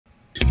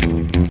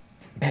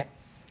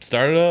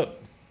Start it up.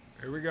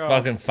 Here we go.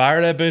 Fucking fire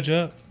that bitch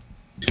up.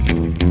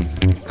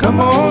 Come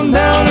on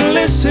down and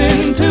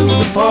listen to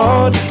the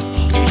pod.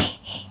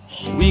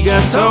 We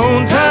got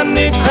Tone, Time,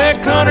 Nick,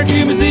 Pat, Connor,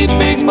 Cuba, Z,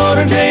 Big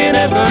Motor, Jay, and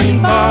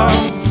Evan Bob.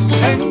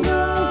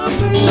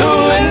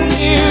 So listen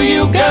here,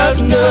 you got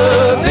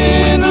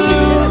nothing to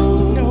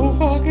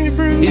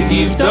lose. If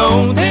you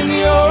don't, then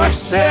you're a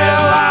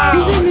sellout.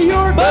 He's in New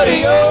York, buddy,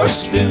 you're a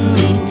stew.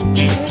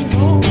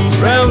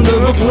 Round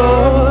of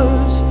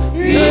applause.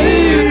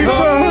 Here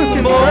come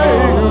the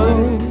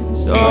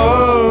boys.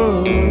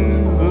 Oh,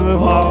 the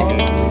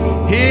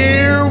pod.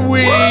 Here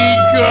we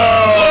go.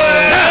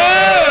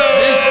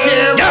 This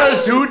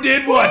camera's who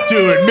did what to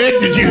it?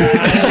 Mitt, did you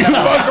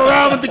fuck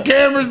around with the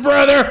cameras,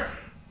 brother?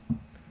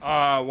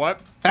 What?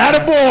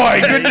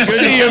 Attaboy! Good to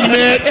see you,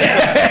 Mitt.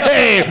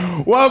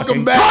 Hey,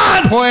 welcome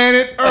back to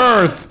planet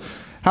Earth.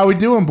 How we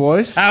doing,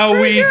 boys? How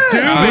we do?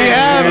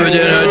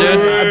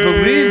 I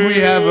believe we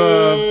have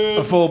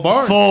a full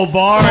bar. Full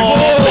bar.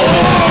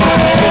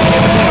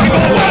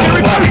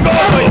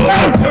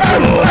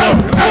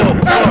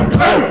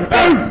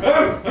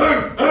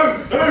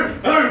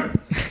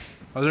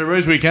 How's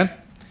everybody's weekend?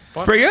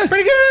 It's pretty good.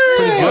 Pretty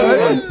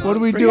good. What do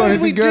we do?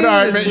 Anything good? All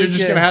right, Mitt, you're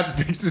just gonna have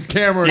to fix this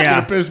camera. It's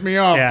gonna piss me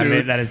off, Yeah, dude.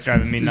 man, that is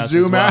driving me nuts.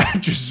 Zoom out.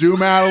 Just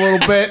zoom out a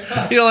little bit.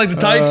 You don't like the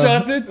tight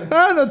shot, dude?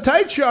 The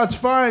tight shot's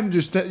fine.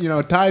 Just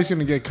Ty's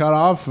gonna get cut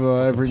off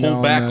every now Pull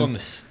and back then. on the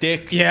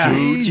stick. Yeah,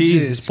 Jesus.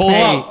 Jesus. Pull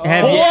up.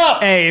 Have Pull you,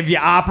 up. Hey, have you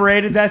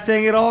operated that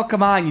thing at all?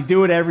 Come on, you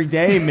do it every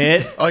day,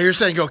 Mitt. Oh, you're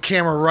saying go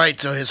camera right,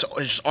 so his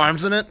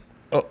arm's in it?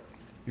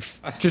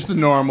 Just the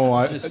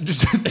normal, just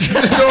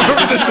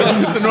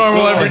the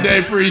normal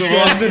everyday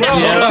presets.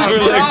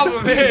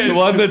 The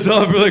one that's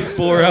on for like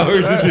 4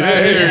 hours a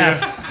day.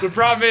 The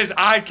problem is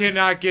I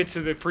cannot get to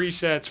the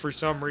presets for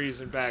some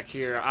reason back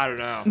here. I don't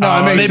know.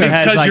 No, it makes Maybe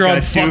sense. because like you're a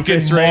on fucking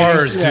doofus rating.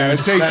 Mars, dude. Yeah, it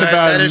takes That,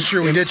 about that is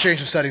true. We an did change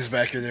some settings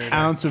back here the other day.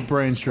 ounce of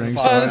brain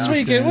strength. This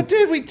weekend, what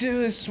did we do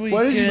this weekend?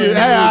 What did you do?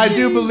 Hey, I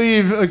do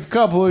believe a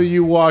couple of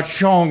you watched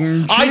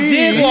Shang-Chi. I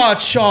did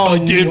watch Shang-Chi.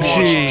 I did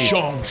watch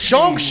Shang.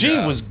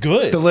 Shang-Chi was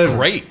good. Delivered.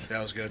 Great.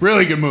 That was good.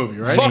 Really good movie,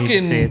 right? need to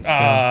see it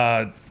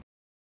Fucking,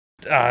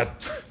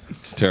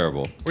 It's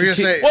terrible. We're gonna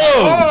say.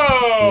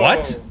 Whoa!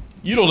 What?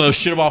 You don't know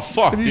shit about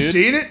fuck, Have you dude.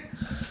 seen it?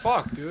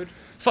 Fuck, dude.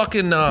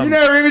 fucking You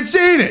never even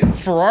seen it.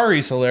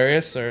 Ferrari's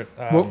hilarious. Or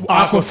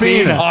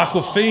Aquafina.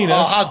 Aquafina.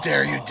 Oh, how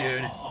dare you,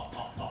 dude?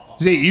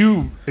 See,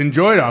 you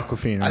enjoyed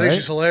Aquafina, I right? think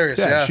she's hilarious.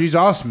 Yeah. she's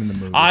awesome in the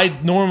movie. I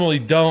normally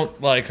don't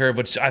like her,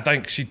 but I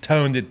think she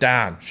toned it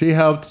down. She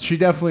helped. She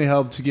definitely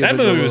helped to give That it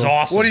a movie was little-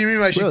 awesome. What do you mean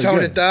by she Really toned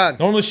good. it down?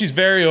 Normally she's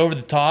very over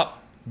the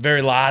top,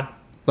 very loud.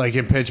 Like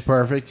in Pitch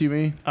Perfect, you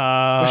mean?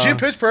 Was she in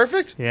Pitch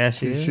Perfect? Yeah,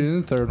 she She's is.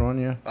 in the third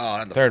one, yeah.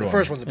 Oh, and Third the one.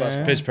 first one's the best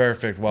one. Pitch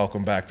Perfect,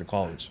 Welcome Back to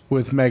College.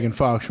 With Megan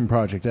Fox from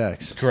Project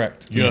X.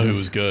 Correct. You know who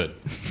was good?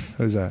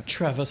 Who's that?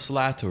 Trevor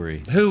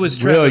Slattery. Who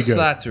was Really Travis good.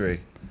 Slattery?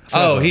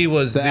 Oh, he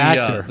was The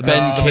actor. the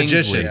Ben Kingsley.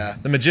 magician. Yeah.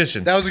 The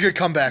magician. That was a good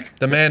comeback.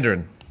 The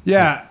Mandarin.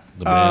 Yeah.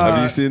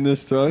 Have you seen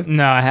this toy?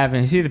 No, I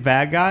haven't. Is he the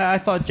bad guy? I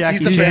thought Jackie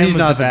He's the Chan bad- was he's the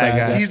not the bad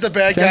bad guy. He's the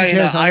bad Jackie guy in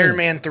Chan's not Iron in it.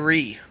 Man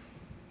 3.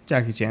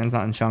 Jackie Chan's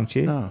not in Shang-Chi.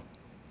 No.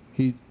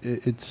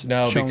 It's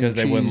No, because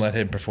they wouldn't Shang-Chi's- let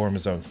him perform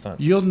his own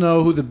stunts. You'll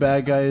know who the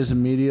bad guy is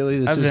immediately.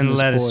 This I've isn't been a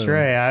led spoiler.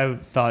 astray. I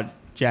thought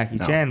Jackie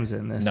Chan was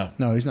in this. No.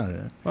 No, he's not in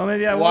it. Well,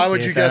 maybe I will Why see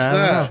would it you then. guess I don't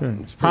that?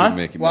 know. It's pretty Huh?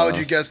 Mickey Why would Mouse.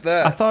 you guess I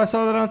that? thought I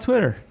saw that on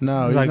Twitter. No,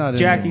 It was he's like not in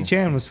Jackie it.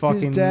 Chan was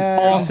fucking dad-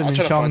 awesome I'll in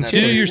try to find that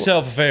Shang-Chi. Do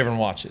yourself a favor and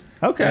watch it.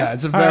 Okay. Yeah,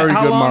 it's a All right, very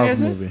how good long Marvel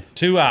is it? movie.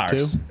 2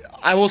 hours. Two?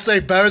 I will say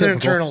better than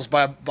Typical. Eternals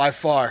by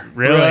far.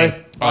 Really?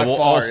 By I will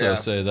far, also yeah.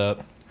 say that.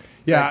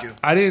 Yeah, Thank you.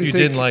 I didn't You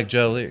think... didn't like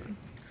Jolie.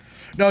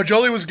 No,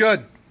 Jolie was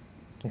good.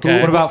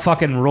 Okay. What about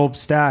fucking Rob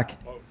Stack?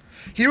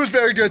 He was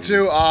very good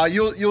too.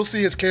 You'll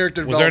see his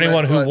character Was there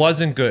development. anyone who but-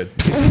 wasn't good?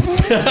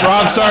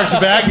 Rob Stark's the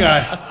bad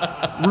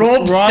guy.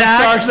 Rob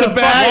Stark's the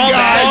bad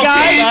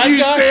guy. fucking You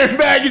bad guy?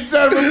 sandbagging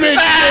son of a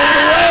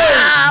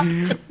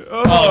bitch.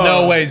 Oh,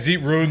 no way.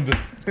 Zeke ruined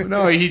the...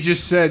 No, he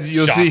just said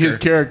you'll see his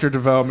Shocker. character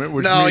development,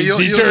 which No, means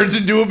he you'll- turns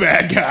into a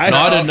bad guy.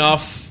 Not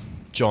enough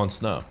Jon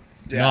Snow.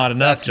 Yeah, Not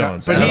enough, that's- Jon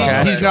But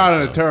Snow. he's not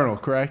an Eternal,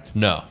 correct?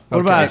 No. What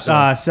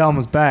about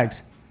Selma's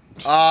bags?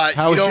 You is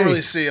don't she?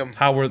 really see him.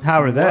 How were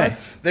they?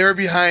 They were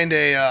behind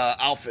a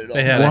outfit. all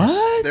They the had time.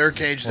 What? They were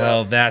caged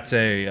Well, up. that's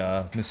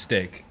a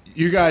mistake.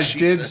 You guys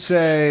did Jesus.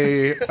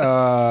 say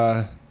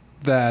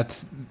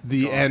that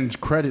the end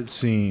credit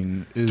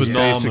scene is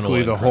Phenomenal basically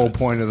end the whole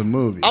credits. point of the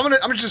movie. I'm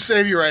gonna just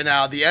save you right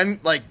now. The end,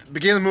 like the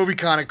beginning of the movie,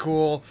 kind of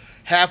cool.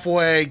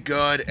 Halfway,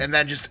 good, and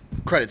then just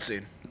credit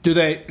scene. Do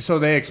they? So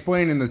they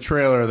explain in the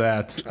trailer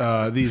that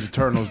these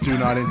Eternals do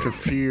not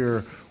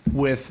interfere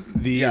with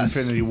the Yes.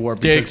 Infinity War.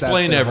 They because that's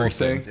explain their whole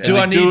everything. thing. Do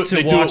I They do need it- to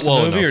they do watch it the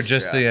well movie or enough.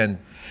 just the end?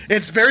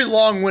 It's very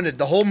long-winded.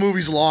 The whole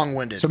movie's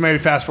long-winded. So maybe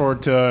fast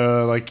forward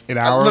to like an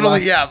hour.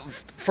 Literally, left? yeah.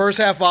 First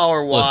half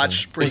hour watch.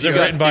 Listen, pretty Was it good.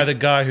 written by the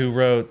guy who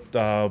wrote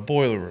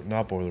Boiler Room?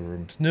 Not Boiler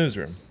Rooms.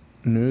 Newsroom.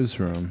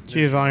 Newsroom.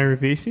 Giovanni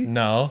Ribisi?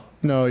 No.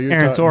 No, you're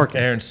Aaron talking-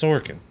 Sorkin. Aaron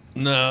Sorkin.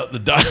 No, the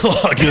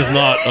dialogue is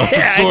not of the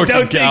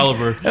Sorkin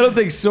caliber. I don't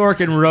think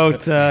Sorkin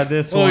wrote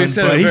this Well, one, he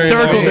said but it he very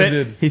circled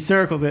long-winded. it. He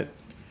circled it.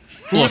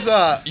 Who's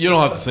You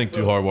don't have to think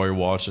too hard while you're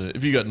watching it.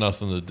 If you got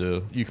nothing to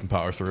do, you can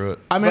power through it.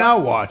 I mean,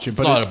 I'll watch it, It's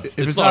but not if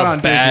a, it's not on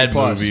a bad Disney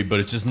Plus, movie, but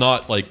it's just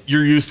not like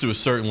you're used to a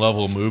certain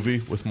level of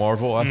movie with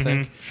Marvel. I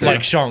think.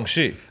 Like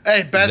Shang-Chi.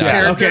 Hey, best Exactly.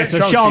 character. Okay, so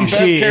Shang-Chi. Shang-Chi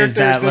Best is character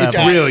that is this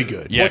level. guy. really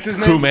good. Yeah, What's his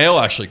name?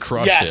 Kumail actually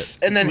crushed Yes,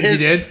 it. and then He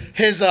did?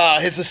 his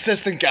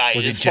assistant guy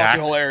Was he is jacked?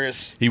 fucking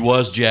hilarious. He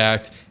was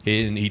jacked.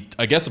 He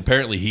I guess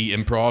apparently he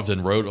improved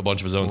and wrote a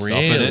bunch of his own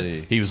stuff in Really?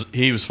 it.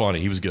 He was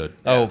funny. He was good.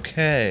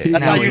 Okay.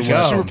 That's Now how we you use a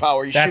go.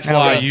 superpower. You That's shoot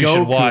why guns. you should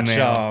Goku, watch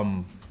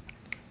man.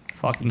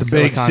 Fucking The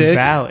Silicon Big Sick?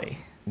 Valley.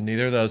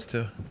 neither of those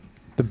two.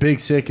 The Big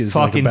Sick is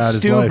Fucking like about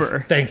his life.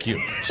 Stuber. Thank you.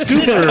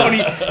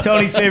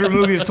 Tony's favorite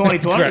movie of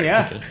 2020. Correct.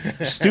 Yeah.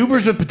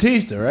 Stuber's with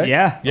Batista, right?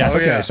 Yeah. Yes.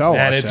 Okay, so I'll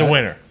and watch it's a that.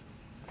 winner.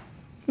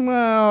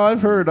 Well,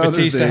 I've heard other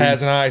Batista things.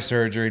 has an eye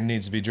surgery and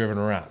needs to be driven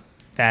around.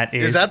 That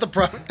is Is that the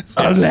premise?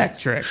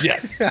 electric.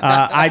 Yes.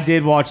 I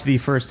did watch the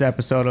first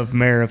episode of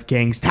Mayor of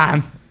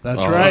Kingstown. That's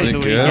Oh, right. was it The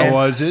good? weekend. How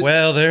was it?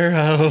 Well, there.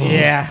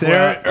 Yeah.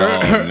 There,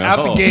 no.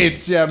 out the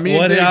gates, yeah. Me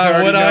What and Diggs I-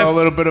 already what I- know a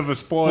little bit of a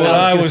spoiler. What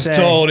I gonna was say.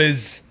 told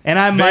is And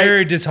I very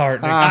might,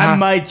 disheartening. I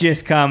might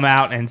just come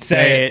out and Say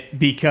say it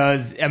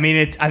because I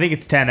mean I think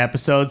it's 10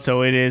 episodes,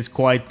 so it is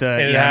quite the.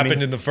 and it you know what I happened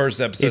mean? in the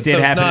first episode. It did so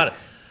it's happen. not.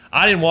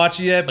 I didn't watch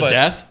it yet, but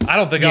death? I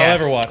don't think Yes.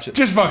 I'll ever watch it.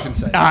 Just fucking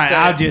say it. All right,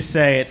 I'll just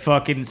say it.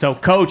 Fucking so,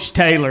 Coach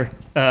Taylor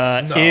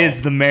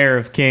is the mayor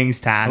of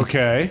Kingstown.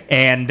 Okay.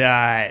 And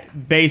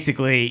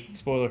basically,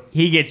 Spoiler.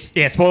 he gets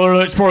spoiler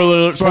alert, spoiler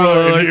alert, spoiler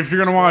Spoiler, alert. if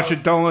you're gonna watch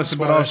it, don't listen.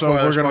 But Spoiler, also, spoiler,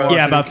 we're gonna spoiler. watch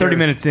Yeah, it. about Who 30 cares?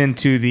 minutes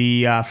into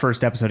the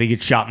first episode, he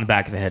gets shot in the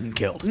back of the head and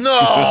killed.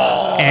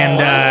 No.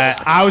 And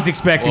I was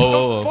expecting.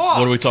 Whoa.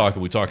 What are we talking?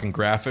 We talking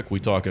graphic? We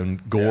talking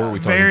gore? We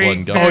talking Very, blood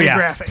and guts? Oh very yeah.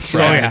 graphic. Oh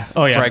yeah.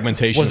 Oh yeah.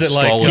 Fragmentation Was of it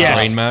like, skull and Yes.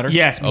 brain matter?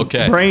 Yes.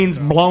 Okay. Brains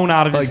blown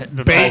out of his Like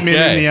Bateman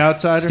Okay. in The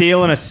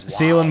Outsider.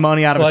 stealing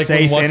money out of a Like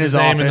safe what's in his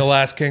name office. in the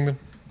Last Kingdom?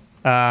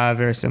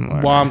 Very similar.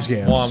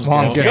 Womsgans.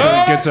 Womsgans.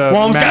 Gets a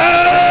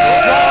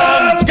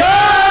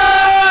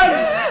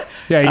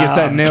Yeah, he gets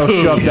that nail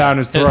shoved down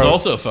his Has throat.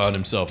 also found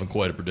himself in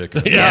quite a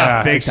predicament.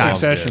 Yeah, big time.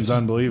 Succession's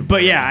unbelievable.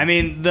 But yeah, I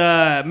mean,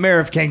 the Mayor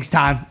of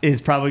Kingstown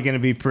is probably going to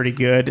be pretty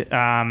good.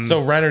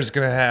 So Renner's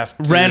gonna have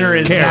to. Renner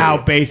is now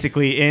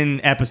basically in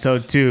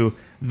episode 2,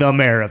 the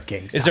Mayor of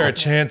Kingstown. Is there a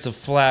chance of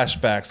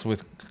flashbacks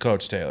with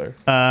Coach Taylor?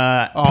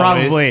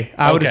 Probably.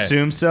 I would Okay.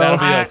 assume so. That'll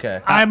be okay.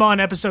 I'm on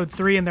episode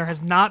 3, and there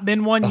has not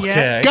been one yet.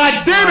 Okay.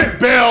 God damn it,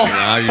 Bill!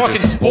 Now you're Fucking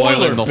just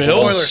spoiling the spoiler, whole Bill.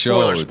 Spoiler,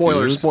 show,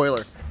 spoiler, dude.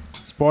 spoiler.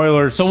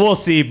 Spoilers. So we'll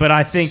see, but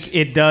I think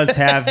it does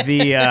have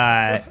the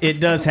it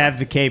does have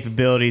the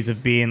capabilities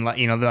of being like,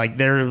 you know, like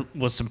there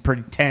was some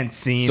pretty tense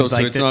scenes. So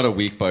like it's not a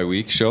week by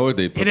week show.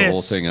 They put It the whole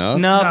is. thing out.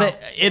 No, No.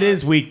 it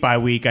is week by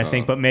week, I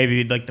think, but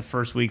maybe like the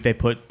first week they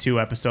put 2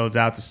 episodes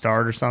out to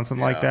start or something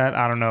like that.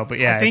 I don't know, but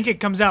yeah, I think it's- it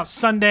comes out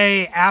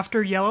Sunday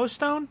after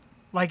Yellowstone.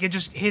 Like it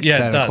just hits. Yeah, it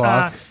 10 does.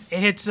 o'clock. It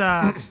hits.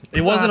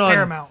 It wasn't on-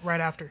 Paramount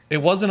right after.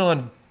 It wasn't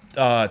on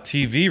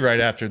TV right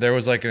after. There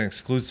was like an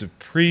exclusive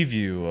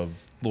preview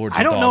of Lords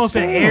I of don't know if it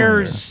Dogstone.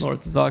 airs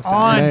Lords of Dogstone.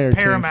 on Mayor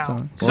Paramount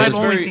Kingstown. because Well, I've it's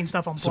only very seen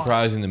stuff on Plus.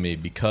 surprising to me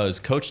because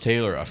Coach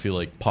Taylor, I feel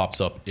like, pops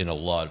up in a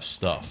lot of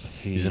stuff.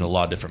 He's in a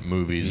lot of different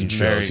movies and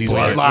shows. He's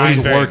very- like he's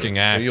a very working good.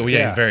 actor. Yeah,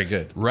 Yeah. he's very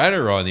good.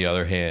 Renner, on the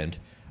other hand,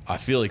 I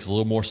feel like he's a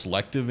little more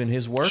selective in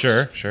his work.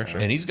 Sure.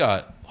 And he's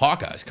got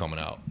Hawkeyes coming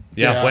out.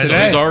 Yeah, Yeah. So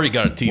Wednesday. he's already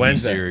got a TV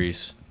Wednesday.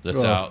 series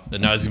that's Oh. out,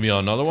 and now he's gonna be on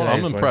another one. I'm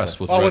Today's impressed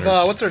Wednesday. with Oh, with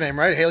Renner's- what's her name,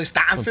 right? Haley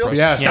Steinfeld.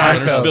 Yeah, Renner's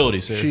Steinfeld.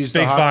 abilities here. She's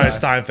Big the hot Fine guy.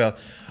 Steinfeld.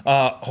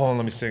 Hold on,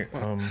 let me sing.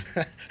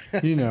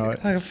 You know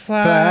it. Like a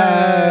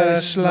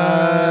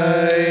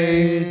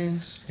flashlight.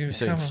 You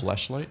say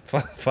fleshlight?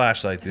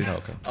 Flashlight, dude.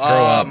 Okay. Grow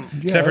up.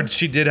 Except for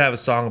she did have a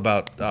song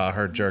about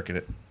her jerking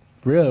it.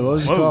 Really? What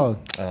was it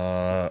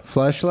called?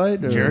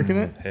 Flashlight? Or? jerking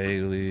it.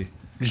 Haley.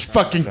 Just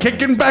fucking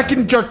kicking back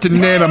and jerking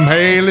it. I'm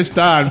Haley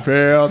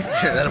Steinfeld.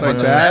 Like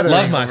that.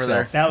 Love or-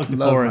 myself. That was the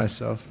Love chorus.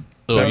 myself.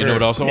 Oh, you know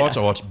what else I watch?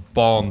 I watch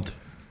Bond.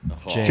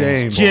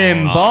 James.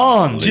 Jim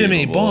Bond.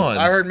 Jimmy Bond.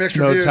 I heard mixed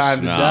No reviews. time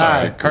to Nah,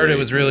 die. Heard it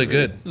was really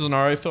good. This is an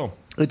alright film.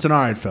 It's an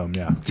alright film,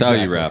 yeah. That's how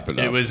you wrap it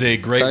up. It was a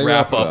great That's how you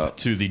wrap wrap it up up.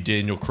 to the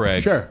Daniel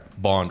Craig Sure.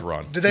 Bond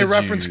run. Did they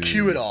reference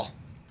Q at all?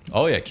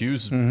 Oh yeah,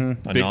 Q's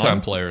big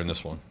time player in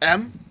this one.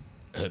 M?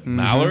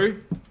 Mallory?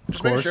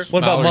 Just making sure. What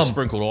about Mallory Mum?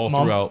 sprinkled all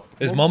throughout.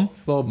 Is Mum?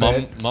 Little Mum,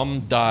 bit. Mum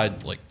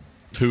died like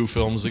 2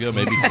 films ago,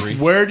 maybe 3.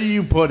 Where do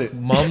you put it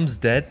Mum's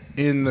dead?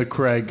 in the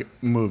Craig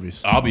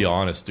movies? I'll be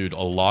honest, dude.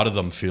 A lot of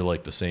them feel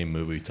like the same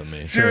movie to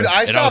me. Dude,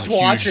 I And I was stopped a huge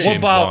watching.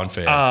 James Bond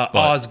fan. but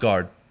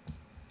Osgard?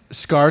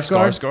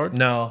 Skarsgård? Skarsgård?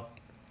 No.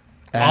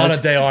 Ana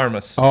de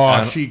Armas.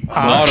 Oh, she...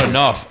 Not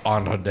enough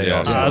on her day.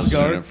 Yeah, Yeah, she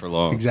was in it for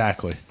long.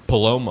 Exactly.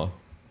 Paloma.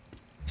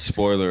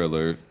 Spoiler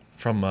alert.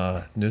 From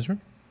Newsroom?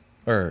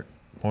 Or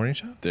Morning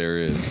Show? There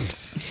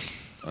is,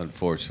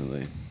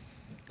 unfortunately,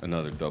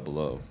 another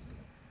 00.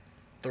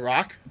 The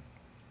Rock?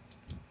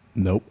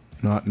 Nope.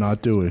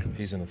 Not Dewey.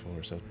 He's in the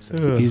Force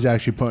episode. He's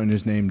actually putting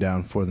his name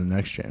down for the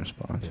next James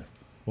Bond.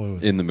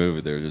 In the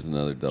movie, there was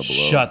another 00.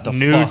 Shut the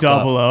New fuck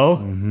up.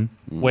 00.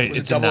 Wait, Was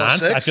it it's a nonce?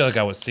 006? I feel like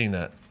I was seeing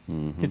that.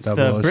 It's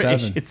the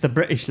British. 007. It's the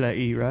British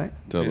lady, right?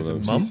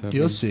 007.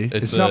 You'll see.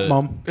 It's a, not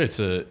mum. It's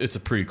a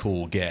pretty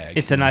cool gag.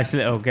 It's a nice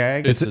little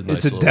gag. It's a it's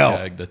nice little Adele.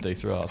 gag that they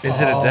throw out.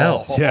 Is it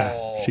Adele?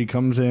 Yeah, she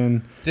comes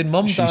in. Did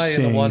Mum She die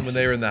in the one sings.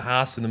 when they were in the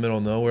house in the middle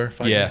of nowhere?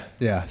 Fighting? Yeah.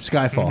 Yeah,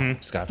 Skyfall.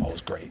 Skyfall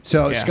was great.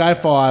 So Yeah.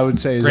 Skyfall, I would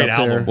say, is Great up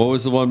there. album. What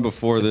was the one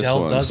before this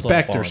Adele one? does love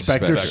Spectre. Barnes.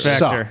 Spectre Spectre.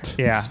 sucked.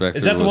 Yeah. Spectre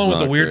Is that the was one with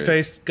the not weird great.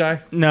 faced guy?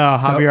 No,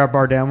 Javier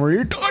Bardem, where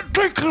you're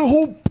taking a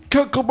whole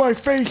chunk of my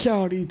face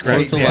out. What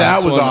was the Yeah,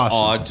 last that was one awesome.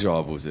 Odd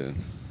Job was in?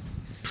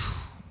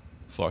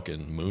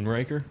 Fucking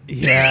Moonraker.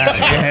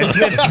 Yeah,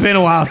 it's been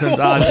a while since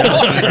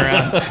Oddjob's been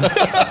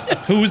around.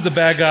 Who was the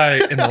bad guy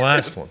in the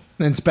last one?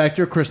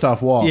 Inspector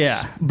Christoph Waltz.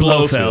 Yeah,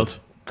 Blofeld.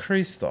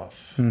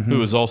 Christoph. Who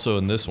was also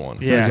in this one.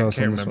 Yeah, Who's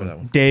also in Can't this remember one? that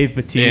one. Dave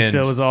Bautista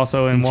And was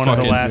also in one of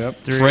the fucking- last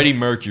three. Freddie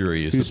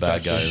Mercury is Who's the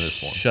bad guy Spectre? in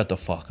this one. Shut the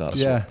fuck up.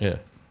 Yeah, Yeah.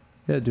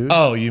 yeah, dude.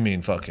 Oh, you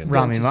mean fucking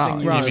Rami to Malek.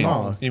 sing you a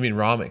song. You mean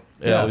Rami?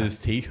 Yeah, with his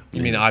teeth.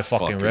 You mean I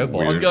fucking Robot?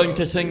 weird. I'm going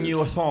to sing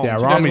you a song. Yeah,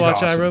 You guys Rami's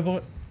watch awesome.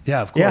 iRobot?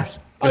 Yeah, of Yeah. course.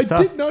 Good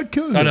stuff. not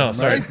kill you. Oh no,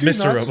 sorry, I did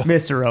Mr. not. Robot.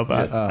 Mr.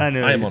 Robot. I knew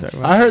I what am you were on- talking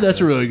about. I heard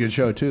that's a really good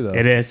show too, though.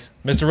 It is.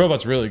 Mr.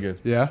 Robot's really good.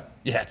 Yeah,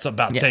 Yeah, it's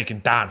about taking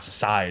down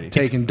society.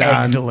 taking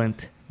down.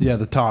 Excellent. Yeah,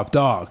 the top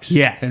dogs.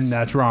 Yes. and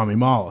that's Rami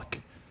Malek.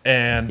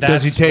 And that's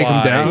Does he take him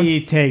why- down?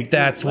 He take.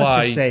 That's let's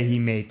why- just say he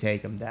may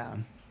take him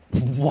down.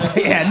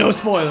 Yeah, no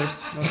spoilers.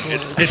 No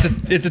spoilers.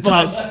 It's a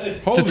top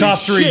it's a top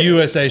 3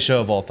 USA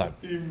show of all time.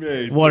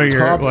 What are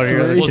your Top What are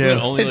your three. other Wasn't it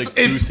two? only like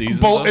 2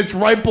 seasons? It's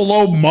right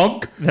below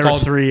Monk. There were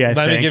three, I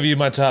Let me think. give you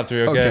my top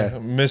 3, okay? Okay.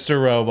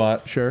 Mr.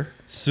 Robot, Sure.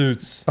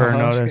 Suits, Burn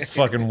Notice.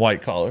 fucking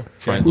White Collar.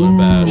 Franklin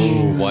Bash.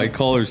 White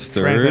Collar's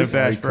Franklin third.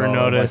 Bash, Burn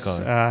Collar, Notice,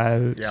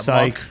 White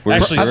Psych,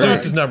 Actually, Fr-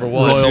 Suits is number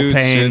 1. Royal Suits should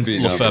Pains. be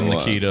La number Femme one.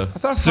 Nikita. I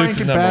thought Suits Frank is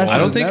and number Bash one. I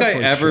don't was a think I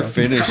Netflix ever show.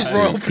 finished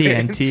Suits.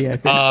 TNT.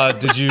 I think.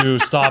 Did you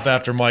stop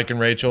after Mike and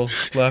Rachel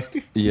left?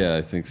 Yeah,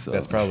 I think so.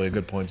 That's probably a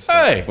good point to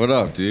stop. Hey, What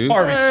up, dude?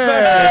 Harvey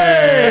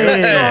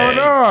What's going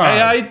on? Hey,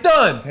 how you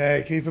done?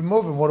 Hey, keep it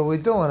moving. What are we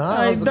doing, huh?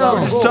 How you How's it doing?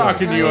 going? Just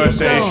talking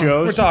USA We're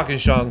shows. talking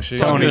Shang-Chi.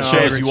 Tony good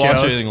favorite shows. You watch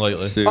shows. anything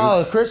lately? Suits.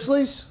 Oh, the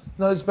Chrisleys?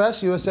 Not his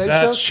best USA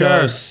That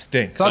show? show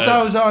stinks. Thought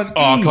that was on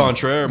Au E!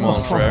 contraire,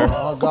 mon frere.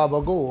 Oh,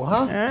 gabagool,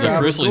 huh? The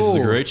Grizzlies is a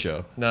great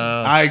show. No,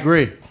 I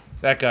agree.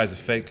 that guy's a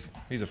fake.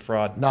 He's a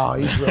fraud. No,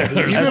 he's real.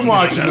 You've been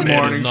watching the It is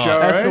morning not. show,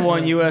 That's right? the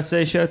one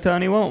USA show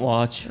Tony won't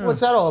watch.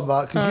 What's that all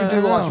about? Because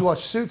you do watch, you watch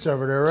Suits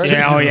over there, right?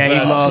 Yeah, oh yeah,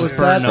 he loves What's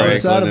Burn that?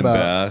 Notice. What's that Franklin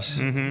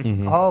and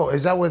about? Bash. Oh,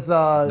 is that with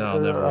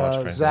never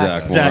watched Frank.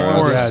 Zach? Zach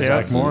Morris, Yeah, yeah.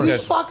 Zach Morris. He's a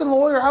fucking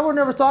lawyer. I would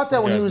never thought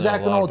that when You he guys was know a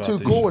acting lot all about too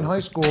these cool in shows. high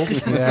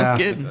school. Yeah.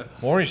 Kidding.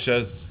 Morning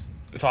show's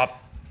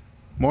top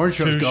Morning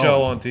show's 2 going.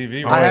 show on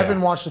TV. I Right?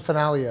 haven't watched the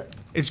finale yet.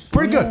 It's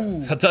pretty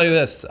good. I'll tell you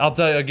this. I'll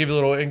give you a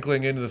little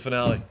inkling into the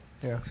finale.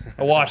 Yeah.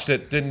 I watched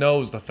it. Didn't know it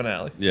was the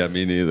finale. Yeah,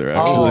 me neither,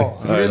 actually.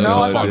 Oh, you didn't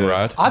know? I thought,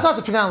 ride. I thought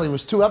the finale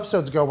was 2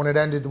 episodes ago when it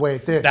ended the way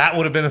it did. That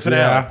would have been a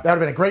finale. Yeah. That would have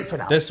been a great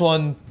finale. This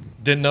one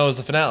didn't know it was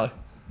the finale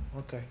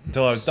Okay.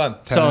 until I was done.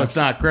 So it's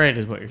not great,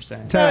 is what you're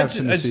saying. Tabs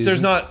in the There's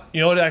season. not.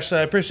 You know what? Actually,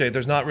 I appreciate.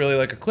 There's not really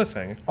like a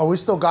cliffhanger. Are we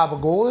still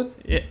gabagooling?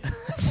 Yeah,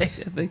 I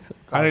think so.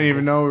 I didn't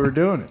even know we were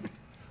doing it.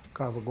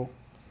 Gabagool.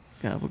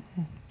 Yeah, but-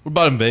 What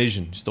about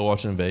Invasion? You still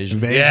watching Invasion?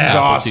 Invasion's Yeah,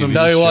 awesome. TV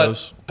Tell you what,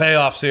 shows.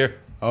 payoffs here.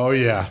 Oh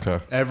yeah.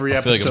 Okay. Every I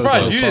feel like episode. it's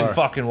Surprised so you far. didn't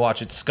fucking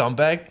watch it,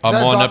 scumbag. I'm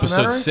that a on episode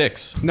documentary?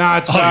 6. Nah,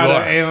 it's you about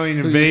are. an alien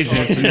invasion.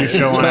 It's a new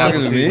show on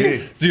talking Apple to me?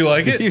 TV. Do you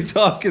like it? You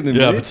talking to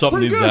Yeah, me? but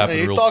something needs to happen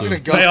Hey, you real talking to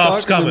soon. Gus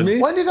Payoff's talking to coming.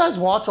 me? When do you guys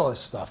watch all this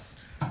stuff?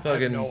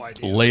 Fucking No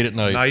idea. Late at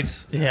night.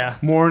 nights, yeah.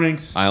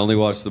 Mornings. I only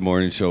watch the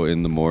morning show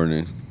in the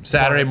morning.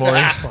 Saturday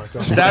mornings,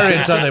 Saturday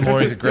and Sunday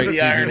mornings are great The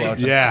TV irony. watch.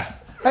 Yeah.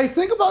 Hey,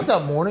 think about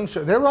that morning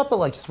show. They were up at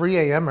like 3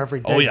 a.m. every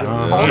day. Oh yeah, doing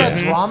all that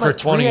drama for at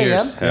 20 3 a.m.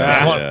 years. Yeah.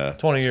 For Yeah.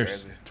 20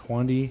 years.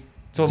 20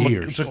 So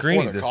years. it's what Before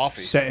Greeny the did.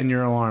 coffee. Setting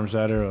your alarms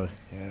that early.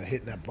 Yeah,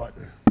 hitting that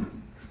button.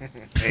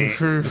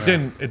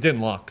 It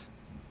didn't lock.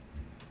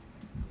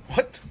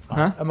 What?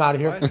 I'm out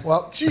of here.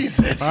 Well,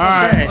 Jesus.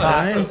 Okay,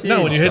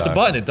 No, when you hit the Stop.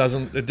 button, it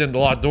doesn't. It didn't.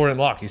 The door didn't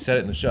lock. He said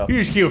it in the show. You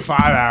just keep a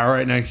 5-hour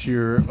right next to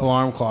your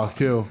alarm clock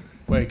too.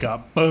 Wake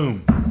up,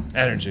 boom.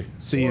 Energy.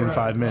 See you in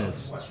 5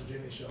 minutes. West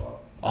Virginia show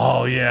up.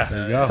 Oh yeah.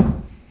 There you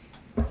go.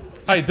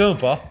 How you doing,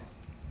 Paul?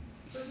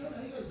 How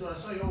you guys doing? I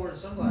saw you all wearing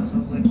sunglasses. I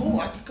was like, oh,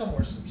 I could come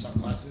wear some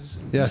sunglasses.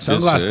 Yeah,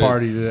 sunglass is.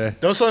 party today.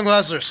 Those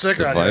sunglasses are sick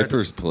The out here.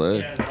 Vipers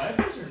play.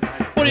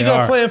 What are you They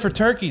gonna are. plan for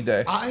Turkey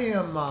Day? I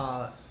am,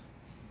 I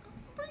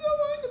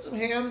got some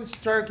ham and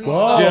some turkey.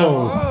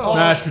 Whoa. stuff.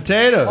 Mashed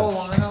potatoes. Whole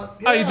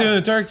lineup. How you Yeah. doing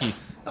in Turkey?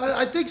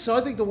 I think so.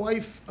 I think the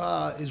wife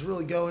is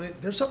really going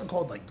it. There's something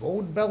called like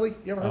Gold Belly.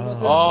 You ever heard about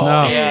this? Oh,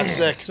 No. yeah, it's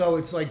sick. So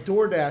it's like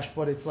DoorDash,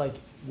 but it's like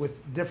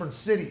with different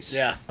cities.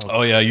 Yeah.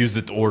 Oh yeah, I used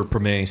it to order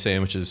permane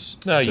sandwiches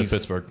No, to you-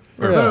 Pittsburgh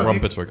or Yeah. from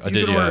You- Pittsburgh. I you did,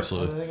 can yeah, order-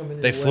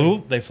 absolutely. They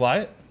flew. They fly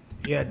it.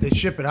 Yeah, they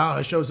ship it out.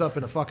 It shows up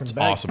in a fucking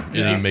bag. Awesome.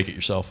 Yeah, you make it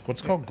yourself.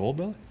 What's it called? Gold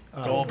Belly.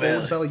 Gold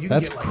Belly. You can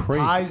That's get like crazy.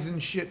 pies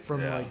and shit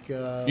from like. You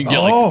can get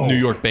like New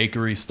York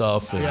bakery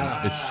stuff, and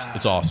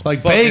it's awesome.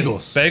 Like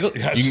bagels. Bagel.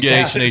 You can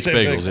get H&H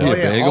bagels. Oh, Yeah.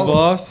 yeah, Bagel all of-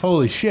 Boss?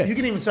 Holy shit. You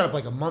can even set up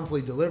like a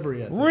monthly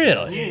delivery. I think.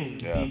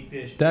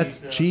 Really?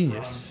 That's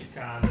genius.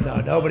 No,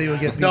 nobody would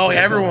get. No,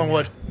 pizza everyone on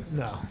would.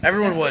 No.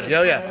 Everyone would.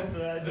 Yeah.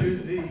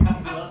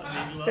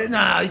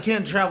 Nah, you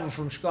can't travel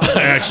from Chicago.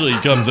 Actually,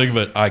 come think of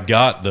it, I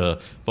got the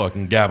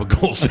fucking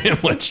gabagool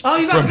sandwich Oh,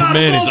 you got from the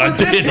Permanis. gabagool I from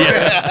did, Pittsburgh?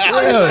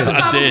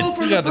 yeah. I did.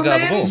 You got the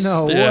gabagool.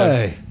 No Yeah.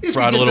 way.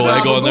 Fried a little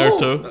egg on there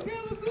too.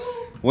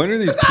 When are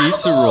these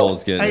pizza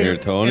rolls getting Hey, here,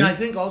 Tony? And I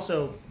think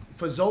also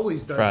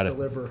Fazoli's does Friday.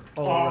 deliver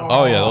all around.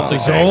 Oh yeah, they'll take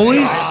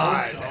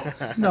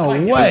Zoli's? No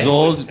way.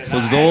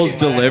 Fazol's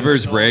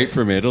delivers right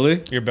from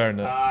Italy. You're better than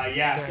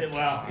that.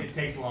 Well, it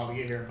takes a while to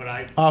get here, but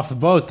I Off the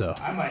boat, though.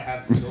 might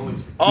have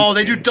Fuzzies. Oh,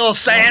 they do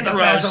Dos The Sandros.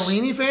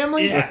 Fazzolini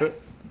family? Yeah.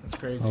 That's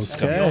crazy.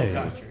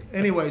 Okay.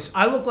 Anyways,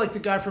 I look like the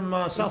guy from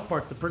South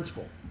Park, the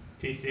principal.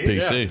 PC.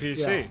 PC.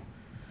 PC.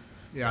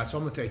 Yeah, so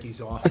I'm gonna take these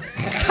off.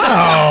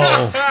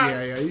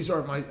 Yeah, these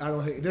are my. I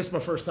don't think this is my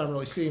first time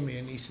really seeing me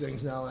in these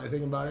things now. That I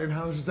think about it. And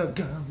how's the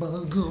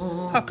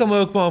gabagool? How come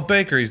Oakmont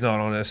Bakery's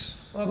not on this?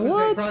 Well, because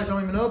they probably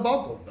don't even know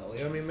about Gold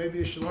Belly. I mean, maybe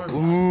they should learn.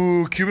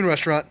 Ooh, Cuban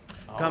restaurant.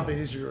 Company,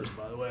 these are yours,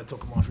 by the way. I took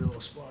them off your little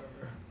spot over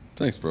there.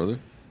 Thanks, brother.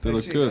 They Hey,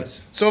 look see you good.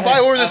 guys. So if I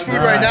order this food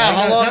right now,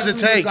 how Guys, long have does it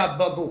some take?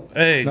 gabagool.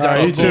 Hey, Nah,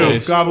 you too.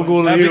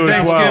 Gabagool to Happy you as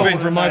Thanksgiving well.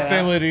 from my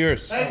family to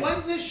yours. Hey,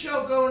 when's this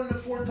show going to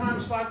 4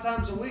 times, 5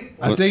 times a week?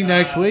 I think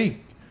next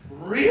week.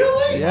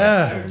 Really?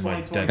 Yeah.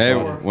 Hey,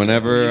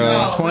 whenever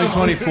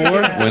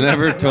 2024.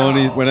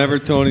 whenever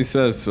Tony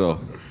says so.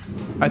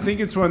 I think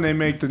it's when they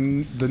make the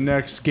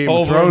next Game of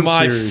Over Thrones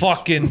my series.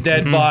 fucking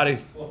dead body.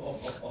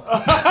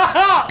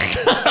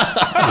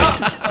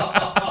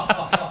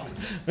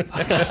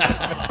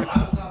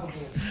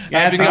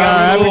 Happy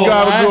Happy gabagool.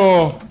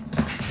 gabagool.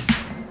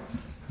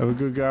 Have a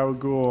good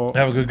gabagool.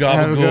 Have a good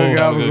Have a good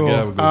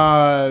gabagool.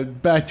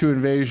 gabagool. Back to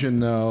Invasion,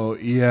 though.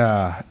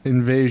 Yeah,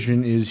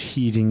 Invasion is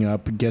heating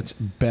up. It gets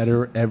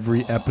better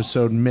every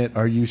episode. Mitt,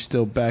 are you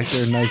still back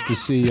there? Nice to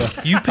see you.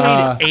 You paid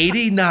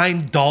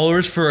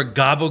 $89 for a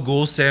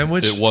gabagool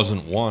sandwich? It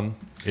wasn't one,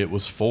 it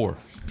was 4.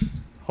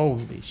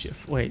 Holy shit!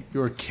 Wait.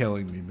 You're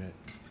killing me, Mitt.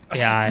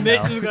 Yeah, I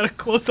Nick know. just got a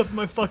close up of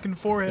my fucking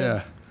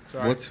forehead.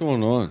 Yeah. What's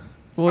going on?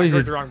 What I is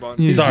clicked it? the wrong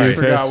button. You Sorry. I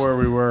forgot doofus. where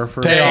we were for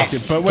a Payoff.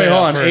 second. But wait, Payoff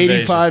hold on. for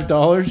Invasion.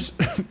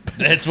 $85?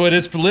 That's what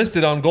it's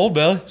listed on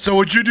Goldbelly. So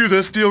would you do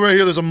this deal right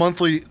here? There's a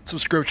monthly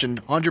subscription,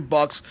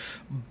 $100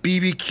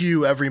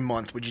 BBQ every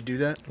month. Would you do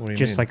that? What do you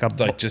Just mean?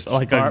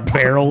 like a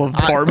barrel of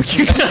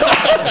barbecue.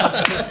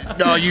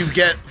 No, you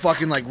get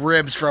fucking like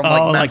ribs from like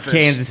Oh, like Memphis.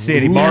 Kansas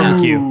City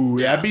barbecue. Ooh,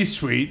 that'd be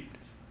sweet.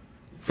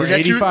 For Is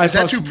that too, 85 is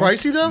that bucks too a month?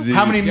 pricey though?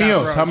 How many Yeah,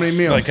 meals? gross. How many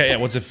meals? Like, yeah,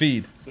 what's a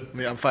feed?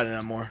 Yeah, I'm finding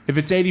out more. If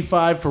it's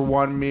 85 for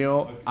one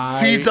meal,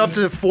 Feeds up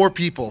to 4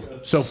 people.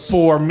 So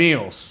 4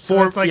 meals.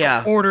 So it's like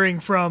yeah. ordering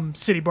from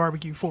City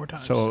Barbecue 4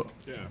 times. So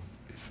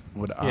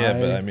would Yeah,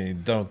 but I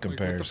mean, don't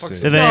compare. the fuck's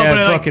shit. Do they No, have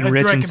but, like, fucking a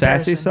rich direct and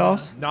sassy comparison.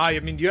 sauce? Nah, I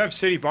mean you have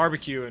City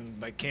Barbecue in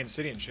like Kansas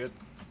City and shit.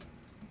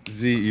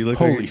 Z, you look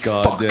Holy like a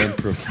goddamn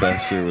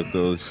professor with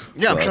those.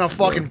 Yeah, I'm trying to glasses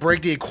on. fucking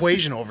break the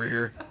equation over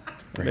here.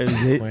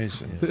 Is it?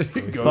 Equation.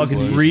 Fucking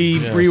Yeah,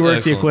 rework the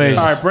excellent. equation.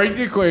 all right, break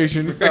the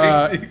equation.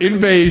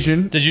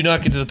 Invasion. Did you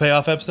not get to the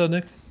payoff episode,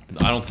 Nick?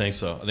 I don't think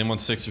so. I think 1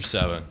 6 or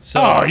 7. So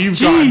Oh, you've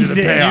gotten to Jesus.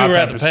 the You payoff you were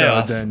at the episode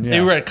payoff. then. Yeah.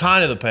 You were at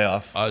kind of the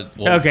payoff.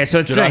 Okay, so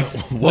it's did I- thanks.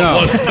 What No.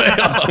 was the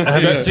payoff?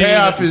 Have you seen?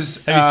 payoff is.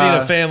 Have you seen uh,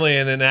 a family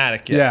in an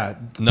attic yet? Yeah.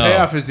 No.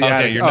 Payoff is the Okay,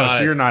 attic. you're Oh, not so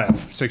at- you're not at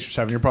 6 or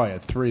 7. You're probably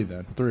at 3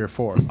 then. 3 or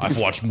 4. I've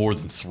watched more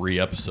than 3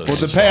 episodes. Well, of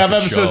the this payoff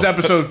fucking episode's show.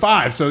 episode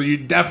 5, so you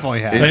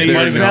definitely have. Is it. there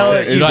you no- fell-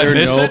 is Did I there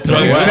miss no it? Did I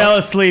You miss payoff? fell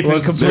asleep and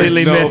There's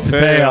completely no missed the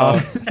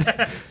payoff.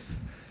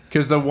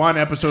 Because the one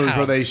episode is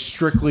where they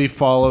strictly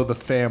follow the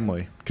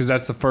family. Because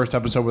that's the first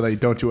episode where they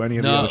don't do any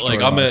of the No, other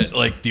like I'm storylines. at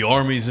like the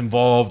army's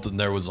involved, and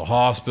there was a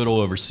hospital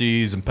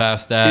overseas, and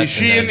past that. Is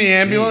she and in the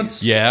then-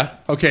 ambulance? Yeah.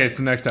 Okay, it's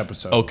the next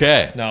episode.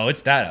 Okay. No,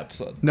 it's that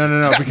episode.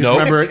 No, because No,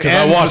 remember, it because I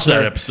ends watched with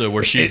that her- episode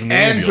where she's it in the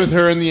ends ambulance. with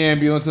her in the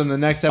ambulance, and the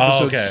next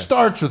episode okay.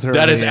 starts with her.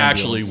 That in is the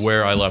actually ambulance.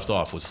 where I left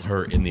off, was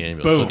her in the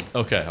ambulance. Boom. So,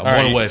 okay, I'm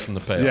right. one away from the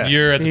payoff. Yeah.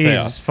 You're at the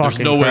Jesus payoff.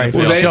 fucking no way to Christ.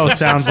 tell. The show Well,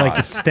 sounds like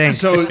it stinks.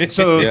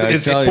 So Yeah, I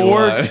it's tell you 4.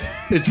 what.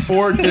 It's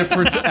 4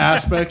 different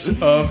aspects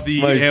of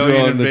the Might throw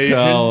alien in the invasion,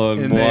 towel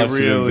and and they watch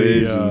really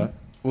Invasion.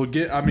 will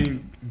get. I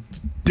mean,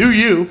 do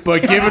you?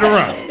 But give it a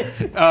run.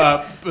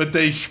 But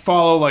they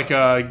follow like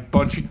a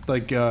bunch of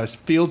like a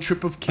field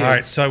trip of kids. All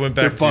right, so I went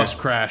back Their to bus you.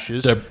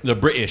 crashes. They're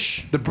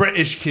British. The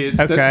British kids.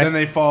 Okay. Then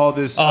they follow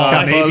this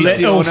Oh, Navy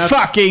Little SEAL.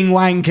 fucking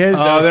wankers.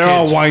 Oh, they're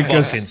all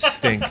wankers. Fucking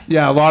stink.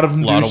 Yeah, a lot of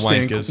them Lot do of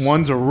stink. wankers.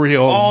 One's a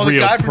real, Oh, the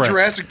real guy from prick.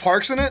 Jurassic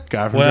Park's in it?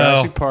 Guy from Well-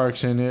 Jurassic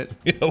Park's in it.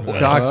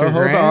 Dr. hold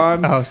Grant?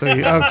 on. Oh, so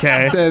you,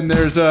 okay. Then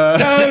there's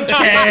a.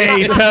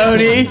 Okay,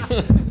 Tony.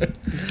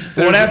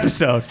 What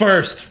episode?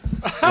 First.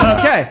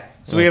 Okay.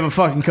 So we have a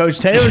fucking Coach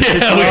Taylor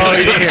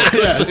situation here.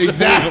 Yeah,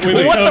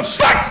 exactly. What the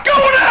fuck's going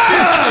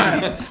on?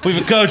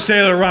 We've a Coach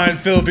Taylor, Ryan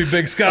Phillippe,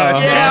 Big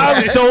Scottish. Yeah,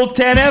 I've sold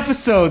 10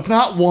 episodes,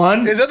 not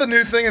one. Is that the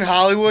new thing in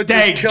Hollywood?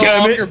 Dang, Just kill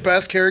damn off it. your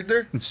best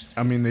character?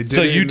 I mean, they did.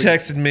 So it you in the-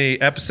 texted me,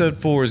 episode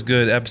 4 is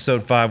good,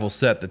 episode 5 will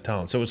set the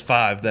tone. So it was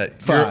 5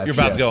 that Five, you're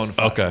about yes. to go into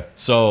 5. Okay,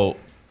 so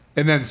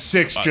and then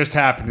 6 just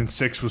happened, and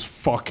 6 was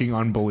fucking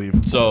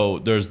unbelievable.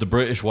 there's the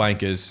British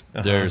wankers.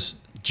 There's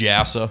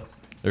JASA.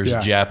 There's Yeah.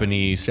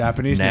 Japanese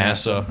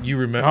NASA. You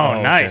remember?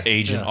 Oh, nice.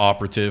 agent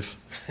operative.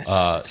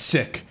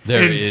 Sick.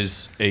 There And-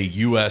 is a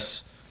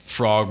U.S.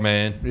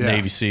 frogman, Yeah.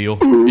 Navy SEAL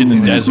in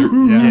the desert.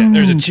 Yeah,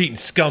 there's a cheating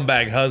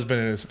scumbag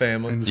husband and his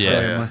family.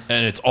 Yeah,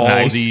 and it's all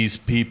Nice. these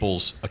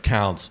people's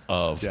accounts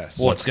of Yes.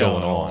 what's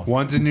going on.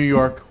 One's in New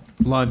York,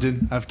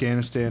 London,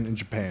 Afghanistan, and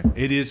Japan.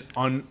 It is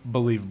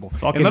unbelievable.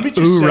 Fucking and let me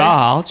just say,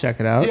 I'll check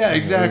it out. yeah,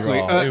 exactly.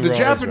 Hoorah. The Hoorah is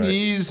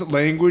Japanese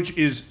language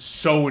is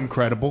so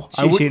incredible.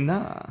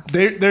 Shishina.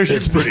 There should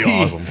It's pretty be,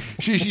 awesome.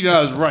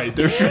 Shishina is right.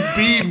 There should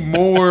be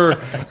more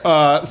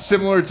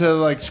similar to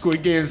like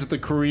Squid Games with the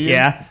Korean.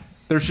 Yeah.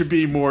 There should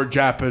be more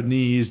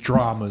Japanese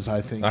dramas,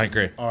 I think. I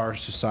agree. In our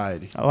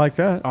society. I like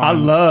that. I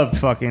loved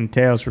fucking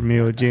Tales from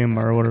Iwo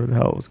Jima or whatever the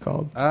hell it was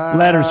called.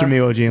 Letters from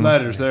Iwo Jima.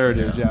 Letters, there it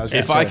is. Yeah.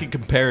 If I could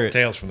compare it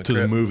Tales from the to the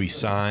Crypt. movie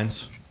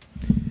Signs,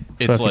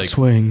 it's Fucking like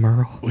swing,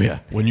 Merle. yeah,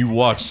 when you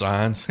watch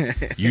Signs,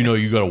 you know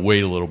you got to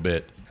wait a little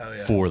bit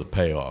for the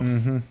payoff.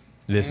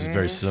 This is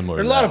very similar.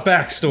 There's to a lot that.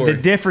 of backstory. The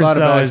difference Lot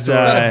of though is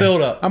backstory. a lot of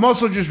build up. I'm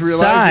also just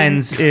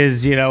realizing. Signs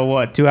is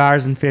 2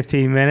 hours and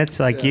 15 minutes.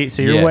 Like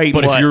so you're Yeah, waiting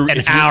but if what, you're- an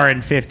if you're- hour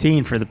and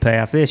 15 for the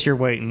payoff. This you're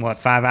waiting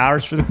 5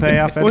 hours for the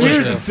payoff. Well,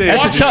 here's the thing.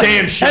 That's a tough,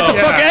 damn show.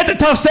 that's a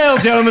tough sale,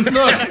 gentlemen.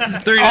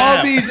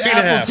 All these Apple Three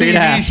and a TV half. Three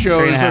and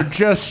shows a are half.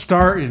 just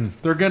starting.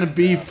 They're going to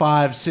be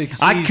 5, 6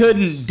 seasons. I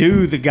couldn't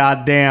do the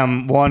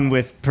goddamn one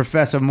with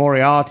Professor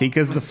Moriarty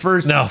because the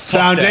first No, fuck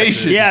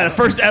Foundation. yeah, the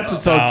first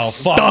episode Oh,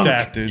 fuck stunk.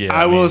 that, dude. Yeah,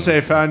 I will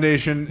say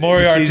Foundation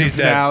Moriarty's season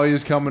dead. finale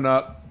is coming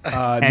up.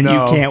 And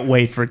no. you can't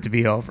wait for it to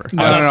be over.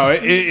 No.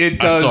 It I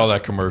does. saw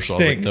that commercial. I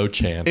was like, Stink. no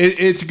chance.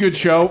 It's a good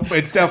show.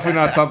 It's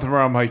definitely not something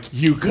where I'm like,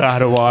 you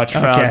gotta watch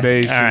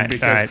Foundation All right,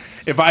 because all right.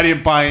 if I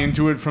didn't buy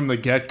into it from the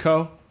get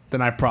go,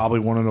 then I probably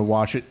wanted to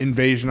watch it.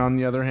 Invasion, on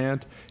the other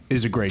hand,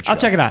 is a great show. I'll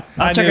check it out.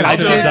 I'll I check knew it as out.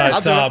 soon as I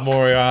I'll saw do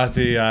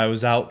Moriarty, I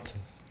was out.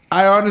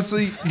 I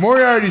honestly,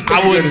 Moriarty's.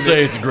 I wouldn't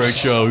say it's a great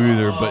show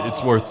either, but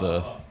it's worth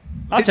the.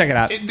 I'll check it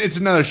out. It's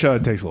another show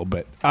that takes a little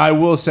bit. I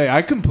will say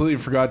I completely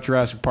forgot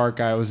Jurassic Park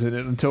guy was in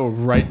it until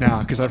right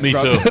now because I Me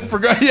forgot. too.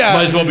 forgot. Yeah,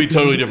 Might as well be a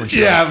totally different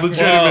show. Yeah,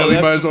 legitimately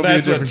might as well be a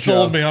that's what different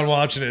sold show. me on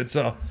watching it.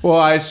 So Well,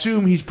 I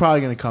assume he's probably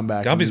going to come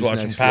back. in Gumby's these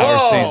watching next Power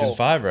Whoa. season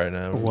 5 right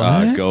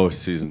now.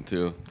 Ghost season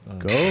 2.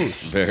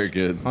 Ghost Very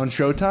good. on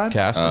Showtime.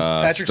 Cast.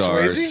 Patrick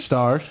Stars. Swayze?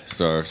 Stars.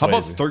 Stars. How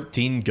about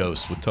 13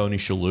 Ghosts with Tony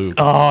Shalhoub?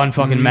 Oh, and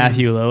fucking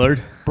Matthew Lillard.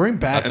 Bring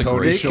back That's a Tony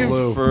great They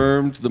Shalhoub.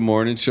 confirmed the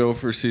morning show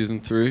for season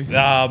 3.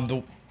 I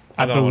don't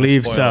wanna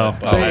believe spoil so. it,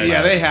 but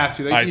They have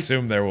to. They I keep-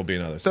 assume there will be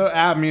another. So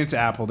I mean, it's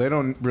Apple. They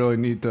don't really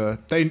need to.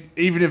 They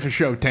even if a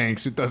show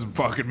tanks, it doesn't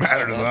fucking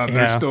matter to them.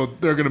 Yeah.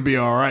 They're gonna be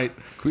all right.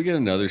 Can we get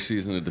another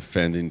season of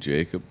Defending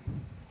Jacob?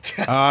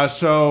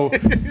 So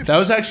that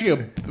was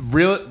actually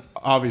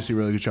obviously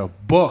really good show.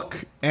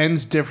 Book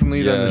ends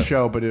differently than Yeah. the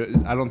show, but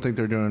I don't think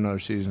they're doing another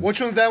season. Which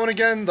one's that one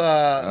again?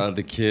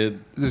 The kid.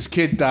 This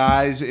kid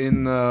dies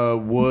in the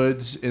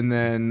woods, and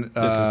then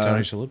This is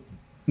Tony Shalhoub.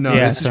 No,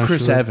 Yeah, this is Tony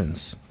Chris Shalhoub.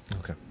 Evans.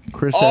 Okay.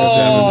 Chris Oh,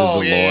 Evans. is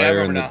the yeah, I lawyer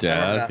remember and the now.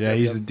 I remember dad. now. Yeah,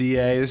 he's the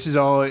DA. This is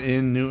all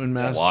in Newton,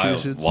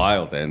 Massachusetts.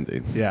 Wild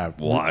ending. Yeah,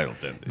 Wild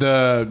ending.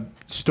 The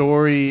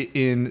story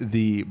in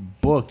the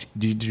book.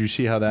 Did you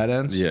see how that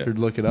ends? Yeah. Or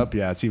look it up.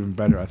 Yeah, it's even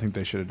better. I think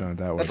they should have done it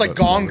that way. That's like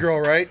Gone Girl,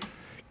 right?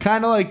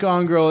 Kind of like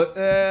Gone Girl.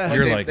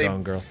 You're like they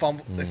Gone Girl.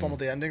 They fumbled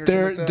the ending or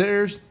something like that?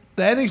 There's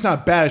the ending's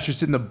not bad. It's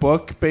just in the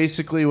book.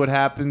 Basically, what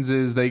happens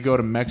is they go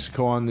to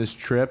Mexico on this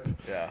trip,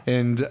 Yeah.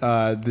 and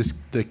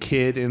the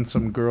kid and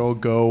some girl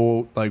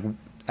go like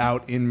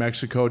out in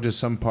Mexico to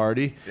some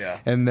party, Yeah.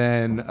 and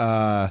then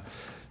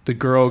the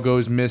girl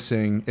goes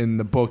missing. And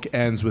the book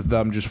ends with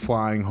them just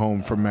flying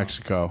home from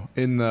Mexico.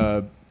 In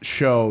the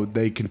show,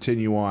 they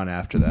continue on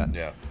after that.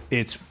 Yeah.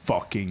 It's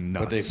fucking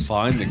nuts. But they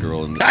find the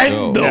girl in the I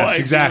show. know Yes,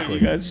 exactly.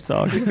 what you guys are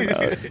talking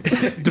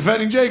about.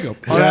 Defending Jacob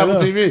on Yeah, I Apple know.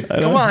 TV.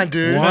 Come on,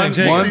 dude. One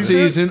Jacob.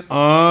 season, It's a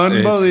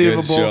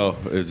unbelievable. good show.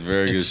 It's a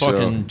very It's good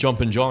fucking show.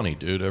 Jumpin' Johnny,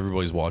 dude.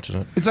 Everybody's watching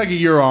it. It's like a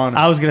year on.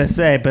 I was gonna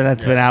say, but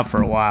that's been out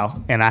for a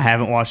while, and I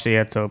haven't watched it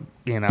yet. So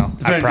I Defending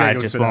probably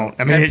Jacob's just been won't.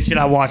 out. I mean, should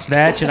I watch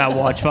that? Should I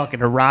watch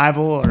fucking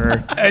Arrival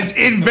or It's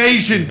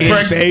Invasion.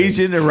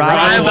 Invasion?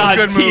 Arrival's on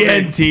good movie.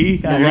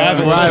 TNT.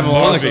 Rival Movie.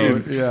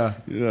 also. Yeah.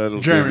 Yeah, I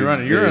don't Jeremy think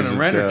Renner, you're on a Invasion's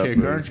Renner kick,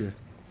 happening. aren't you?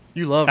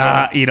 You love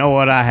that. You know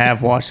what? I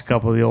have watched a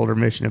couple of the older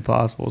Mission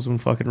Impossibles when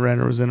fucking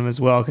Renner was in them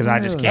as well because I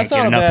just can't That's get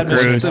not a enough of bad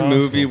movie. Cruise. What's the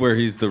movie where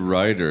he's the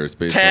writer? It's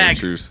based on a Tag.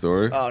 true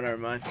story. Oh, never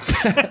mind.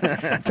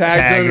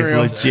 Tag is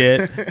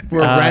legit.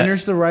 Where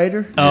Renner's the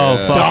writer? Oh,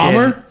 Yeah. fuck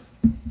Dahmer?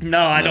 No,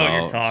 I know what No,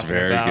 you're it's talking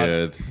very about.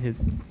 good.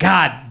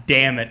 God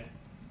damn it.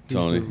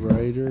 Tony. He's the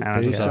writer I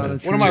don't based know. on a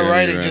What true am I Jeremy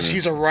writing? Renner. Just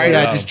he's a writer.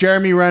 Yeah, just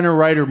Jeremy Renner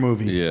writer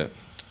movie. Yeah.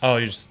 Oh,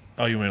 you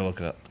want me to look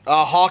it up?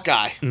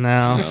 Hawkeye.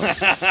 No.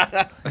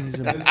 He's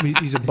a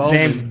His bowman.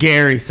 name's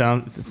Gary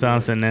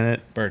something in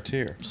it.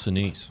 Bertier.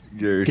 Sinise.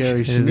 Gary It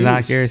is Sinise.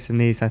 not Gary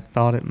Sinise. I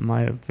thought it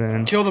might have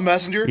been. Kill the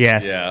Messenger.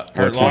 Yes. Yeah.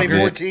 Hurt What's his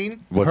name?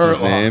 2014. What's his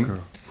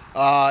name?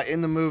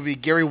 In the movie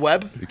Gary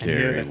Webb.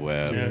 Gary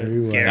Webb.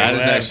 Gary That is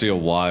Webb. actually a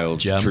wild,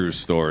 Gem. true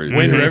story.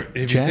 Wind River. Have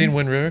you Jen? seen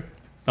Wind River?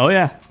 Oh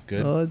yeah.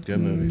 Good. Good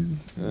movie.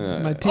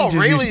 My Oh, teachers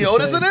Ray used to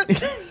Liotta's say- in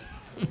it.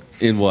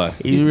 In what?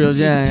 He's a real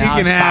Jen. He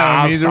can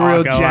have him. He's a real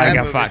Like Jen.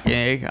 a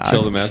fucking.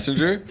 Kill the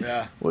Messenger?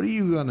 Yeah. What are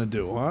you gonna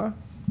do, huh?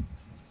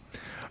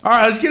 All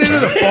right, let's get into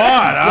the fun.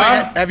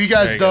 Huh? Have you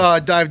guys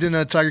dived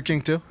into Tiger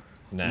King too?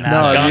 Nah.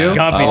 No, you?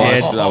 Guppy I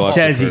did. watched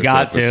Says the he first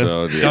got to.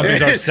 episode, yeah.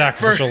 Guppy's our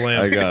sacrificial I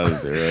lamb. gotta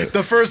do it.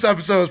 The first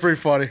episode was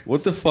pretty funny.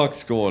 What the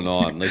fuck's going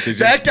on? Like they just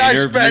That guy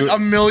spent interview-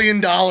 $1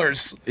 million.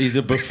 He's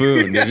a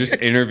buffoon. They're just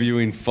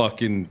interviewing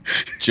fucking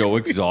Joe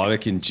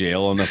Exotic in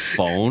jail on the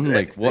phone.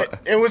 Like what?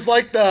 It was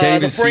like Can't the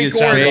even see Frank his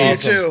Gore interview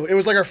face. too. It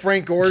was like our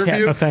Frank Gore Yeah,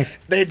 interview. no thanks.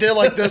 They did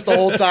like this the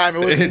whole time. It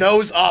was It's-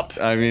 nose up.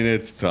 I mean,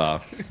 it's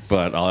tough,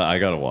 but I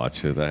gotta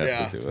watch it. I have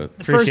Yeah. to do it.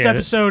 The Appreciate first it.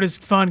 episode is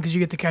fun because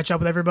you get to catch up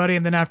with everybody,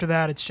 and then after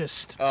that, it's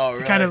just Oh, it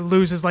really? kind of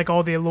loses like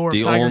all the allure.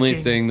 The of Tiger only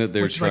King, thing that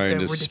they're which is, like, trying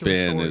the to ridiculous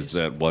spin is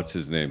stories. that what's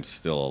his name's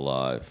still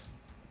alive.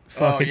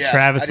 Fucking yeah,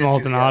 Travis I did see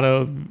that.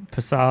 Maldonado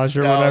Passage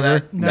or No, whatever.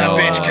 that No,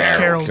 bitch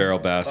Carol. Carol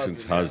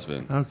Baskin's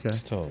husband. Okay.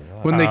 Totally.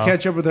 When they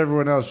catch up with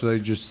everyone else, do they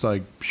just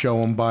like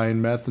show them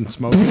buying meth and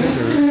smoking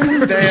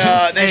it? Or?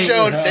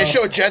 They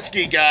showed jet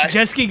ski guy.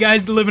 Jet ski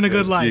guys living a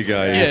good You life.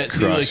 guys Yeah,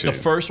 see, like crushing. the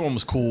first one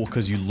was cool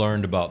because you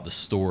learned about the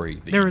story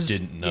that There you was-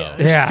 didn't know.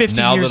 Yeah. 15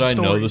 Now years that of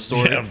I know the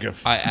stories. story,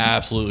 I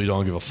absolutely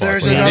don't give a fuck.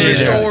 There's what another it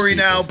is. story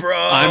now, bro.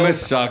 I'm a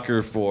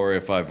sucker for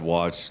if I've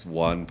watched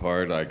one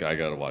part, I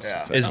gotta watch the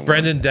second Is one.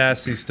 Brendan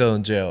Dassey still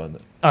in jail? In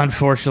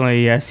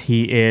Unfortunately, yes,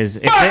 he is.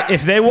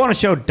 If they want to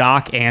show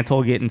Doc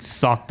Antle getting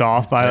sucked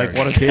off by like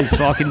one of his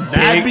fucking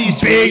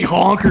big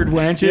honkered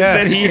wenches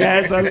Yes. that he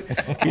has,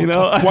 you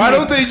know, Why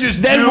don't they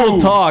just then do we'll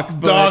talk.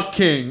 But Dog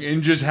King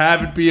and just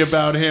have it be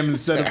about him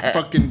instead of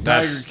fucking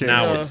Tiger That's King?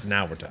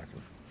 now we're talking.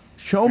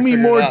 Show me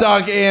figured more it out.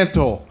 Doc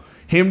Antle.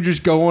 Him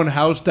just going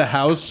house to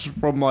house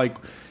from like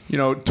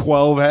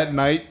 12 at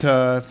night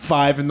to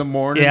 5 in the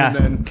morning. Yeah. And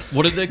then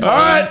What did they call All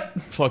right.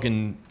 him?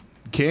 Fucking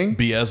King.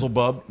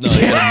 Beelzebub? No,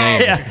 they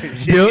had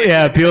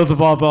a name.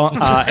 Beelzebub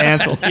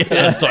Antle.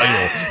 Yeah,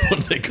 title. What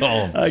did they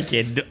call him? I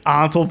can't do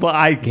Antle, but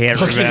I can't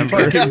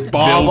remember. Fucking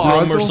Bob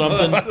Vilgrim or Antle?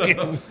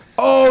 something?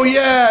 Oh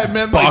yeah,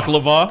 man. Like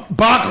Baklava?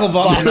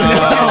 baklava.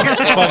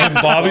 Fucking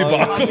Bobby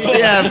Baklava.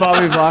 Yeah,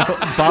 Bobby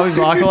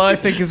Bacala, I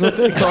think is what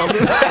they call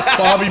him.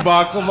 Bobby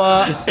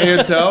Baklava.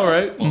 Antel,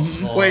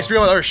 right? Wait,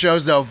 speaking of other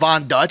shows though,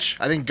 Von Dutch.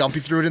 I think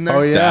Gumpy threw it in there.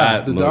 Oh yeah,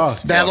 That the dog.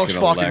 looks That looks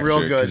fucking real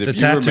electric, 'cause good. if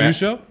The you tattoo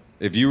show?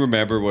 If you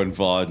remember when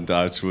Von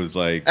Dutch was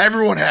like,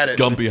 Everyone had it.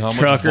 Gumpy, how much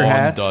Trucker Von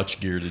hats? Dutch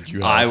gear did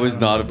you have? I was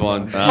not a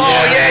Von. Oh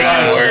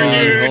yeah, you were,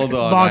 dude. Hold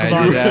on,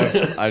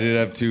 I did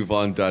have two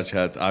Von Dutch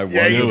hats. I was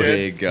Yeah, you a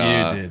did. big. You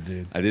did,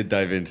 dude. I did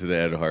dive into the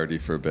Ed Hardy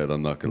for a bit.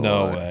 I'm not gonna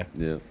No lie. way.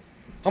 Yeah,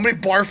 How many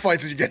bar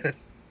fights did you get in?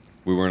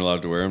 we weren't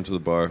allowed to wear them to the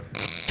bar.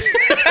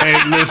 Hey,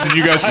 listen,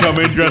 you guys come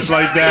in dressed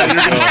like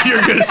that,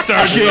 you're gonna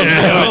start getting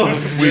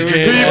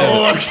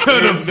people are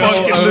gonna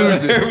fucking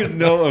lose it. There was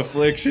no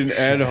affliction,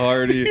 Ed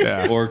Hardy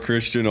or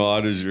Christian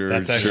Audiger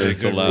That's actually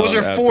shirts a good allowed. Was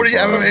there at 40 the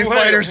bar. MMA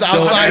fighters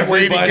outside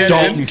waiting to get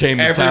Dalton in? came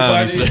to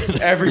town. He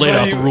said, laid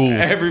out the rules.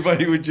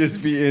 Everybody would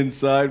just be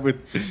inside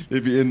with.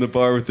 They'd be in the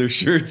bar with their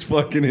shirts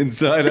fucking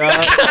inside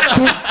out.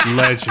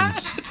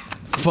 Legends.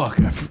 Fuck.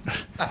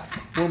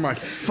 Where my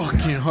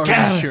fucking heart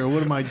shirt?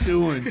 What am I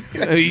doing?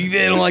 They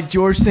don't like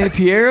George St.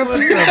 Pierre?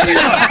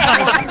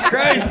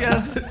 Christ,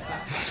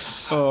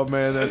 Oh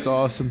man, that's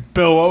awesome.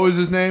 Bill, what was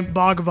his name?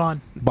 Bhagavan.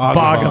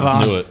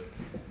 Bhagavan. Knew it.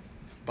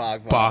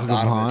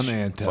 Bhagavan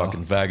Antel.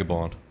 Fucking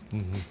vagabond.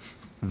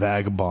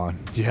 Vagabond.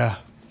 Yeah.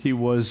 He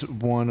was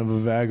one of a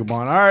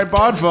vagabond. All right,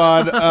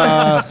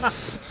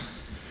 Bodfod.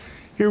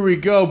 Here we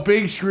go.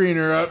 Big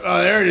screener.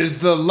 Oh, there it is.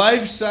 The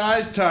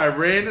life-size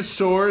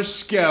Tyrannosaurus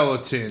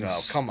skeletons.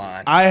 Oh, come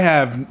on. I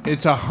have.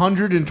 It's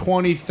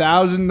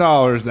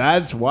 $120,000.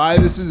 That's why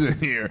this is in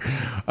here. Wait,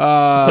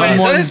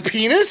 is that his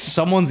penis?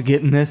 Someone's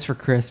getting this for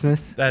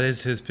Christmas. That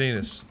is his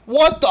penis.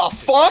 What the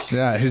fuck?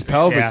 Yeah, his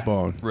pelvic Yeah.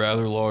 bone.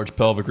 Rather large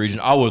pelvic region.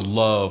 I would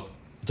love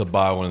to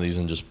buy one of these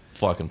and just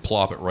fucking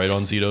plop it right on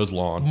Zito's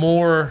lawn.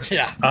 More.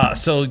 Yeah.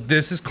 So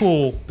this is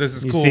cool. This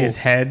is You cool. see his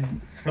head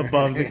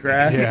above the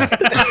grass. Yeah.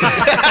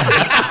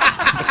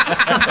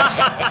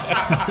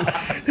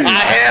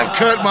 I have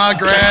cut my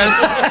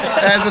grass.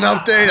 As an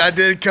update, I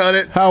did cut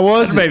it. How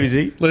was it? Baby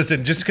Z.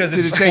 Listen, just because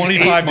Did it's it take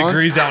 25 8 months?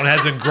 degrees out and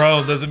hasn't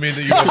grown doesn't mean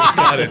that you haven't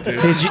got it,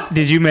 dude.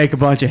 Did you make a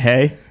bunch of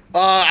hay?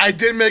 I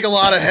did make a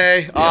lot of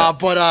hay,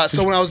 but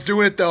so when I was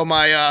doing it though,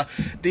 my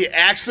the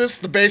axis,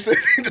 the basic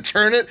thing to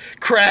turn it,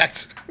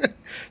 cracked,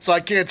 so I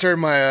can't turn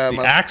my.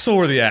 The axle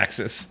or the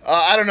axis?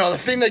 I don't know, the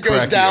thing that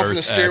goes Crack the down from the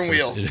Earth's steering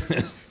axis.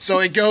 wheel. So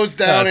it goes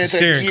down That's a into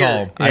steering gear.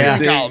 column. I Steering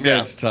think column,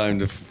 yeah. it's time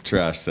to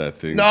trash that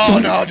thing. No,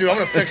 dude, I'm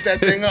gonna fix that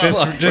thing up.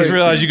 Just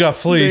realize you got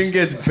Thing fleeced.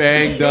 gets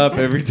banged up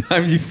every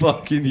time you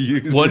fucking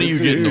use it. When are you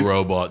getting the dude.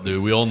 robot,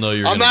 dude? We all know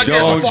you're I'm gonna not get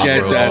getting Don't the fucking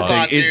get that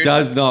robot, thing. It dude.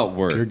 does not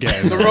work.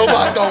 The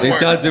robot don't It work.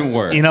 doesn't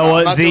work. You know I'm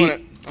what, not Z? doing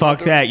it.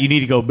 Fuck that. You need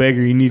to go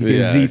bigger. You need to get a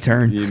Yeah,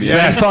 Z-turn. you need-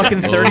 Spend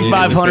fucking Oh, you need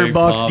a $3,500 big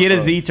bucks. Get a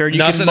pop-up. Z-turn. You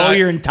Nothing can mow I-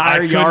 your I entire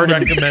couldn't yard in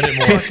recommend it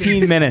more.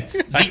 15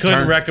 minutes. I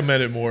couldn't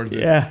recommend it more.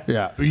 Yeah.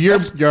 Yeah,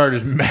 your yard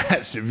is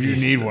massive. You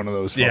need one of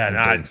those. Yeah,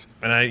 Fucking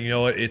things. you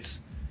know what?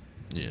 It's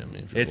Yeah, I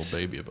mean, if you're a It's-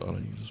 little baby about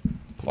it, you just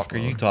fuck are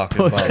you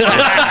talking about?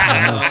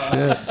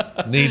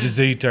 Need the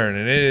Z turn,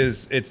 and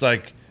it's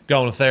like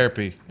going to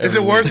therapy. Is it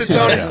every worth week. it,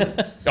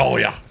 Tony? Oh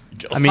yeah.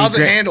 I mean, How's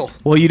it handle?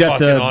 Well, you'd have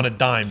Fucking to on a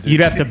dime, dude. You'd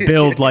have to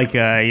build like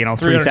a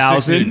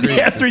 360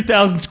 3,000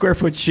 3,000 square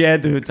foot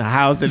shed to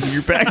house it in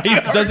your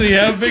backyard. Doesn't he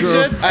have a big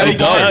shed? I have a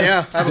barn. does.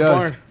 Yeah, I have a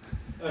does.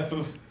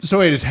 barn. So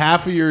wait, is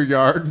half of your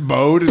yard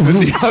mowed, and then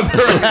the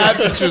other half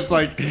is just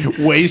like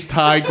waist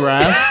high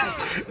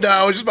grass?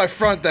 No, it was just my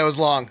front that was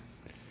long.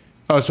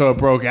 Oh, so it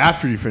broke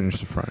after you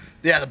finished the front.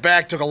 Yeah, the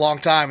back took a long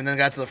time, and then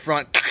got to the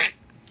front.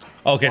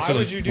 Okay, so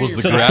would you do was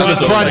the your- grass So the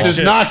so front long? does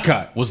not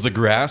cut. Was the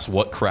grass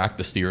what cracked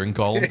the steering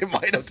column? It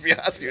might have to be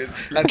honest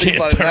with you. I think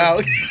about it now.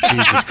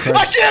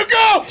 I can't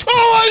go!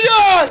 Oh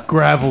my god!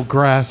 Gravel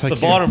grass. I the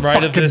can't bottom right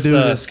of fucking this, do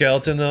this.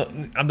 skeleton, though,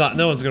 I'm not.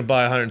 No one's gonna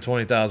buy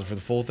 120,000 for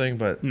the full thing,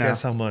 but No.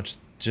 guess how much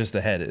just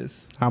the head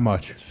is? How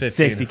much?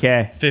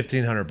 60K.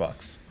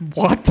 $1,500.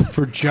 What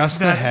for just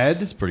the That's-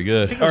 head? It's pretty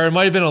good. Or it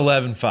might have been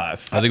 11.5.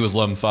 I think it was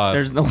 11.5.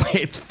 There's no way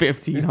it's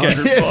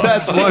 1,500. If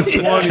that's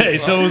 120. Okay,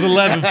 so it was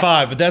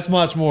 11.5, but that's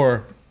much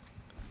more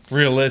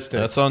realistic.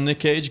 That's on Nick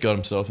Cage. Got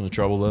himself into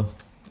trouble though.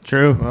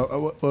 True.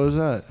 What was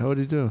that? What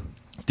did he do?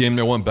 Damn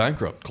near went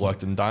bankrupt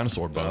collecting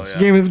dinosaur bones.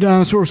 Game of the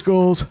dinosaur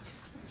skulls.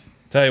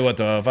 Tell you what,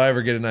 though, if I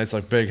ever get a nice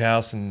like big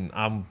house and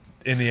I'm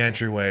in the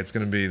entryway, it's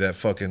gonna be that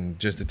fucking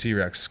just a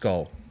T-Rex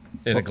skull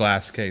in a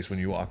glass case when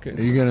you walk Are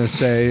in. you gonna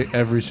say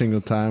every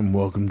single time,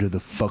 "Welcome to the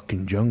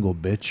fucking jungle,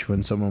 bitch,"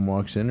 when someone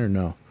walks in, or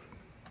no?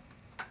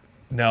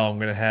 No, I'm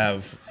gonna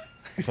have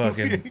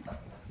fucking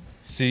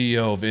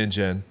CEO of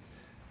InGen,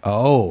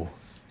 Oh,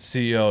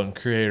 CEO and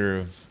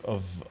creator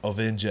of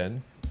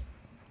InGen,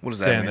 What does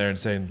that standing mean? there and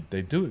saying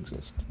they do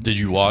exist. Did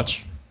you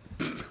watch?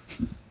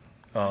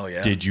 Oh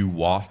yeah. Did you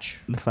watch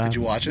Did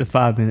you watch The it?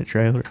 5-minute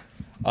trailer.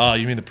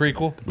 You mean the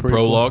prequel? the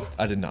prologue?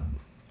 I did not.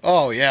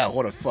 Oh yeah.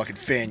 What a fucking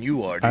fan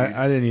you are, dude.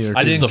 I didn't either.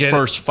 I This is didn't the get it.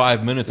 first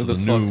 5 minutes of the, the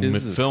new fuck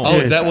is this? film. Oh,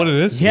 is that what it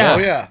is? Yeah. Oh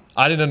yeah.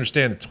 I didn't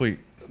understand the tweet.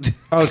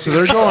 Oh, so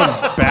they're going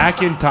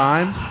back in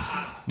time.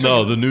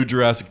 No, the new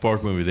Jurassic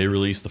Park movie. They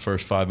released the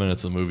first 5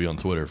 minutes of the movie on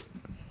Twitter.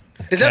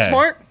 Is that Yeah.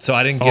 smart? So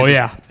I didn't get Oh, it.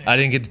 yeah. I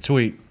didn't get the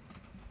tweet.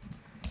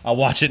 I'll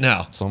watch it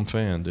now. Some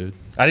fan, dude.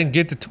 I didn't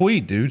get the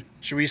tweet, dude.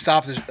 Should we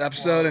stop this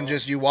episode and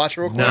just you watch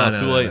real quick? No,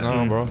 Too late.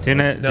 No, bro.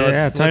 Tony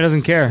let's- Tony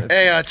doesn't care.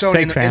 Hey, Tony,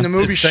 Fake in fan. the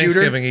movie It's Shooter.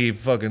 Thanksgiving Eve.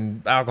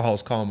 Fucking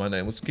alcohol's calling my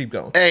name. Let's keep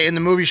going. Hey, in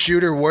the movie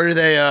Shooter, where do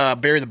they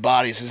bury the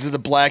bodies? Is it the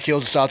Black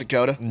Hills of South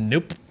Dakota?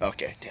 Nope.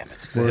 Okay, damn it.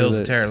 The hills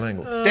of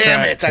Terralingo.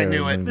 Damn it, I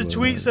knew it. The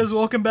tweet says,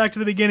 "Welcome back to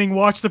the beginning.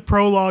 Watch the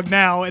prologue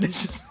now." And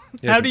it's just,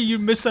 Yeah, how but do you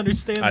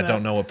misunderstand I that?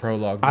 don't know what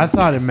prologue. I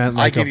thought it meant I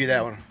like give a you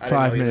that one. I didn't know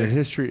 5-minute either.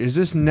 history. Is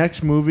this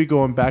next movie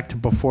going back to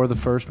before the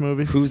first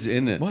movie? Who's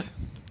in it? What?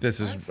 This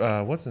is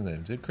what's the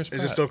name? Dude, Chris Pratt.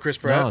 Is it still Chris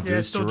Pratt? No, dude, Yeah,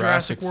 it's it's still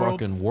Jurassic, Jurassic World.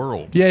 fucking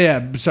World.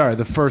 Yeah. Sorry,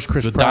 the first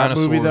Chris The Pratt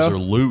dinosaurs movie though. are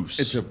loose.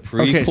 It's a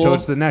prequel. Okay, so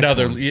it's the next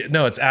No, one.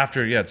 no, it's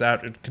after. Yeah, it's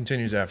out. It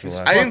continues after the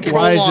last. I think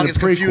Why is it prologue a is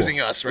prequel? confusing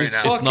us right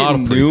now. It's not a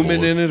prequel.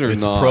 Newman in it or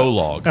it's not?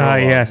 prologue.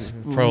 Yes.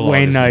 Prologue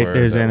Wayne is the Knight word,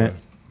 is that in way. it.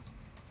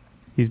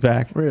 He's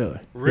back. Really?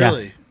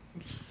 Really?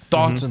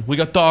 Dawson. We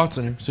got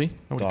Dawson here. See?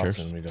 Nobody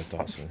Dawson. cares. We got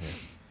Dawson here.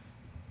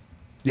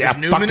 Yeah. Is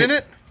Newman in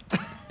it?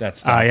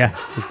 That's Oh, Dawson. yeah.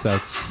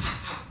 That's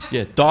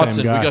Yeah,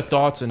 Dawson. We guy. got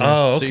Dawson here.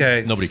 Oh, See?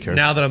 okay. Nobody cares.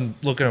 Now that I'm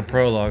looking at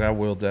prologue, I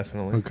will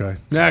definitely. okay.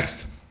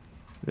 Next,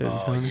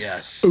 Oh,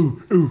 yes.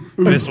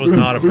 This was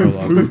not a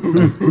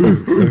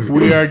prologue.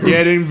 we are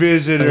getting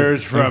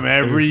visitors from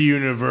every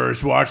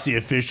universe. Watch the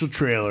official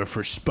trailer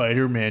for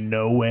Spider-Man: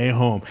 No Way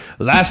Home.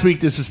 Last week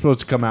this was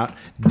supposed to come out,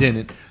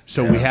 didn't.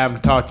 So we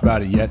haven't talked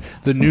about it yet.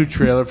 The new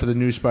trailer for the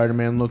new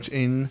Spider-Man looks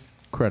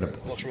incredible.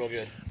 Looks real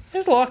good.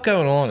 There's a lot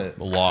going on. It.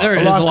 a lot. There A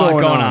is lot a lot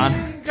going going on.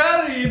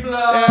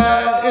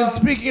 on. And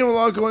speaking of a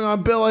lot going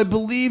on, Bill, I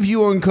believe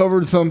you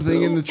uncovered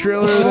something in the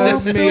trailer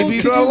that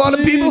maybe not a lot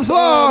of people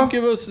saw.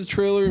 Give us the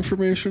trailer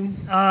information.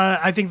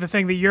 I think the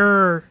thing that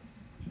you're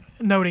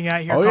noting out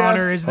here, Oh,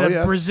 Connor, yes. is the Oh,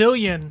 yes.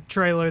 Brazilian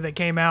trailer that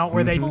came out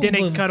where they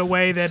didn't cut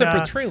away that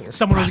Separate trailer.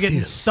 someone was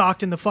getting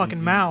socked in the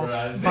fucking mouth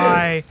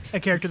by a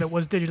character that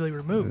was digitally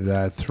removed.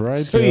 That's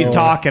right. What are you Bill.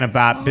 talking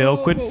about, Bill?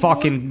 Quit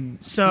fucking.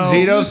 So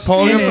Zito's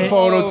pulling up in the it-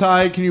 photo,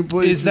 Ty. Can you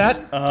please? Is that?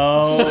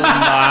 Oh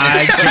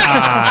my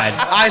God.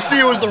 I see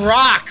it was The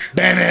Rock.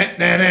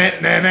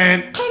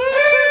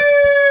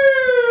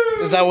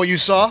 Is that what you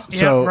saw? Yep,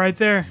 So- right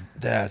there.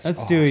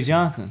 That's Dewey awesome.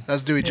 Johnson.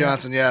 That's Dewey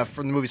Johnson, yeah,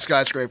 from the movie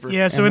Skyscraper.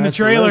 Yeah, so And in the that's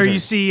the trailer, lizard. you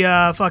see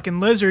fucking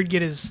Lizard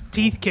get his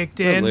teeth kicked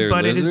that in, Larry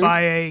but it is Lizard?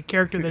 by a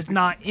character that's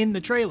not in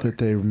the trailer. That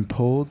they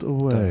pulled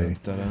away.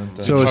 So Talking about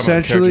the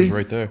essentially, characters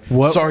right there.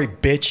 what? Sorry,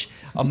 bitch.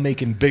 I'm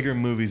making bigger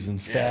movies than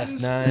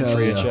Fast 9 Hell yeah.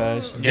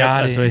 franchise.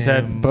 Yeah, that's what he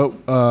said. But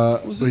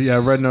yeah,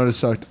 Red Notice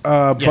sucked.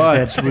 But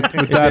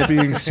with that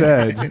being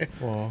said,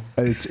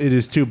 it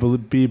is to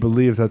be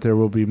believed that there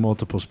will be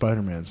multiple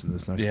Spider-Mans in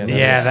this next movie.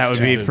 Yeah, that would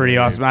be pretty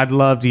awesome. I'd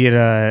love to get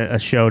a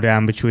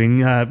showdown between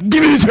Give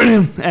Me the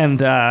Trim and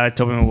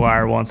Tobey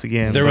Maguire once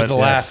again. There was but- the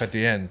laugh at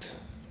the end.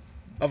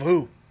 Of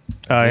who?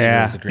 Oh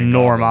yeah, was the Green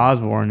Norm Goblin.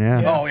 Osborn.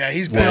 Yeah, Oh, yeah,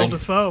 he's Bill big.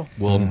 Defoe.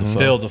 Willem Dafoe.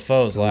 Bill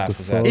Defoe's laugh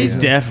was that. he's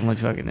definitely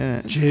fucking in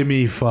it.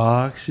 Jimmy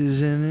Fox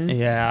is in it.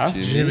 Yeah.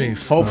 Jimmy.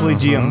 Hopefully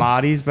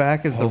Giamatti's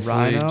back as the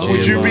Hopefully Rhino.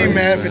 Would you be Nice.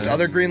 mad if it's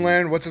other Green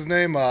Lantern? What's his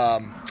name?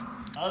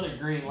 Other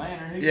Green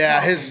Lantern.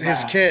 Yeah, his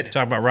kid.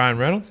 Talking about Ryan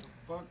Reynolds,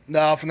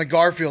 No, from the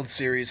Garfield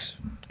series.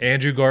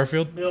 Andrew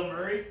Garfield. Bill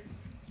Murray.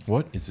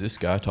 What is this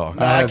guy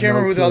talking? I have can't no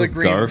remember who the clue. other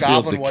Green Garfield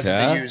Goblin the was that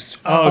cat? they used.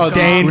 Oh,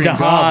 Dane Green DeHaan.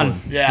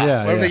 Goblin. Yeah,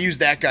 Yeah, what if yeah. they used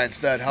that guy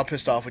instead? How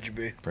pissed off would you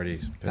be? Pretty.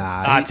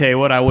 I tell you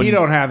what, I He wouldn't.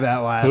 don't have that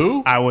laugh.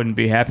 Who? I wouldn't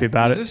be happy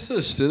about Is it.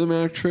 this a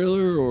cinematic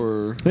trailer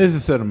or?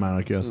 It's a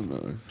cinematic, yes.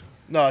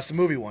 No, it's the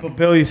movie one. But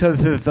Bill, you said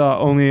that it's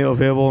only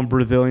available in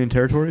Brazilian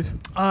territories.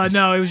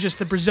 No, it was just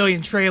the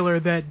Brazilian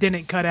trailer that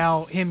didn't cut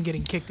out him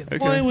getting kicked in.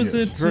 Why was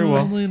it Very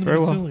well. only in the Very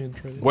well. Brazilian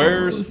trailer?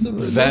 Where's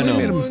Venom?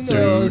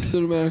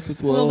 Cinematic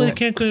as well. Well, they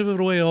can't give it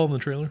away all in the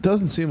trailer.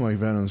 Doesn't seem like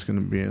Venom's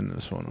going to be in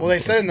this one. Well, they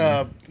said in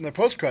the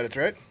post credits,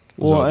 right?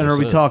 Well, what and they are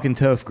we said. talking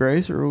Toph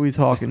Grace or are we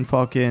talking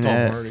fucking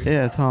Tom Hardy.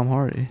 Yeah, Tom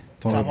Hardy.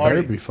 Tom Tom Hardy. Hardy.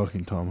 Better be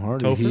fucking Tom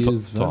Hardy. Topher? He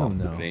is Venom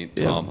now. It ain't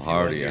Tom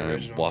Hardy. the I'm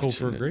original. watching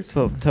Topher it. Grace.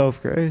 So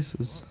Toph Grace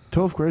was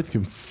Toph Grace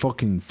can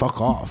fucking fuck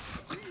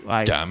off.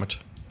 like Damn it.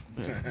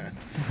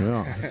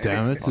 Yeah,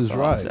 damn it, is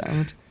right.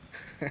 damn it.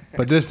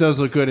 But this does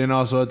look good, and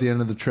also at the end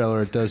of the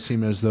trailer, it does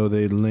seem as though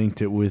they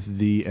linked it with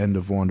the end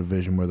of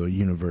WandaVision, where the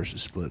universe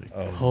is splitting.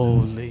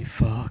 Holy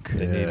fuck.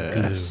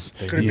 Yes.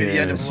 Could it be the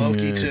end of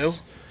Loki too?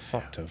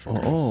 Fuck Topher.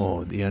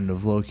 Oh, the end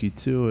of Loki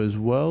 2 as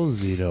well,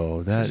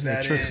 Zito. That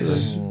That could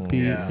is- be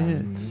yeah.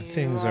 it.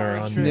 Things are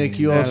on. Nick,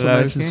 you Is that also Loki?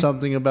 mentioned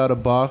something about a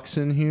box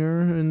in here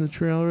in the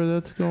trailer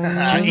that's going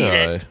on. Eat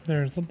it.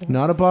 There's the.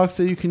 Not a box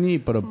that you can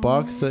eat, but a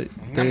box that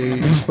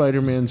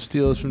Spider-Man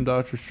steals from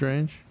Doctor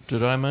Strange.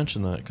 Did I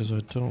mention that? Because I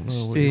don't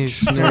know. Steve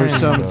There's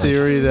some Strange.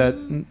 theory that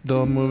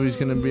the movie's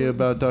going to be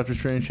about Doctor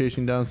Strange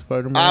chasing down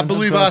Spider-Man. I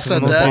believe I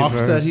said The that.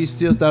 box that he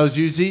steals. That was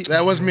Uzi.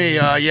 That was me.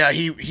 Yeah,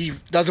 he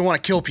doesn't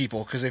want to kill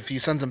people because if he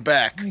sends them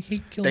back,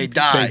 they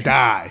die. They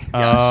die.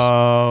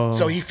 Oh.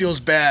 So he feels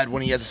bad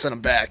when he has to send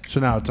them back. So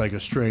now it's like a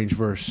Strange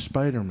versus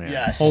Spider-Man.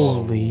 Yes.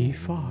 Holy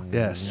fuck.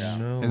 Yes.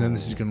 And then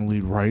this is going to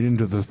lead right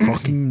into the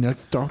fucking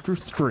next Doctor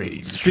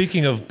Strange.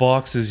 Speaking of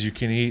boxes you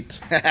can eat,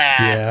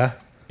 Yeah.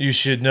 you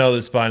should know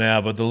this by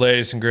now, but the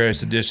latest and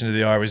greatest addition to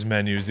the Arby's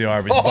menu is the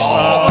Arby's Oh.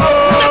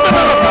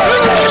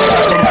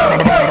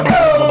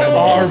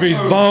 Arby's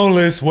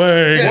boneless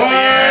wings.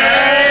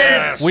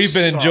 Yes. We've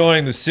been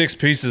enjoying the 6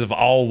 pieces of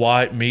all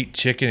white meat,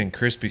 chicken, and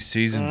crispy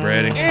seasoned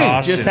bread and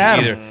tossed just in had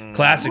 'em. either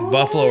classic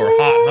buffalo or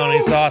hot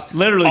honey sauce.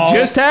 Literally All-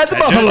 just had the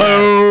just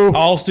buffalo.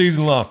 all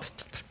season long.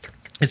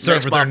 It's served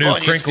Makes with their my new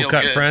bunions crinkle feel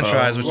cut good. French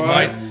fries, which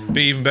might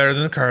be even better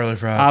than the curly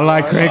fries. I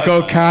like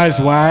crinkle cars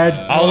wide.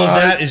 All of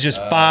that is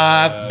just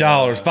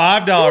 $5.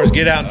 $5.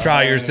 Get out and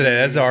try yours today.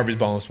 That's the Arby's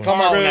boneless one.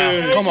 Come on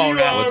now. Come on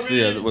now.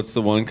 What's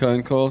the one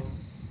kind called?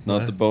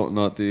 Not the boat,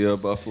 not the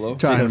buffalo.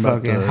 Talking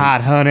about Fucking the-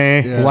 hot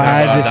honey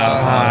wide.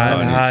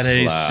 Hot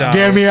honey sauce.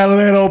 Give me a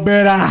little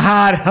bit of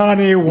hot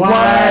honey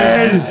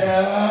wide.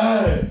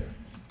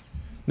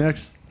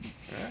 Next.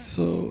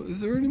 So,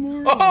 is there any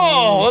more?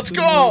 Oh, let's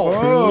go.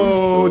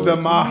 Oh, the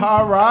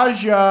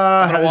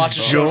Maharaja has watch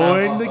the show now.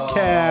 joined the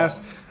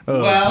cast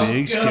of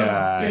Big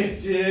Sky.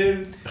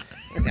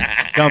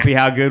 Gumpy,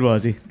 how good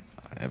was he?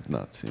 I have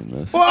not seen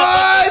this.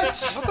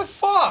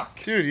 What?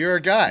 Dude, you're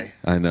a guy.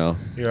 I know.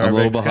 You're I'm our a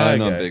little Big Sky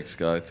behind on guy. Big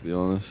Sky, to be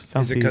honest.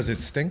 Is it because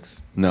it stinks?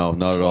 No,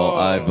 not at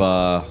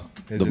all.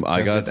 Is it I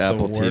 'cause got it's the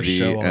Apple worst TV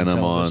show on and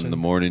I'm on television? the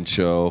morning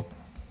show,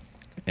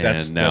 and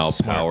That's now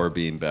smart. Power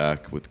being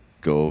back with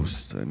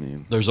Ghost. I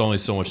mean, There's only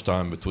so much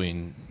time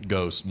between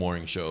Ghost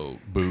morning show,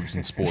 boobs,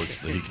 and sports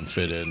that he can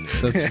fit in.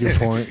 That's a good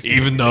point.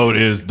 Even though it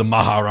is the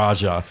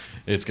Maharaja,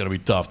 it's going to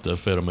be tough to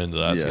fit him into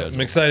that Yeah. schedule.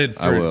 I'm excited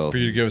I will. for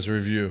you to give us a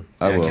review.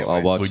 I will.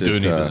 I'll watch We it. do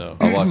need to know.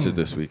 I'll watch it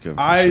this weekend.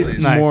 for I sure.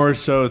 Nice. more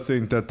so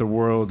think that the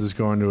world is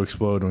going to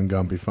explode when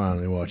Gumpy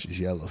finally watches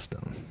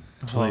Yellowstone.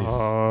 Please.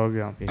 Oh,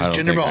 Gumpy. I don't Jinder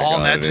think I Mahal in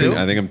got that it. too?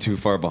 I think I'm too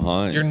far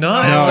behind. You're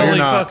not. No, it's you're only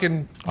not.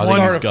 fucking I think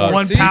he's got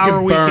One You power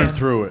can burn weekend.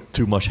 through it.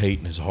 too much hate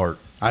in his heart.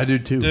 I do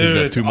too. He's got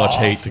Dude, too much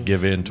hate to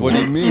give in to. What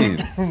do it. you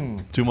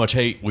mean? Too much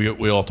hate.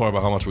 We all talk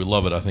about how much we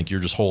love it. I think you're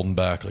just holding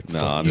back. Like, No,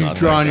 fuck I'm you. not You've that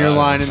drawn your guy.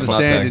 line in I'm the not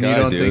sand that and you guy,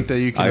 don't dude. think that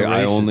you can I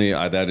erase it. only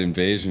that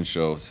invasion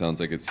show sounds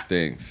like it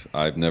stinks.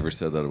 I've never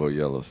said that about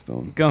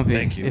Yellowstone. Gumpy,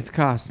 Thank you. it's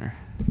Costner.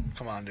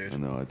 Come on, dude. I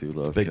know I do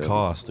love Big Kevin.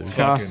 cost, dude. It's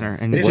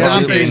Costner. And It's What's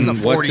not it based in in-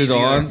 the What's 40s it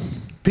on? either.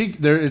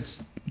 Peak there.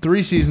 It's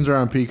 3 seasons are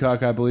on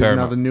Peacock, I believe.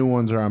 Paramount. Now the new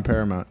ones are on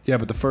Paramount. Yeah,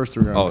 but the first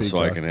 3 are on Oh, Peacock. so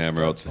I can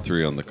hammer out the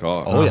 3 on the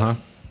cock. Oh, yeah.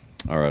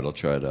 All right, I'll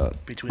try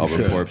that. Between I'll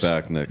the report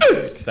back next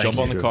week. Jump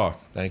on the cock.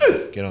 Thank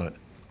you. Get on it.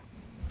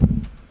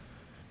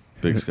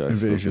 Big Sky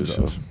still Invasion shows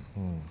shows.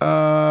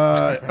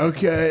 up.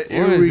 Okay,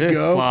 here What is we this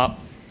go. slop?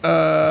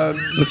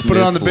 Let's put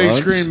it on the Mitt's big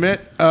lunch. screen,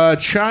 Mitt.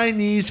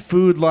 Chinese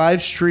food live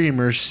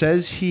streamer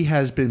says he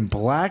has been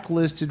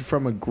blacklisted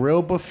from a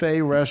grill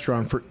buffet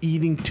restaurant for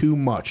eating too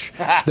much.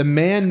 The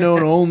man,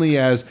 known only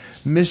as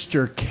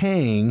Mr.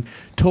 Kang,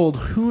 told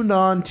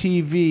Hunan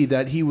TV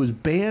that he was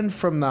banned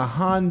from the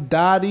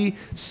Handadi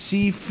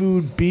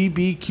Seafood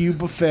BBQ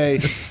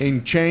buffet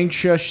in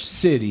Changsha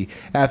City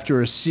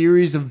after a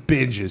series of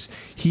binges.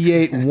 He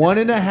ate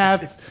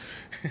 1.5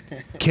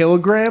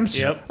 kilograms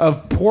Yep.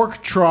 of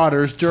pork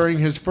trotters during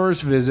his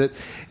first visit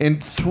and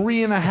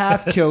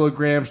 3.5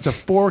 kilograms to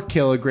 4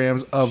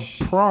 kilograms of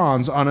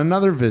prawns on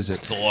another visit.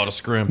 It's a lot of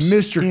scrimps.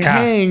 Mr. Yeah.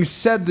 Kang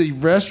said the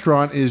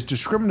restaurant is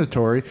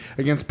discriminatory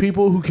against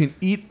people who can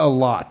eat a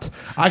lot.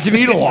 I can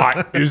eat a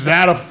lot. Is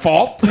that a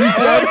fault? He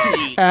said,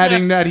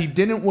 adding that he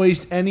didn't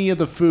waste any of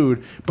the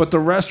food. But the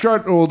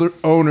restaurant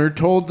owner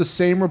told the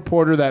same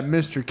reporter that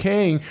Mr.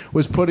 Kang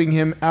was putting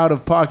him out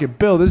of pocket.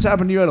 Bill, this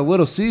happened to you at a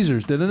Little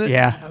Caesars, didn't it?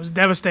 Yeah. That was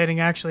devastating,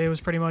 actually. It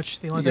was pretty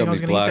much the only You thing I got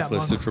was me going to eat that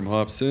blacklisted long. from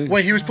Hop City.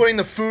 Wait, he was putting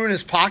the food in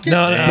his pocket?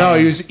 No,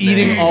 he was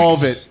eating all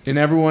of it, and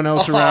everyone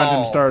else around him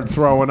Oh. started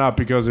throwing up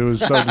because it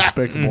was so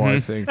despicable, I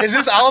think. Is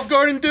this Olive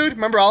Garden dude?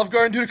 Remember Olive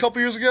Garden dude a couple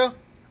years ago?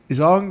 Is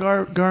Olive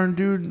Garden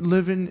dude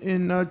living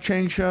in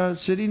Changsha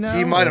City now?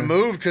 He might or- have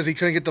moved because he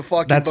couldn't get the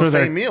fucking That's where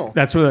buffet their meal.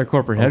 That's where their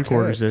corporate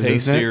headquarters is. Hey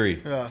isn't it?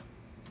 Siri, Yeah.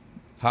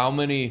 how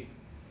many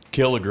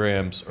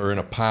kilograms are in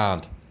a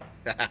pound?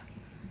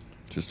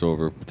 Just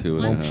over 2.5.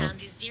 1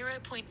 pound is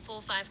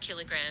 0.45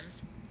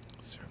 kilograms.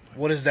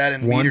 What is that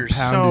in 1 meters?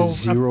 pound is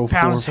So, a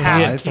pound's 0.45. half.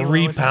 He had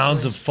 3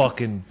 pounds of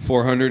fucking.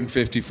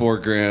 454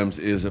 grams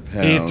is a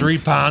pound. He had 3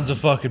 pounds of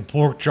fucking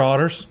pork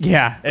trotters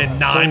Yeah. and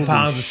 9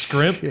 pounds of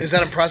scrimp. Is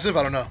that impressive?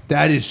 I don't know.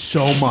 That is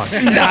so much.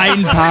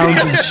 9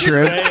 pounds of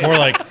shrimp. More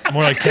like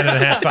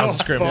 10.5 pounds of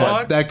scrimp.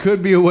 Fuck. That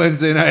could be a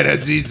Wednesday night at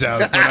Zeed's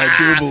house, but I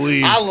do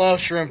believe I love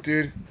shrimp,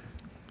 dude.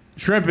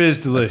 shrimp is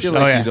I delicious. feel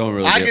like Oh, yeah. you don't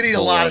really I get could eat a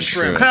full lot on of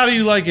shrimp. How do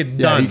you like it Yeah,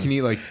 done? you can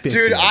eat like 50.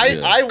 Dude, I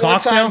Yeah. one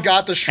Cocktail? time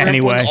got the shrimp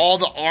Anyway. with all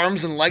the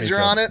arms and legs Me are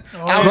too. on it.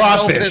 I was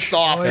Crawfish. so pissed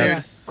off, Oh, dude. yeah.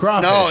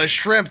 Crawfish. No, it's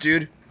shrimp,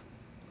 dude.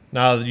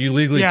 No, you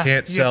legally Yeah,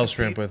 can't you sell have to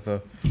shrimp feed- with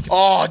the.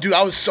 Oh, dude,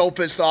 I was so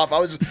pissed off. I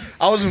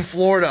was in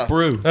Florida.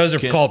 Brew. Those are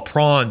Can't- called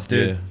prawns,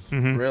 dude. Yeah.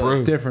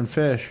 Really? different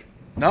fish.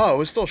 No, it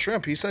was still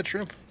shrimp. He said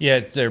shrimp.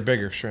 Yeah, they're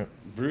bigger shrimp.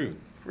 Brew.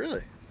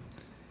 Really?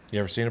 You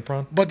ever seen a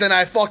prawn? But then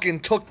I fucking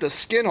took the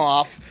skin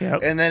off,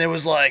 Yep. and then it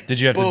was like, Did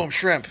you have to- boom,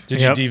 shrimp.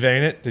 Did Yep. you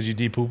devein it? Did you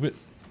depoop it?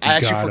 I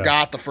actually gotta.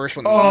 forgot the first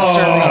one. Mr. Lee's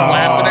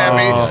laughing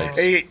at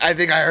me. I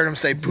think I heard him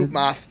say poop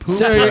mouth.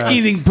 So you're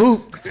eating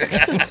poop.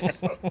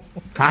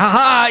 Ha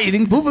ha,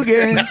 eating poop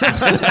again.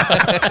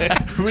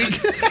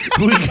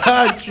 we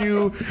got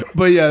you.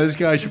 But yeah, this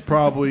guy should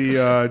probably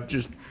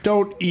just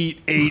don't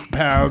eat 8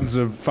 pounds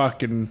of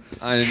fucking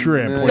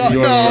shrimp. when No, you go to the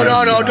no,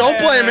 restaurant. don't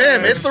blame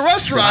him. It's the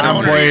restaurant I'm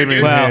owner. blaming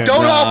dude. him.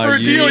 Don't No, offer a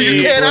deal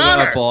you can't put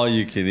honor. up all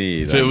you can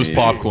eat. If it was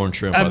popcorn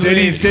shrimp, I'd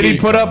Did he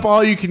put up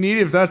all you can eat?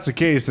 If that's the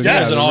case, then Yes.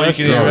 yeah, It's an the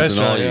all-you-can-eat restaurant-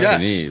 restaurant. all you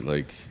Yes. can eat.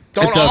 Like,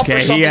 Don't It's offer okay.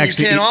 something He you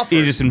actually can't offer.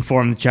 he just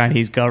informed the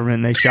Chinese government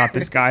and they shot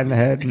this guy in the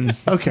head and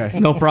Okay.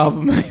 no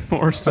problem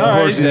anymore. So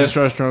Unfortunately, this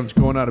restaurant's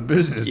going out of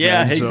business.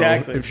 Yeah, then, so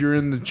exactly. if you're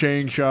in the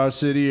Changsha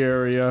City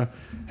area,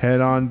 head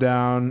on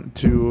down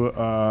to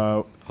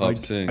Hub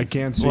Sings. I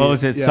can't see. what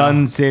was it? Yeah.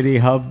 Sun City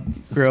Hub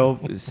Grill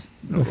What is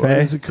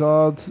Buffet. it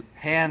called?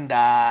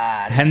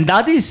 Handad.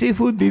 Handadi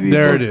Seafood BBQ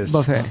There it is.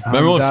 Buffet.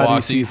 Remember when Handadi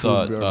Foxy seafood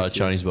thought barbecue.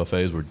 Chinese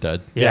buffets were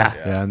dead? Yeah.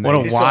 Yeah, and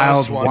What they- a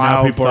wild, one. now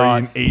wild people are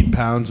thought. eating 8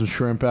 pounds of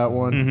shrimp at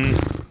one.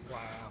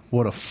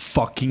 What a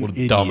fucking What a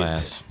idiot.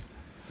 dumbass.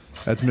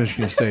 That's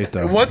Michigan State,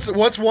 though.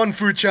 What's one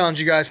food challenge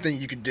you guys think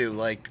you could do?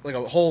 Like a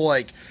whole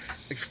like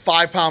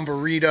 5-pound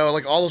burrito,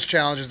 like all those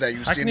challenges that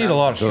you've I seen. can eat a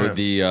lot of so shrimp.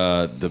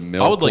 the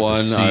milk would like to one,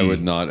 see- I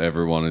would not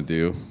ever want to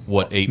do.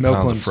 What 8 Milk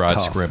pounds of one's fried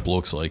tough. scrimp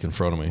looks like in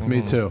front of me?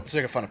 Me too. It's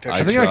like a fun picture.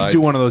 I think I could tried. do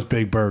one of those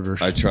big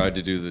burgers. I tried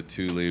to do the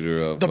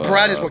 2-liter of the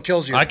bread is what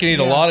kills you. I can eat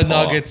a lot of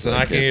Paw. nuggets and I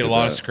I can can't eat a do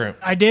lot of that. scrimp.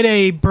 I did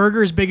a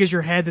burger as big as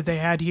your head that they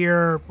had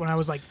here when I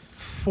was like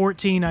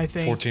 14, I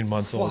think. 14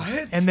 months old.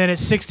 And then at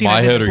 16, I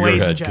My did head the or your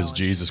Blazing head? Because Challenge.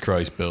 Jesus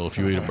Christ, Bill, if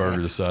you eat a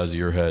burger the size of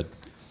your head,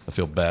 I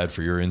feel bad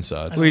for your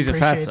insides. Well, he's a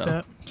Appreciate fatso.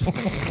 that.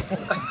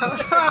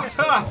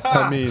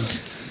 I mean,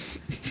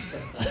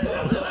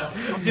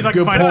 I'll see if I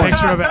can Good find point. a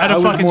picture of it. I had I a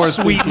was fucking more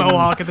sweet thinking-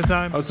 mohawk at the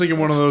time. I was thinking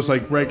one of those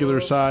like regular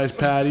size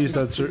patties.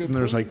 That's and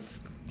there's like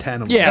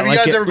 10 of them. Yeah, Have you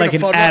like, guys ever been like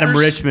to an Adam Fuddruckers?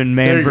 Richmond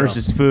There man you go.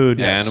 versus food.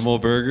 Animal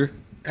burger.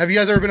 Have you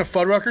guys ever been to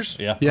Fuddruckers?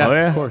 Yeah. Yeah, Oh,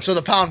 yeah. of course. So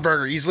the pound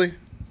burger easily.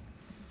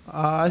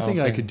 I think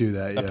I could do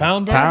that. Yeah. A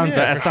pound burger? Pounds, Yeah,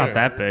 that's for not sure.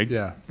 that big.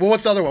 Yeah. Well,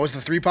 what's the other one? Was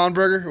it the 3-pound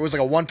burger? It was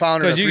like a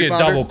 1-pounder and a Because you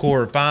 3-pounder. get double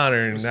quarter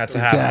pounder and that's a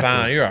half a Exactly.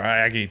 pound. You're all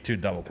right. I can eat 2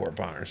 double quarter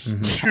pounders.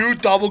 2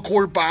 double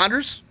quarter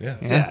pounders. Yeah.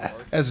 Yeah.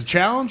 As a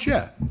challenge,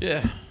 yeah.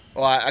 Yeah.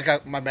 Well, I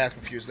got my math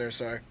confused there.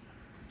 Sorry.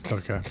 It's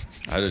okay.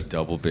 I had a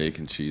double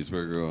bacon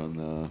cheeseburger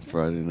on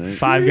Friday night.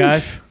 Five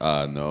Guys?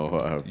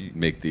 No,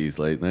 make these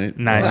late night.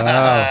 Nice.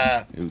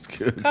 Wow. It was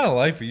good. What kind of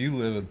life are you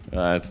living?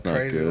 It's not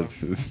Crazy good.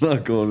 life. It's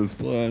not going as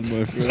planned,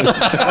 my friend.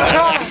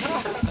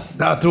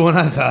 Not the one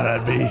I thought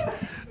I'd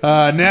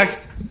be.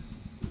 Next.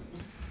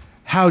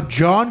 How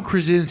John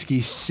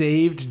Krasinski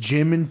saved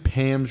Jim and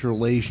Pam's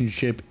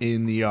relationship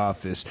in The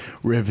Office.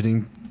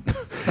 Riveting.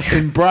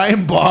 In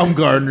Brian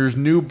Baumgartner's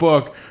new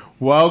book,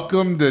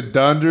 Welcome to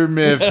Dunder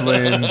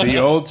Mifflin, the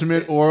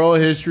ultimate oral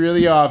history of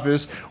The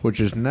Office, which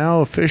is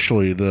now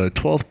officially the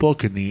 12th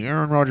book in the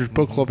Aaron Rodgers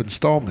Book Club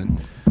installment.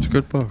 It's a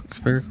good book.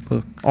 Very good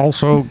book.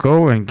 Also,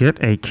 go and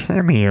get a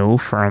cameo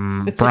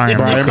from Brian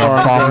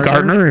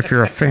Baumgartner if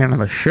you're a fan of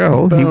the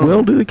show. He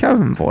will do the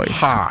Kevin voice.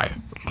 Hi,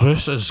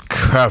 this is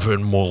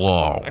Kevin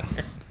Malone.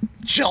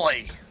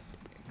 Jelly.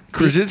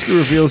 Krasinski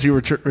reveals he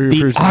refers to The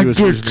you as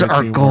audience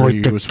are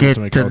going to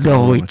get to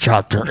know each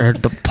other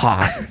in the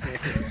pot.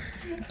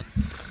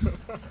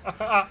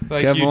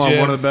 Thank Kevin you, Malone, Jim.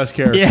 one of the best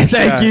characters. Yeah,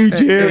 thank you,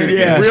 Jim.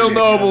 Yeah. Real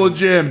noble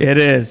Jim. It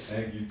is.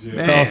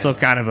 It's also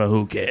kind of a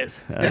who cares.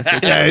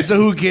 Yeah, it's a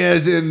who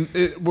cares. And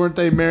weren't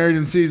they married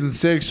in season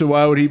 6? So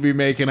why would he be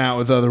making out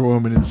with other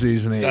women in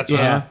season 8? That's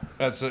Yeah. what,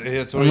 that's what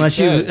Unless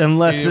he said.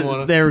 unless He didn't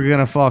wanna- they were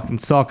gonna fucking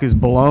suck his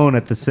balloon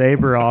at the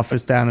Sabre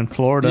office down in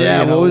Florida.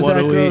 Yeah, you know, what was that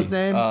do we- girl's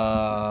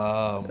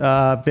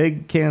name?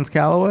 Big Cans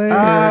Calloway? No. No,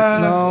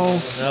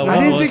 I what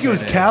didn't was think it her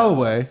was name?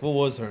 Calloway. What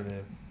was her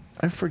name?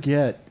 I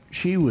forget.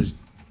 She was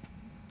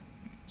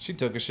She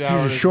took a she shower.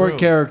 was in a his short room.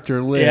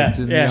 character lived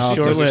Yeah, in yeah, the She office.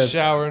 took a Short-lived.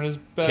 shower in his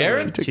bed.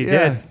 Karen? She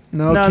Yeah. did.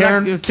 No, No,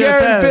 Karen not-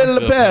 Karen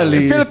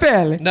Filippelli.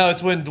 Filippelli. No,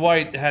 it's when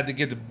Dwight had to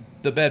get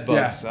the bed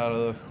bugs out of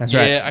the. That's Yeah,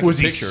 right. I can Was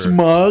he picture her.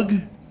 smug?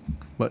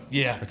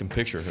 Yeah, I can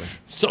picture her.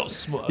 so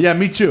smart. Yeah,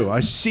 me too. I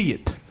see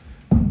it.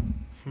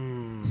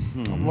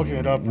 I'm looking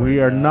it up. We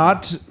right are now.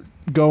 not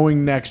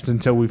going next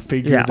until we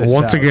figure Yeah, this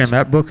once out. again,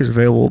 that book is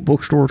available at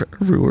bookstores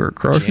everywhere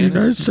across the Janice?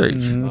 United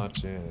States. Not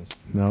Janice.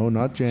 No,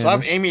 not Janice. So I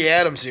have Amy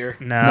Adams here.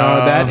 No,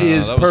 that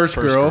is that was Purse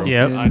Purse Girl. Girl.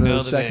 Yep. in I know the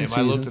the second name.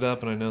 season. I looked it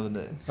up and I know the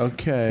name.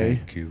 Okay.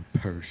 Thank you,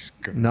 Purse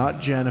Girl.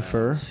 Not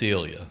Jennifer.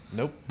 Celia.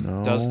 Nope.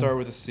 No. Does start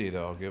with a C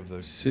though. I'll give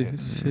the.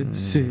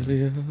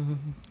 Celia.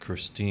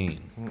 Christine.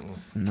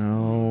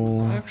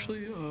 No.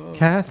 Actually,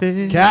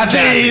 Kathy.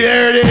 Kathy,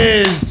 there it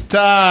is.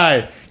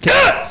 Tie.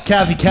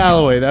 Kathy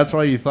Calloway. That's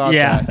why you thought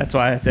Yeah, that. that's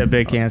why I said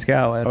Big Cans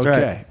Calloway. That's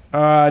right.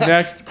 Okay.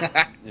 Next.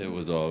 it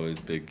was always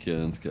Big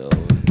Ken's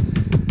Calloway.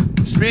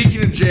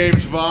 Speaking of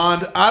James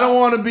Bond, I don't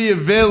want to be a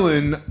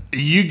villain.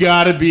 You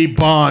gotta be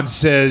Bond,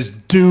 says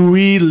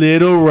Dewey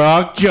Little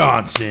Rock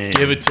Johnson.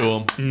 Give it to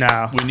him.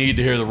 No. We need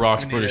to hear the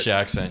Rock's British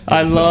accent. Give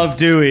I it to love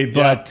Dewey,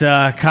 but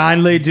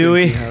kindly,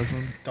 Dewey,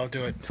 Don't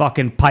do it.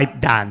 fucking pipe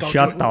down. Don't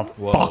Shut do the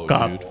it. fuck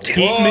up. dude.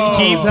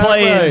 Keep is that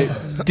playing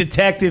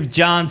Detective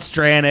John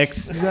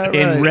Stranix that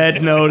in right?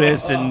 Red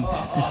Notice and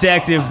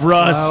Detective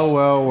Russ,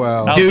 Well.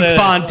 I'll Duke say this.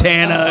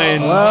 Fontana,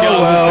 and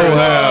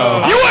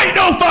Well. You ain't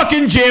no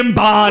fucking Jim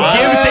Bond.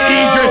 Give it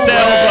to Idris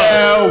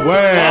Elba.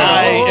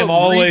 I am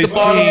always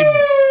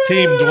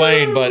team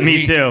Dwayne, but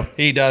Me too.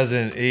 He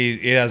doesn't.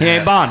 He doesn't. He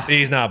ain't Bond.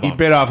 He's not He Bond.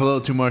 bit off a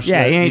little too much.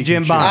 Yeah, so he that ain't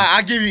Jim can Bond.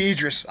 I'll give you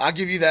Idris. I'll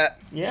give you that.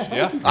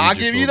 Yeah. I'll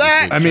Idris give you will be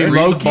that. I mean,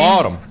 Read the Loki.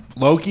 bottom.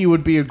 Loki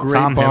would be a great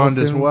Tom Bond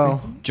as Hiddleston.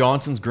 well.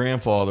 Johnson's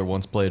grandfather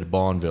once played a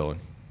Bond villain.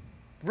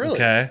 Really?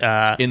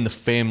 Okay. In the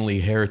family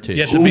heritage.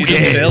 Yeah, to be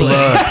the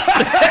villain.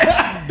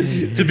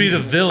 To be the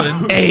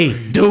villain. Hey,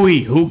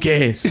 Dewey, who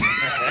cares?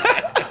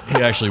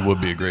 He actually would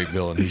be a great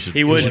villain. He should,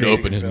 He would should be.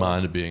 open his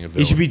mind to being a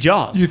villain. He should be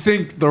Jaws. You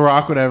think The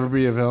Rock would ever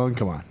be a villain?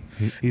 Come on,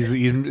 he's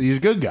a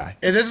good guy.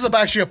 And this is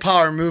actually a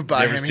power move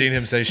by You ever him. seen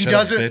him say, he "Shut up,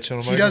 doesn't, bitch," on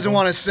a He doesn't microphone?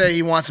 want to say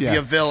he wants to be Yeah,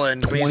 a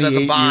villain, but he says 28 a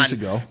years Bond.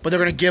 ago. But they're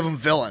going to give him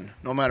villain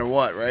no matter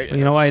what, right?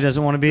 You know why he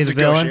doesn't want to be It's the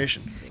villain?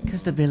 negotiation.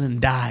 Because the villain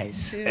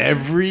dies.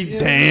 Every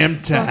damn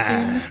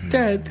time.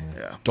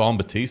 Don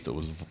Batista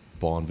was a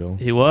Bond villain.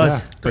 He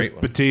was. Great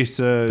one.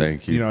 Batista.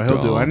 Thank you, He'll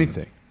do Dom.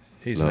 anything.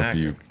 He's an Love actor.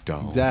 you,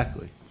 Dom.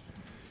 Exactly.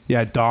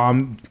 Yeah,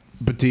 Dom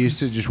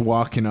Batista just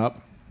walking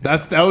up.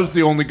 That was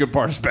the only good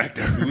part of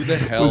Spectre. Who the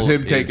hell was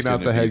him is taking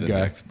out gonna the be head the guy?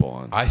 next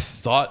Bond? I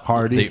thought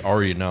Hardy? they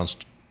already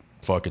announced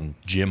fucking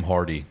Jim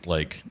Hardy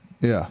like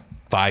Yeah.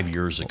 5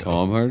 years ago.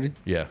 Tom Hardy?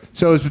 Yeah.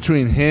 So it's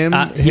between him,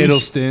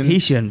 Hiddleston. He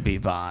shouldn't be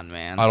Bond,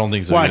 man. I don't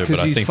think so Why, either, 'cause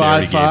but I he's think they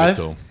already 5'5"? gave it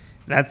to him.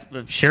 That's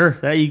sure.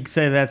 That you can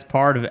say that's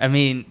part of it. I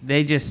mean,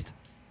 they just.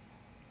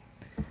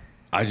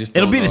 I just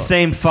It'll don't be know. the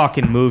same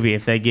fucking movie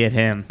if they get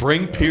him.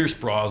 Bring Pierce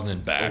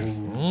Brosnan back.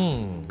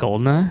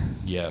 Goldeneye.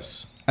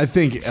 Yes. I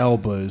think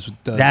Elba is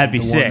That'd be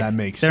the sick. one that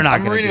makes They're sense. not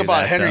I'm gonna reading do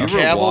about that, Henry though. You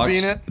ever Cavill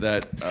being watched it?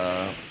 that?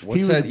 He What's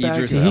was that a bad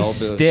Idris guy. Elba He's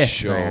stiff,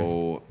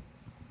 show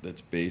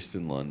that's based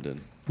in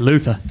London?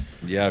 Luther.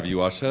 Yeah, have you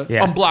watched that?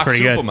 Yeah. I'm Black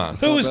pretty good. Superman.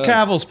 Who was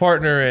Cavill's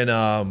partner in?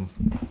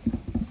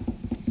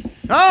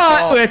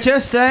 Oh, Witcher,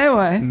 stay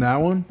away. In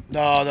that one?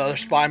 No, the other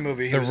spy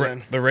movie he was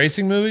in. The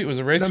racing movie? Was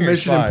it That racing or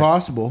Mission spy?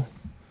 Impossible.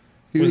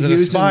 Was it a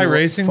spy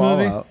racing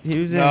movie? He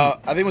was in. I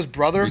think it was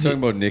brother, You talking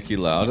about Nicky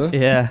Lauda?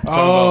 Yeah.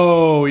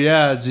 Oh,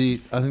 yeah,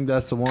 Z. I think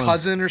that's the one.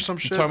 cousin, or some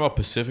shit. You talking about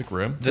Pacific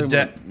Rim? The Talking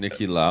about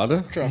Nicky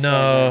Lauda?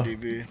 No.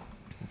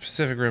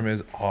 Pacific Rim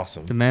is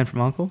awesome. The Man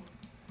from Uncle.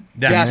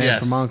 Yes.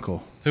 From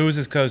Uncle. Who was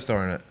his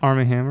co-star in it?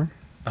 Army Hammer.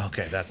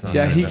 Okay, that's not.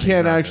 Yeah, he he's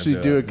can't not gonna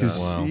actually do it because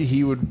No.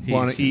 he would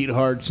want to eat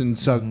hearts and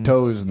suck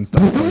toes and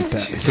stuff like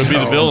that. Could be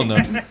the villain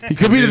though. He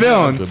could be the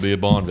villain. Could be a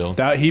Bond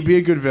villain. He'd be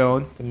a good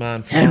villain. The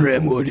man from Henry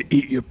would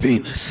eat your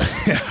penis.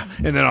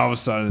 And then all of a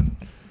sudden,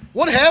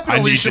 What happened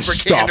to Alicia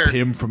Vikander?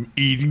 him from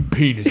eating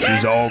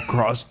penises all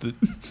across the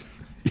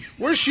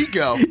Where'd she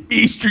go?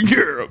 Eastern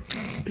Europe.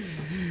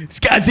 This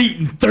guy's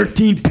eaten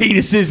 13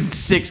 penises in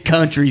 6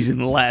 countries in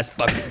the last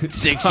fucking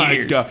 6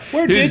 years.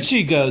 Where did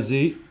she go,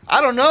 Z? I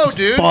don't know,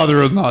 dude.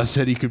 Father-in-law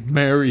said he could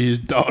marry his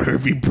daughter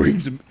if he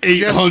brings him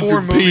She has 800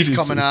 4 movies penises.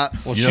 coming out.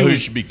 Well, you know who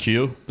should be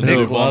Q? The Nick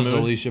new Bond loves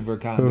movie? Alicia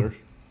Vikander.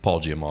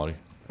 Paul Giamatti.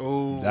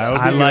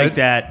 I like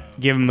that.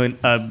 Give him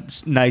a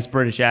nice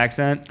British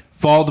accent.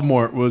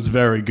 Voldemort was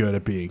very good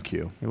at being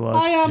Q. He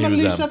was. am He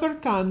was, Alicia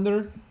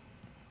Vikander.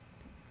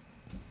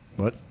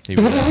 What? He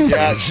was,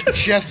 Yeah,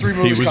 she has 3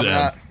 movies was coming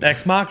out.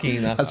 Ex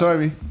Machina. That's what I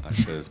mean. I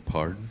says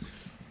pardon.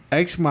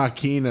 Ex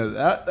Machina.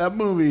 That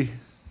movie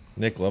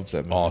Nick loves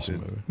that movie.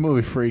 awesome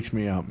movie. freaks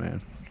me out,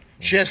 man.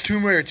 She has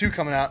Tomb Raider 2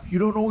 coming out. You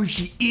don't know where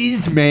she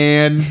is,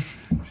 man.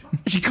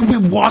 She could be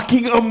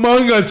walking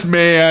among us,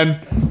 man.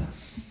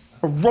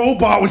 A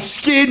robot with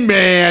skin,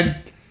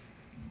 man.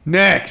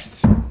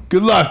 Next.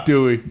 Good luck,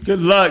 Dewey.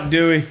 Good luck,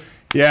 Dewey.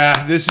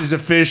 Yeah, this is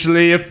official.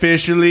 Kim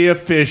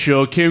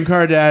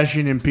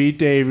Kardashian and Pete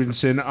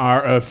Davidson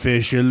are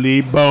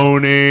officially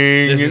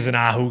boning. This is an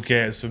who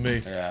cares for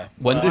me. Yeah.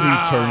 When did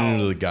he turn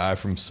into the guy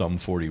from Sum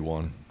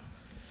 41?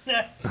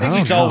 I think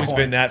he's always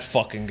been that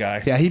fucking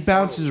guy. Yeah, he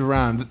bounces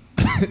around.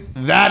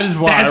 That is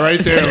why, right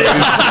there.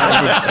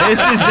 This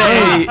is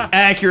a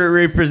accurate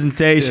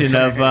representation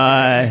of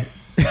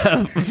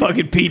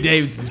fucking Pete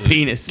Davidson's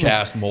penis.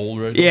 Cast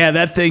mold, right? Yeah,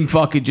 that thing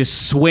fucking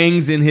just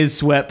swings in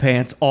his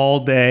sweatpants all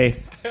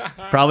day.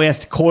 Probably has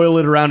to coil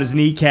it around his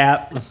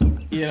kneecap.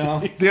 You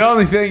know. The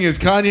only thing is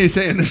Kanye's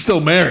saying they're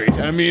still married.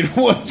 I mean,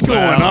 what's going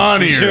on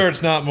I'm here? sure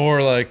it's not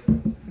more like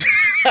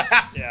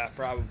Yeah,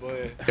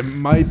 probably. It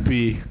might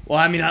be. Well,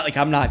 I mean,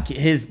 I'm not.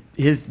 His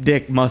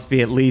dick must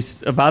be at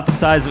least about the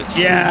size of.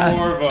 Yeah.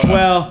 More of a-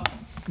 Well.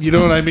 You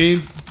know what I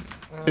mean?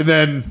 And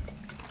then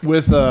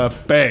with a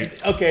bang.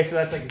 Okay, so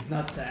that's like his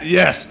nutsack.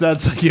 Yes,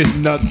 that's like his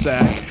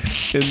nutsack.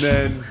 And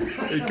then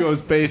it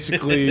goes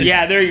basically.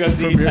 Yeah, there you go.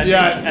 Z.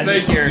 Yeah,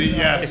 thank you, Z.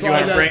 Yeah, If you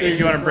want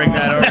to bring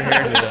that over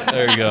here.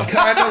 There you go.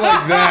 Kind of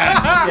like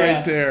that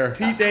right there.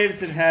 Pete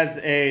Davidson has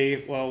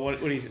a what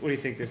do you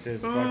think this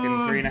is? Fucking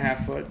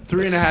 3.5 foot.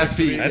 3.5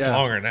 feet. that's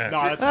longer than that.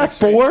 No, that's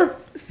 6 4?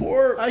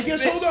 4. I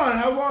guess. Hold on.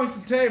 How long's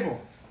the table?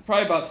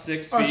 Probably about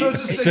 6 feet. Oh, so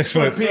it's a 6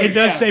 foot. penis. It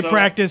does say so-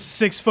 practice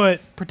 6 foot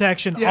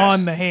protection Yes.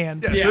 on the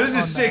hand. Yeah, so this is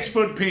On 6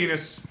 foot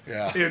penis.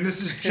 Yeah. And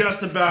this is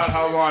just about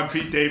how long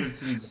Pete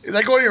Davidson's. Is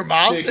that going to your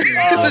mouth? dick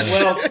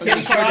well, Kim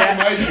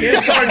might be.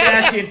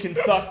 Kardashian can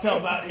suck till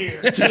about here.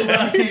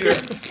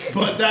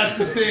 But that's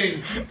the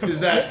thing, is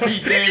that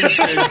Pete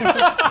Davidson,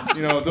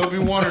 there'll be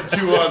 1 or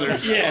 2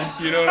 others. Yeah.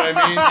 You know what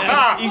I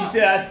mean? You can see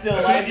that's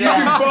still like You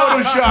can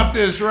Photoshop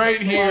this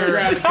right here.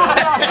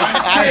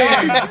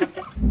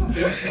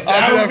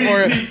 I'll do that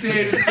for you. Pete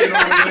Davidson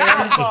over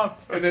there.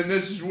 And then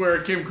this is where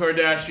Kim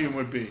Kardashian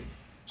would be.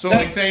 So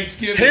like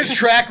Thanksgiving. His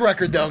track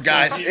record, though,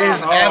 guys,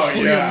 is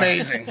absolutely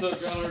amazing.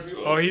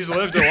 Oh, he's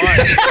lived a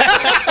life.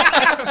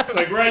 It's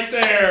like right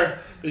there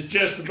is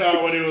just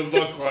about what it would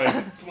look like.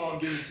 Come on,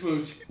 give me a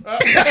smooch.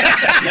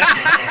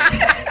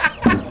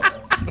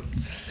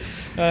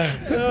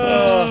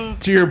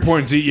 To your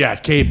point, Z, yeah,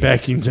 Kate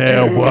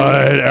Beckinsale,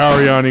 what?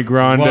 Ariana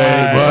Grande,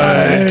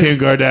 what? Kim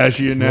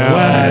Kardashian now.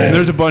 And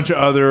there's a bunch of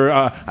other,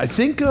 I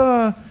think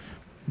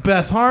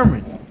Beth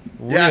Harmon.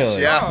 Yes,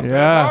 yeah.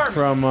 Yeah,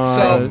 from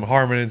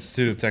Harmon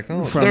Institute of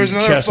Technology. From There's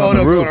another Chest on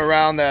the photo Roof. going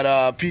around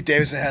that Pete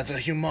Davidson has a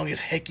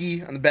humongous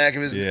hickey on the back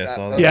of his. Yeah, I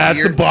saw that. Yeah, that's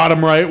the beard.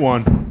 bottom right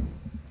one.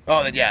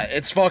 Oh, yeah,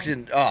 it's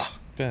fucking.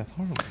 Beth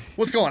Harmon.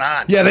 What's going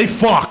on? Yeah, they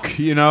fuck,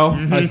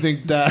 I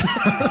think that.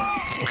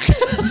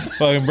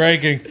 Fucking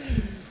breaking.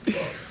 I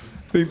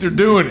think they're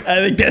doing it.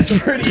 I think that's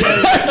pretty.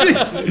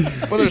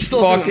 Well, they're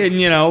still doing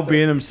Fucking,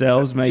 being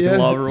themselves, making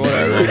love or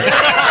whatever.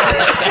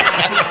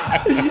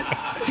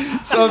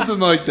 Something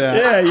like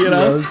that.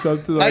 Yeah,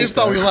 something like I just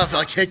thought that. we left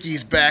like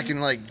hickeys back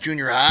in like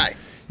junior high.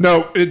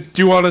 No, do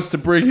you want us to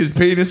bring his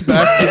penis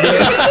back to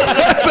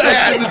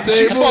the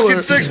She's table? fucking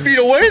or- 6 feet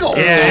away though.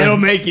 Yeah, it'll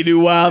make you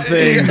do wild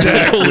things.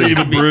 Exactly. Leave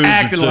a Be bruise or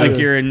acting two. like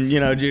you're in,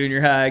 junior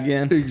high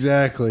again.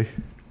 Exactly.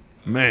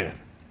 Man,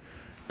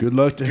 good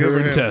luck to her for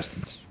him.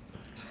 intestines.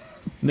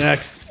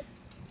 Next.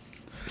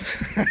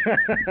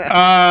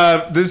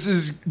 This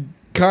is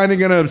kind of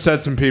going to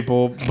upset some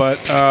people, but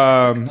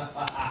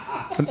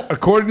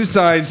according to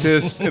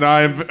scientists, and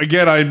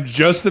I'm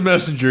just the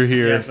messenger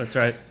here, Yeah, that's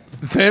right.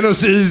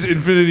 Thanos'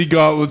 Infinity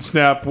Gauntlet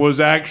snap was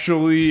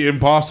actually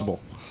impossible.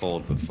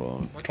 Hold the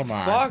phone. Come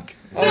on. Fuck.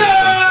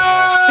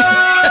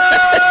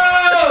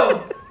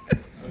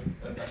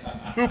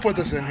 Who put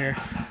this in here?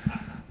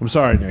 I'm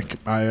sorry, Nick.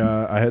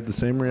 I had the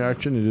same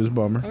reaction. It is a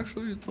bummer.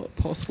 Actually, it's not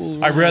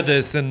possible. I read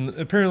this, and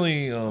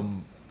apparently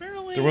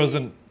there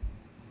wasn't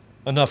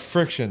enough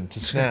friction to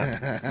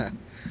snap.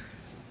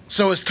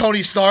 So is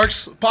Tony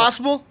Stark's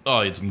possible? Oh,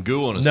 he had some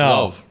goo on his No.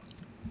 glove.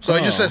 So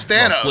he just says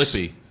Thanos. Oh,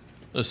 Slippy.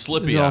 A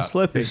Slippy It's all out.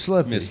 slippy. It's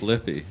slippy. Miss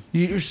Lippy.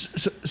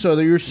 So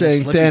you're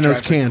saying Slippy Thanos drives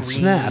a can't green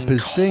snap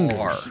his car.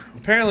 fingers?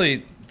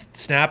 Apparently,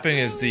 snapping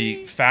is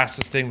the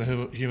fastest thing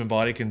the human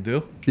body can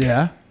do.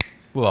 Yeah.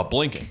 Without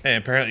blinking.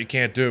 And apparently, you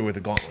can't do it with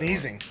a gauntlet.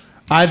 Sneezing.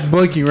 I'm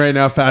blinking right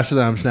now faster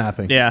than I'm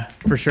snapping. Yeah,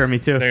 for sure. Me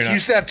too. There you're You not.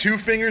 used to have 2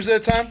 fingers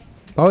at a time?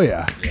 Oh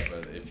yeah. Yeah,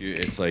 but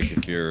it's like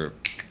if you're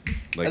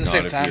like At the not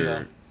same if time,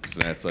 you're. So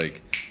that's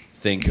like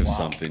think of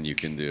something you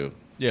can do.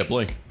 Yeah,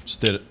 blink.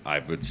 Just did it. I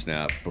would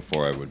snap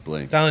before I would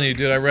blink. Telling you,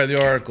 dude. I read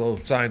the article.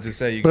 Scientists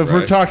say you. But if can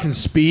we're talking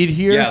speed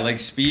here, Yeah, like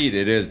speed,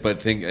 it is. But I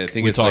think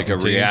We're it's like a talking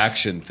teams.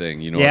 reaction thing.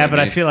 You know? Yeah, what but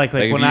I mean? feel like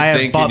if when you I have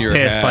think in butt your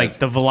piss, head- like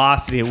the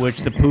velocity at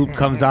which the poop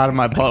comes out of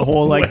my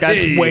butthole, like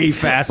that's way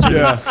faster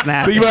than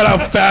snapping. think about how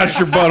fast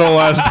your butthole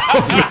has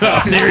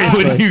to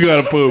Seriously. when you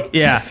gotta poop.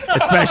 Yeah,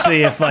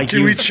 especially if like Can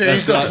you. we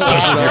change the Especially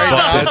if your right butt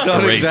now? piss That's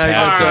not erased exactly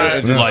half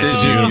that's the a life of the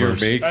decision you're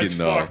universe. making, That's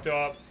though. fucked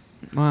up.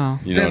 Wow.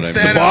 You know Then what I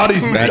mean? Thanos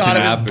body's pooped that's out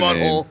of his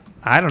happening. butthole.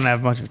 I don't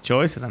have much of a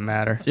choice in the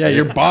matter. Yeah,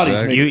 your body's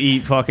Exactly. You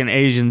eat fucking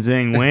Asian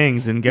zing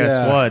wings, and guess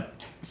Yeah. what?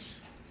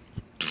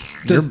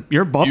 Does-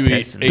 Your butt You eat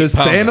pissing. 8 Does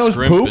pounds Thanos of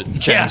shrimp poop?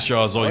 at Chinese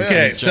Shaw's all you can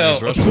Okay, eat so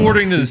Chinese restaurant.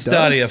 according to the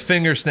study, does? a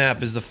finger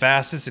snap is the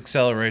fastest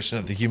acceleration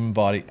of the human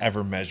body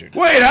ever measured.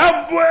 Wait,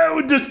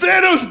 does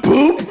Thanos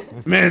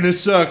poop? Man,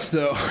 this sucks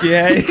though.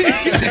 Yeah,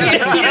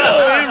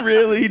 it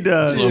really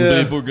does. Some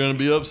people are going to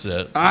be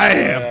upset. I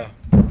am.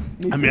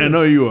 I mean, I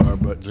know you are,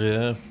 but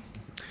Yeah.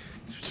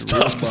 It's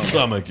tough to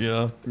stomach,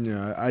 yeah.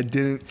 yeah, I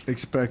didn't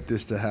expect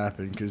this to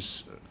happen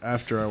because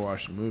after I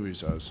watched the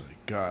movies, I was like,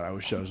 God, I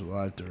wish I was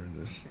alive during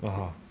this.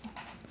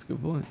 That's a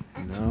good point.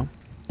 You know,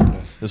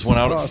 This went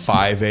out at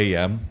 5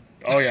 a.m.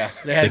 Oh, yeah.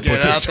 They had to They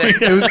get put it out this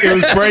there. it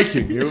was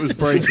breaking. It was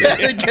breaking. They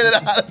had to get it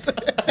out of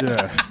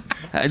there.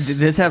 Yeah. Did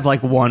this have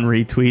like 1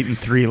 retweet and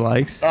 3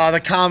 likes?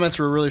 The comments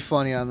were really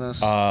funny on this.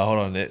 Hold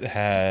on, it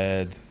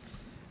had.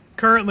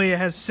 Currently, it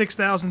has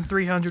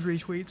 6,300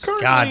 retweets.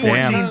 God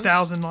damn.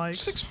 14,000 likes.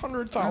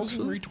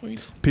 600,000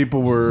 retweets.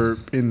 People were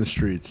in the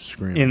streets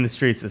screaming. In the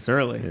streets this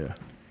early. Yeah.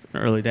 It's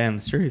an early day in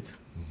the streets.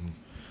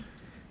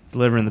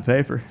 Delivering the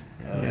paper.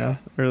 Yeah.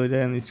 Early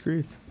day in these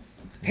streets.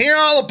 Hear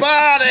all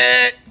about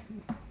it.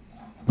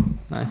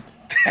 Nice.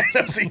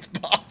 Thanos eats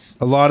balls.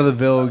 A lot of the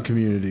villain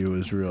community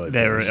was really.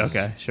 They were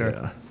okay, sure.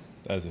 Yeah.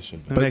 As it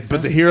should be. That makes But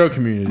the sense. hero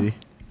community,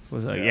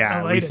 Was like, I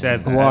yeah, we liked it.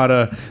 said a that. lot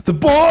of the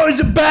boys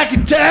are back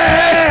in town.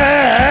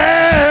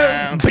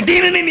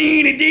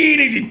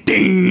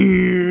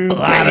 A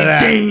lot of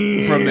that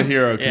from the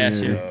hero Yeah,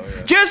 community.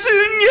 sure. Just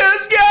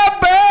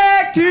got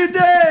back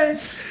today.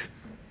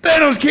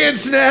 Thanos can't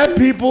snap.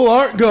 People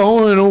aren't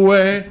going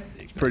away.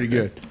 It's pretty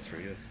good. It's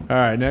pretty good. All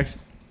right, next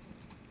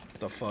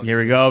The fuck?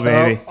 Here we go,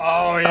 baby.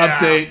 Oh, yeah.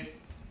 update.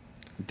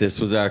 This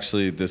was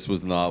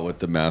not what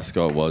the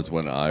mascot was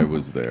when I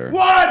was there.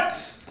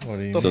 What? What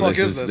do you The So fuck this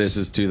is is this? this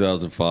is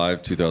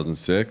 2005,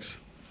 2006.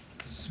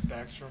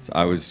 Spectrum.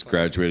 I was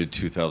graduated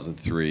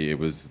 2003. It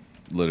was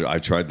literally. I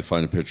tried to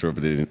find a picture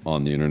of it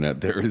on the internet.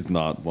 There is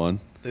not one.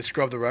 They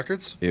scrubbed the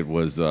records? It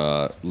was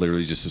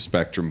literally just a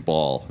Spectrum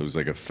ball. It was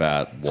like a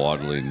fat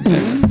waddling.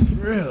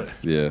 Really?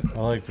 Yeah. I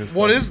like this.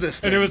 What thing. is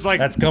this And thing? it was like,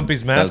 That's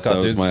Gumpy's mascot,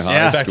 that was dude. my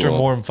high Spectrum school.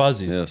 Warm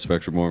Fuzzies. Yeah,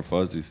 Spectrum Warm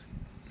Fuzzies.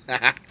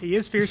 He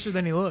is fiercer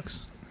than he looks.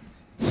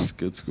 It's a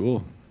good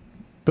school.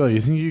 Bill,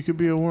 you think you could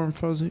be a warm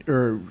fuzzy?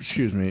 Or,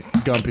 excuse me,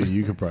 Gumpy,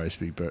 you could probably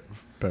speak better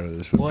of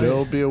this. Would What?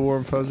 Bill be a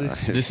warm fuzzy?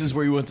 This is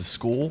where you went to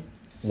school?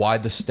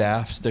 Why'd the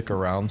staff stick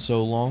around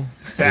so long?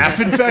 Staph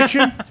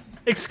infection? On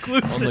the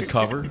Exclusive.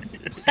 cover?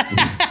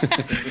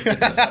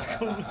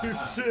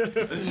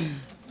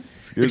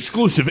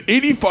 Exclusive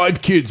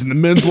 85 kids in the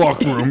men's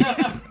locker room.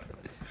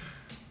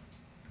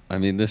 I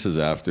mean, this is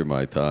after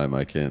my time.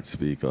 I can't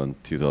speak on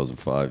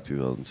 2005,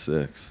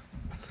 2006.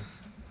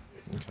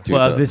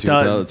 Well, this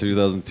does-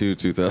 2002,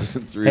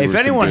 2003. Hey, if were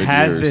some anyone good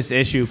has years. this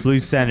issue,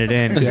 please send it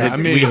in. 'cause Yeah, I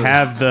mean- we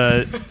have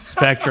the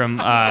Spectrum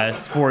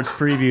sports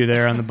preview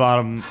there on the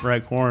bottom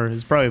right corner.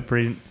 It's probably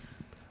pretty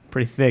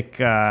thick.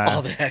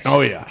 Oh, the heck.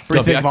 Oh, yeah.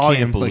 Pretty thick I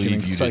volume. can't believe Like an you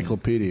didn't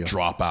encyclopedia.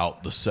 drop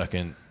out the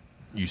second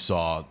you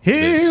saw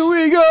Here this.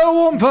 we go,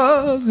 warm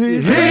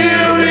fuzzies.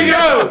 Here we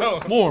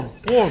go! Warm.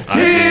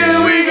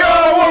 Here we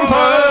go, warm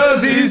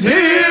fuzzies!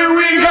 Here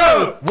we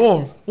go!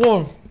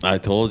 Warm. I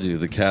told you,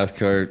 the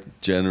Cathcart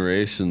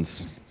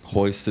generations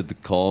hoisted the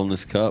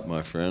Colonist Cup,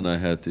 my friend. I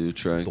had to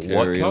try and The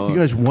what carry cup? on. You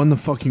guys won the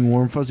fucking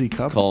warm fuzzy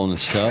cup?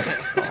 Colonist Cup.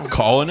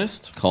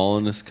 Colonist?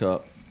 Colonist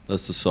Cup.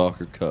 That's the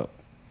soccer cup.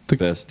 The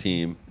best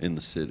team in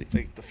the city.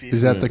 Take the FIFA.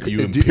 Is that the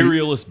You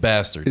imperialist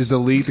bastards. Is the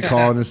league the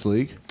Colonist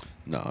League?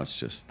 No, it's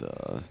just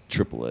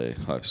AAA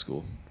high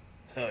school.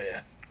 Hell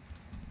yeah.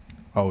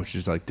 Oh, which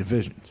is like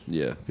divisions.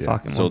 Yeah.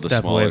 Fucking So one the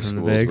step away smaller from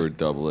the schools bigs. were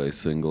double A,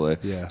 single A.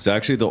 Yeah. So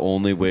actually, the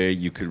only way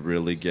you could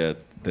really get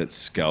that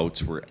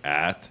scouts were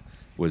at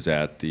was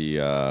at the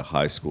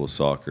high school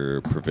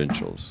soccer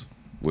provincials,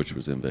 which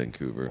was in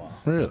Vancouver.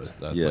 Really?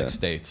 That's like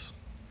states.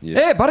 Yeah.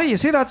 Hey, buddy, you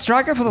see that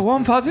striker for the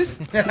Warm Fuzzies?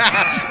 I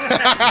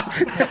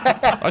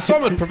saw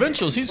him at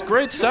provincials. He's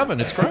grade 7.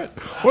 It's great.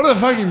 One of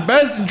the fucking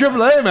best in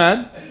AAA,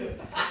 man.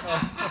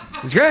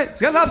 He's great.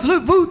 He's got an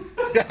absolute boot.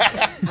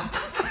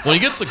 When he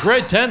gets to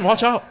grade 10,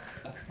 watch out.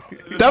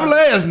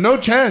 AA has no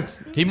chance.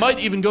 He might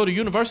even go to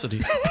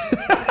university.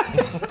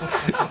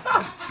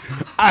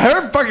 I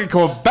heard fucking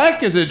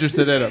Quebec is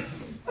interested in him.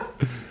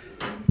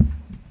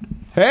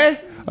 Hey?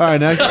 All right,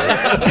 next.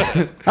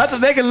 That's if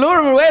they can lure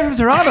him away from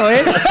Toronto,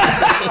 eh?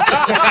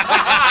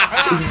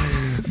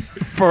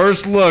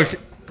 First look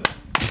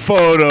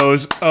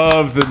photos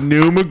of the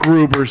new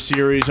MacGruber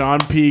series on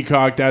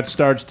Peacock that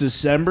starts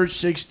December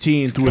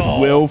 16th with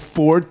Will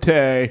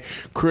Forte,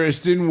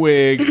 Kristen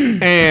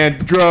Wiig,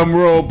 and drum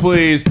roll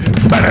please,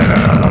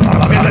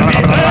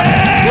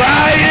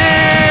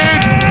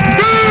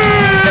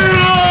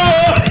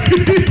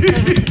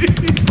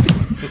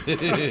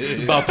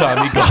 It's about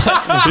time he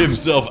got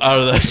himself out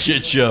of that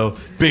shit show,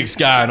 Big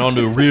Sky, and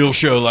onto a real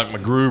show like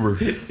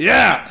MacGruber.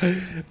 Yeah,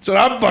 that's what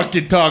I'm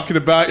fucking talking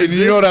about. And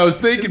you know what I was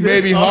thinking?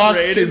 Maybe Hawk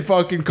can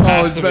fucking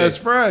call his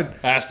best friend.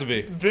 Has to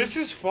be. This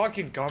is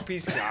fucking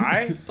Gumpy's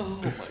guy.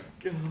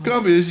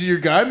 Gumby, this is your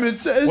guy, Mint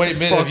says. Wait,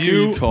 Mint, Fuck have are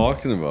you you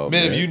talking about?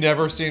 Mint, man? have you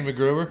never seen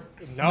MacGruber?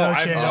 No, No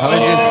I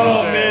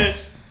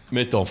chance.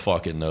 Mitt don't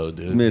fucking know,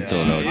 dude. Mitt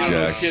don't know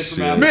jack shit.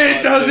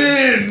 Mint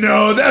doesn't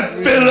know that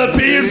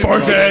Philippine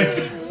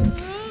Forte.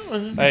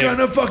 Hey,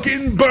 Gonna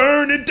fucking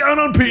burn it down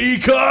on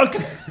Peacock.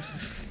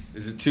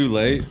 Is it too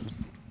late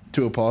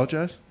To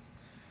apologize?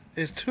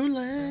 It's too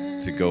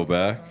late. to go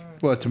back?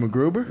 What, to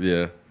MacGruber?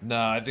 Yeah. no,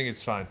 I think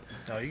it's fine.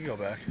 No, you can go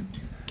back.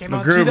 Came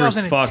out MacGruber's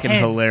 2010. fucking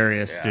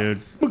hilarious, dude.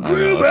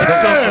 MacGruber!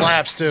 Still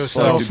slaps too.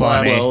 Still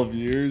slaps. 12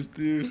 years,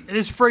 dude. It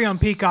is free on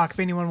Peacock if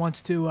anyone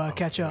wants to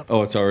catch up.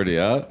 Oh, it's already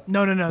out?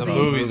 No, the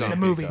movie's the on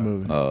movie.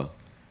 Peacock. Oh.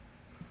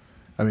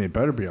 I mean, it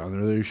better be on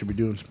there. They should be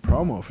doing some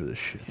promo for this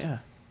shit. Yeah.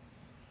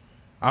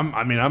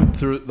 I'm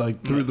through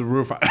the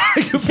roof.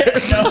 I could barely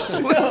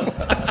sleep.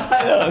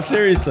 I know,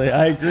 seriously,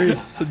 I agree.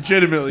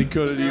 Legitimately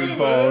couldn't even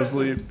fall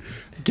asleep.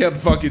 Kept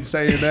fucking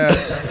saying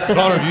that.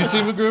 Connor, have you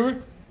seen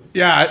MacGruber?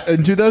 Yeah,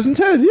 in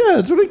 2010. Yeah,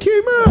 that's when it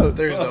came out.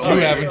 There's no You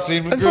way. haven't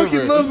seen I MacGruber.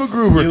 fucking love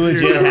MacGruber. You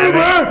legit have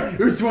MacGruber!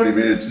 There's 20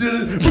 minutes to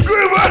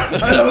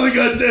MacGruber! I only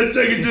got 10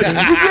 seconds to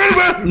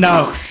MacGruber!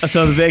 No,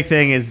 so the big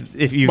thing is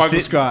if you Michael see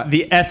Scott.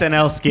 the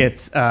SNL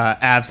skits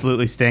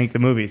absolutely stink. The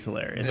movie's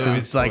hilarious. Yeah,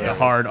 It's like a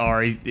hard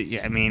R.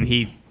 I mean,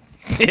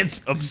 it's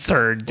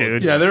absurd,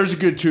 dude. Yeah, there's a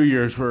good 2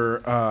 years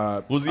where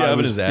Was he I having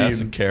was his ass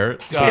being- a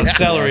carrot?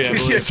 Celery, I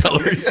believe.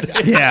 Celery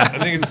stick. Yeah. I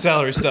think it's a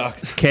celery stock.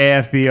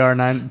 KFBR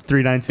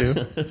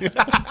 9392.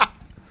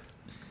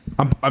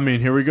 I mean,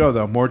 here we go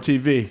though. More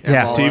TV.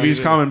 Yeah. TV's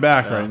coming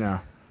back right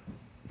now.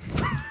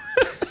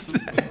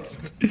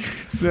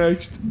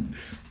 Next.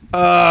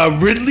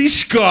 Ridley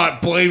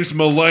Scott blames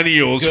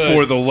millennials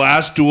for the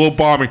last duel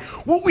bombing.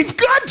 What we've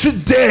got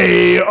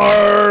today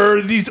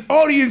are these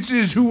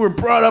audiences who were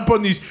brought up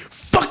on these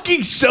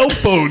fucking cell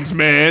phones,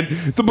 man.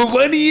 The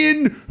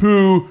millennial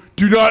who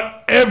do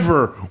not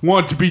ever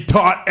want to be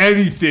taught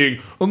anything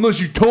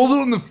unless you told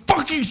it on the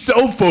fucking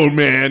cell phone,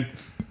 man.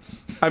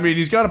 I mean,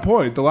 he's got a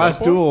point. The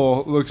last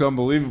duel looks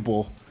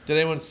unbelievable. Did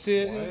anyone see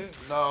it?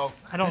 No.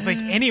 I don't think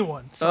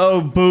anyone.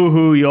 Oh,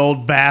 boo-hoo, you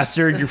old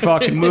bastard. Your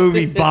fucking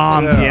movie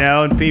bombed, you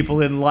know, and people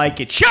didn't like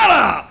it. Shut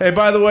up! Hey,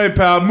 by the way,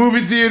 pal, movie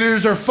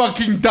theaters are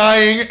fucking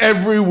dying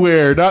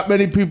everywhere. Not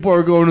many people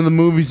are going to the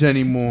movies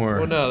anymore.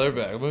 Well, no, they're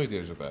back. Movie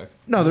theaters are back.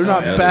 No, they're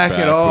not Yeah, they're back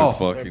at all. With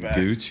fucking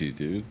Gucci,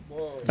 dude.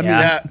 I mean,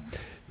 Yeah.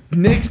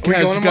 Nick's We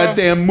got going tomorrow?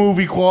 goddamn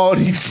movie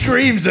quality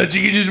streams that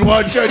you can just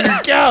watch on your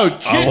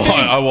couch.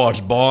 I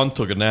watched Bond,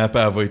 took a nap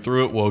halfway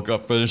through it, woke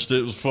up, finished it.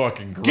 It was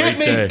fucking great Give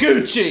me day.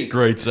 Gucci.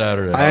 Great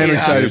Saturday. I am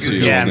excited for Gucci. you.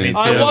 Yeah, me too.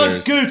 I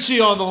want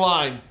Gucci on the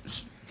line.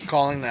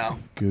 Calling now.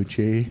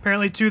 Gucci.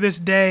 Apparently, to this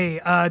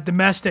day,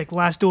 domestic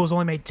Last Duel has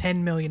only made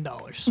 $10 million.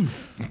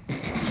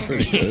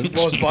 Pretty good.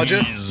 What was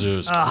budget?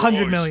 Jesus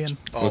 $100 million.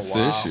 Oh, What's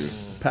wow. the issue?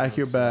 Pack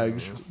your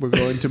bags. We're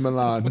going to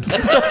Milan.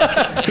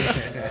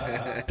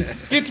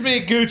 Get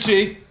me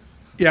Gucci.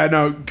 Yeah,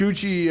 no,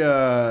 Gucci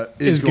is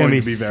It's gonna going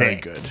be to be very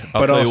sick. good.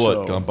 I'll but tell also, you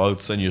what, Gump, I'll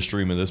send you a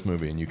stream of this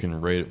movie and you can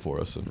rate it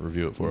for us and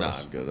review it for Nah,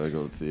 us. I'm good. I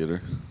go to the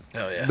theater.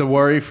 Hell yeah. the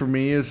worry for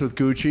me is with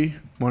Gucci,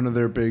 one of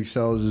their big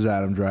sells is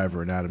Adam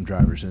Driver, and Adam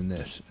Driver's in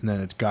this. And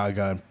then it's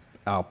Gaga and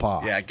Al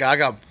Pop. Yeah,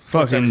 Gaga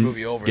puts every Fucking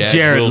movie over. Gags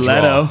Jared will draw.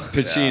 Leto.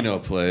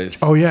 Pacino plays.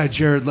 Oh, yeah,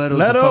 Jared Leto's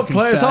the Leto fucking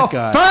plays fat a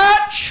guy.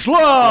 fat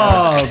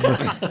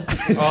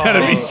schlub. It's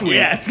gonna be sweet.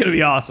 Yeah, it's gonna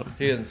be awesome.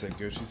 He doesn't say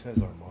Gucci. He says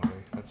Armani.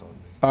 That's on me.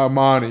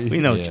 Armani. We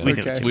know. Yeah. We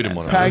know. Okay. We didn't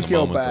want to ruin Pack the your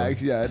moment, though.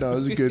 bags. Yeah, no, it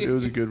was a good. It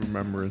was a good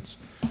remembrance.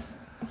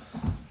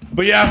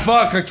 But yeah,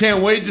 fuck! I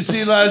can't wait to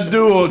see Last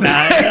Duel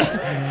next.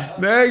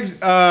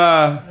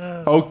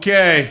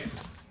 Okay,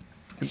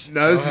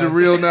 No, this is a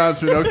real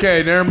announcement.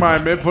 Okay, never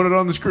mind, man. Put it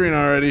on the screen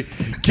already.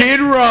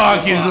 Kid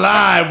Rock is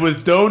live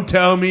with "Don't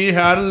Tell Me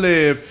How to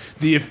Live,"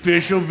 the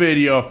official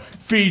video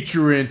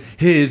featuring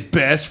his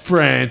best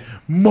friend,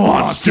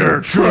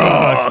 Monster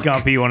Truck.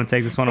 Gumpy, you want to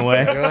take this one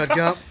away? Go ahead,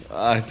 Gump.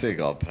 I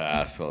think I'll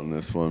pass on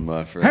this one,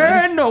 my friend.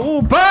 Ain't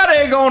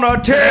nobody gonna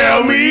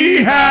tell me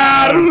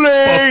how to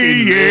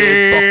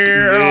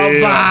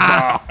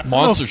live.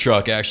 Monster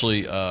Truck,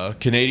 actually,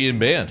 Canadian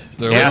band.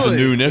 They're like the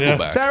new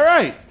Nickelback. Is that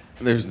right?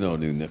 There's no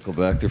new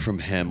Nickelback. They're from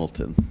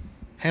Hamilton.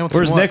 Hamilton.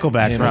 Where's what?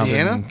 Nickelback from?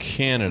 Indiana?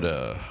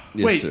 Canada.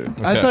 Yes, Wait, sir.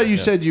 I Okay, thought you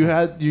yeah. said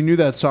you knew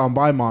that song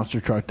by Monster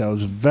Truck. That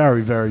was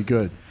very, very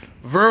good.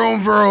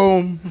 Vroom,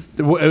 vroom.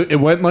 It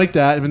went like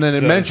that, and then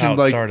it So that's how mentioned it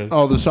like started.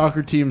 all the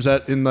soccer teams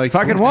that in like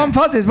Fucking warm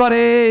fuzzies,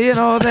 buddy. You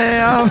know they.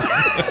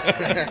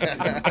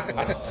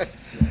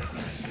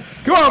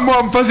 Come on,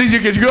 warm fuzzies, you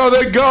can go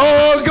the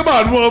goal. Come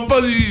on, warm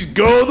fuzzies,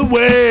 go the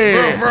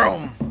way. Vroom,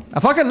 vroom. I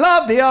fucking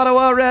love the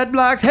Ottawa Red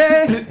Blacks.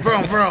 Hey.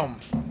 Vroom, vroom.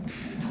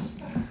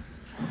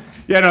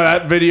 Yeah, no,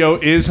 that video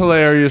is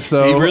hilarious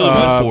though. He really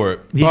went for it.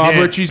 Bob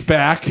did. Ritchie's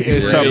back,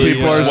 as some Really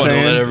people are just wanted to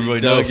let saying.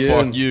 everybody know, Dug in.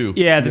 fuck you.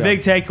 Yeah, the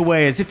big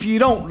takeaway is if you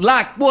don't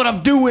like what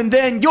I'm doing,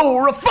 then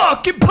you're a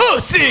fucking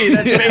pussy.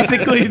 That's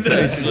basically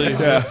the.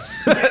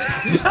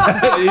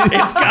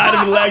 It's kind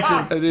of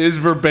electric. It is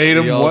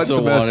verbatim He what also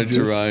the wanted message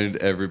to is. remind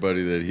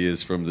everybody that he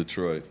is from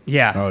Detroit.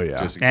 Yeah. Oh yeah,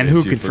 Just in And case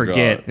who you could forgot.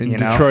 forget? in You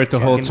know? Detroit the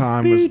whole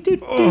time was.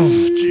 Oh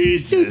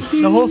Jesus!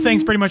 The whole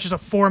thing's pretty much just a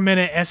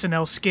 4-minute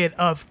SNL skit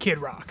of Kid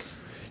Rock.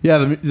 Yeah,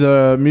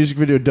 the music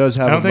video does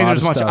have. I don't a think lot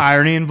there's of much stuff.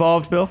 irony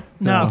involved, Bill.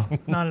 No,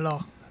 not at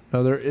all.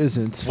 No, there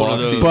isn't. One of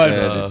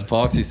those,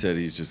 Foxy said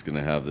he's just going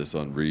to have this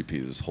on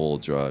repeat his whole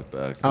drive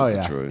back to Oh,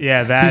 yeah. Detroit.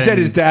 Yeah, that. He said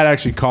his dad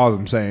actually called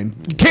him saying,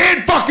 "You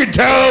can't fucking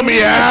tell me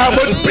how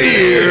much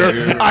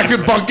beer I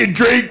can fucking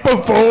drink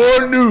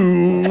before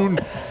noon."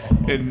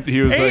 And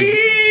he was like,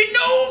 Ain't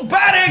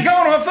nobody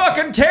gonna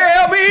fucking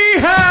tell me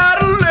how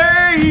to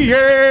lay.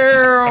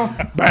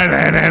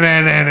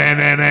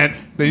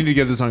 "They need to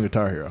get this on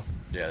Guitar Hero,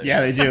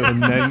 Yeah, they do.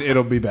 and then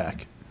it'll be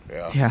back."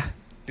 Yeah.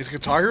 Is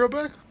Guitar Hero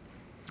back?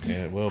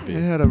 Yeah, it will be.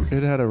 It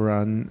had a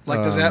run.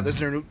 Like, does that? There's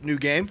their new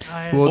game?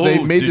 Well, they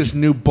Oh, made did this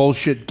new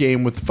bullshit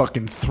game with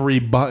fucking 3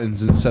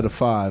 buttons instead of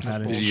 5.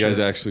 Did you guys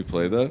actually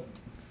play that?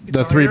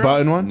 The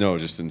 3-button one? No,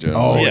 just in general.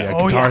 Oh yeah,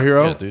 Oh, Guitar yeah.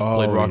 Hero. Yeah, dude, Oh,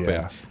 played Rock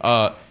yeah.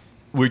 Band.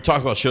 We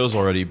talked about shows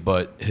already,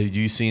 but have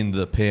you seen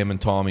the Pam and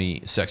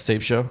Tommy sex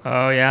tape show?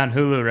 Oh yeah, on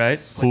Hulu, right?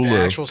 Like the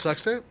actual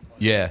sex tape?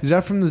 Yeah. Is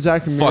that from the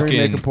Zach and Mary Make a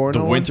Fucking Porno the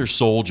one? Winter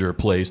Soldier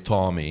plays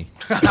Tommy,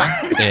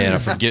 and I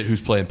forget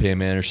who's playing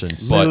Pam Anderson.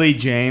 But Lily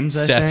James,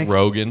 I Seth think.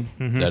 Rogen.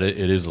 That it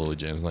is Lily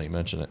James. Now you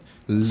mention it.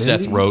 Lily?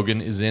 Seth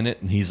Rogen is in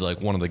it, and he's like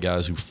one of the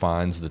guys who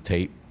finds the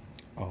tape,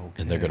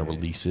 and they're gonna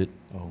release it.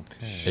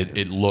 Okay.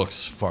 It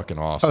looks fucking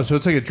awesome. Oh, so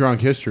it's like a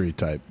drunk history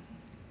type.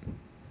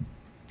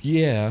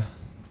 Yeah,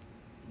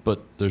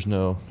 but there's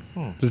no.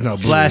 There's no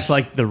Slash booze.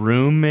 like The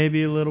Room,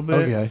 maybe a little bit.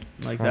 Okay.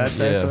 Like that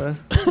type Yeah.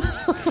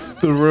 of.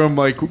 The Room,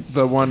 like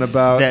the one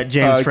about That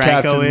James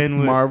Franco Captain in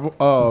with- Marvel.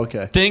 Oh,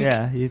 okay. Think.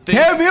 Yeah. You think-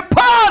 tear me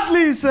apart,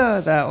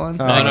 Lisa. That one.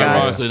 No, That no, guy.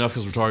 ironically enough,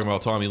 because we're talking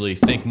about Tommy Lee.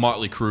 Think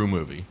Motley Crue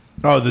movie.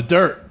 Oh, The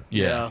Dirt.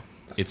 Yeah.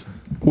 It's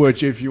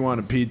Which, if you want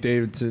to Pete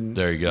Davidson,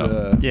 There you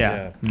go.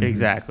 Yeah.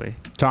 Exactly.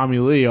 Tommy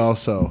Lee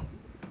also.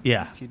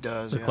 Yeah. He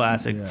does. The yeah.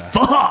 classic.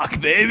 Fuck,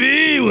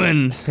 baby.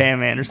 When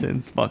Pam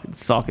Anderson's fucking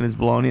sucking his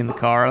baloney in the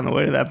car on the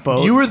way to that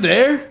boat. You were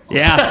there?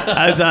 Yeah.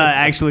 I was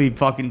actually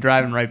fucking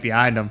driving right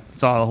behind him.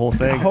 Saw the whole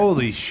thing.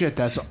 Holy shit,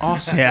 that's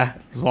awesome. Yeah.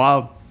 It was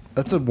wild.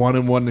 That's a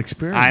one-in-one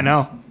experience. I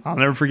know. I'll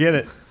never forget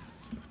it.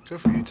 Good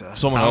for you, Ty.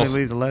 someone Tommy else.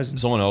 Lee's a legend.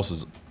 Someone else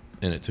is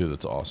in it too.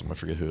 That's awesome. I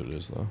forget who it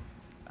is though.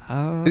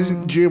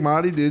 Isn't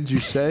Giamatti, did you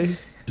say?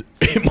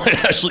 It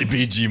might actually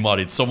be G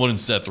Monty. It's someone in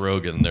Seth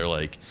Rogen, and they're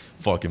like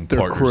fucking Their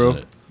partners crew. in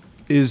it.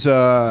 Is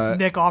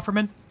Nick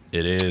Offerman.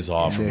 It is Nick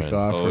Offerman.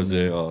 Offerman.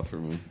 Jose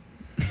Offerman.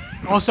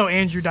 Also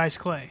Andrew Dice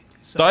Clay.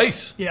 So,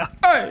 Dice. Yeah.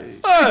 Hey,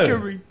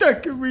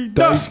 dickory,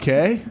 Dice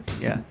K?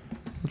 Yeah.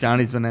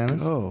 Johnny's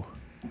Bananas. Oh.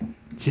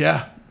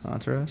 Yeah.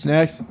 Entourage.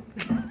 Next.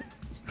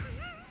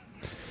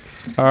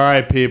 All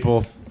right,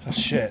 people. Oh,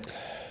 shit.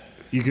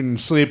 You can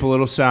sleep a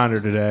little sounder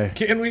today.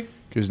 Can we?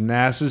 Because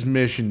NASA's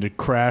mission to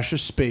crash a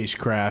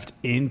spacecraft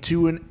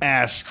into an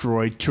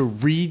asteroid to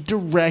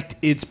redirect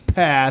its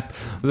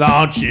path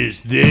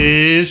launches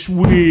this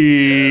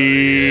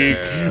week.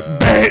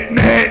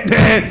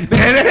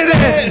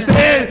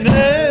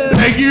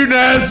 Thank you,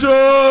 NASA!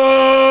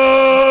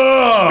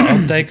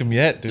 Don't thank him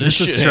yet, dude. This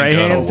shit Stray ain't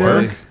gonna Hands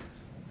doing? work.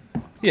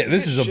 Yeah,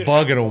 this is a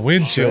bug in a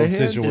windshield Strahan's?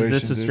 Is situation.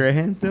 Is this what dude.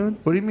 Strahan's doing?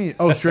 What do you mean?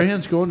 Oh,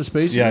 Strahan's going to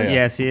space? Yeah, again? yeah.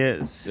 Yes, he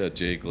is. Yeah,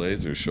 Jay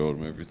Glazer showed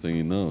him everything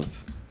he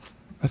knows.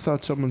 I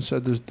thought someone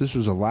said this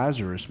was a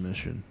Lazarus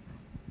mission,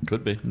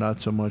 Could be. not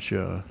so much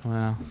a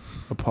Wow.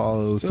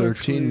 Apollo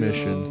 13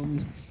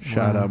 mission.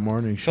 Shout out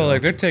morning show. So,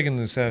 like, they're taking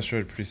this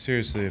asteroid pretty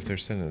seriously if they're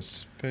sending a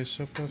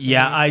spaceship up.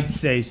 Yeah, I'd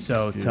say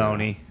so,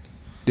 Tony.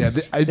 Yeah,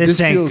 This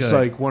this ain't feels good.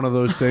 like one of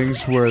those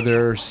things where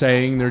they're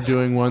saying they're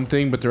doing one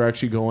thing, but they're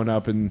actually going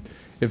up, and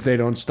if they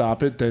don't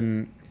stop it,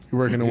 then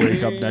We're gonna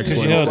wake up next You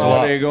know Wednesday. it's a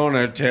lot. They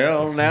gonna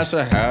tell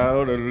NASA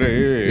how to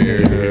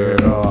live. You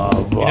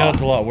know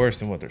it's a lot worse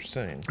than what they're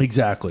saying.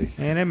 Exactly.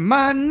 And it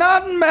might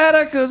not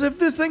matter, because if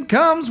this thing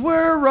comes,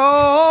 we're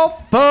all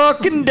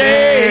fucking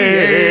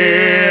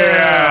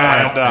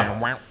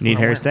dead. Need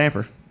Harry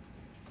Stamper.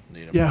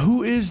 Yeah,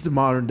 who is the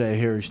modern day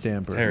Harry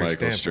Stamper?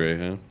 Michael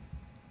Strahan.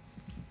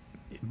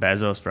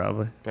 Bezos,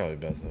 probably. Probably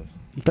Bezos.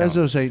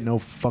 Bezos ain't no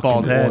fucking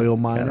Bald head. oil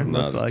miner. Kinda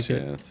looks like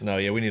it. No,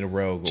 yeah, we need a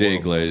rogue. Jay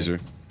oil Glazer.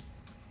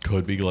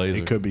 Could be Glazer.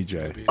 It could be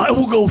Jay. I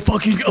will go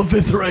fucking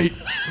eviscerate.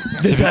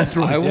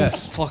 I will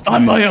fucking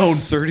On my own.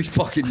 30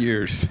 fucking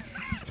years.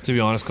 To be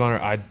honest, Connor,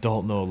 I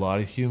don't know a lot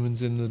of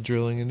humans in the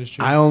drilling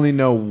industry. I only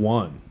know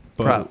one.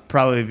 But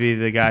Probably be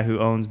the guy who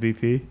owns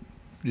BP.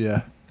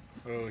 yeah.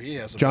 Oh, he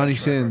has a Johnny bad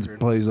track Sins record.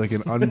 plays like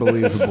an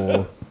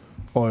unbelievable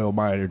oil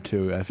miner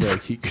too. I feel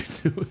like he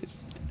could do it.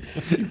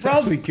 He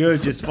probably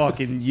could just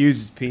fucking use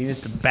his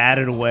penis to bat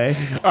it away.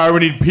 All right, we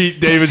need Pete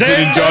Davidson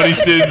and Johnny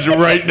Sins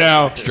right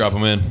now. Just drop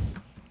him in.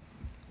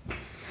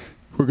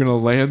 We're gonna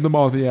land them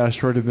on the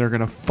asteroid and they're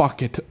gonna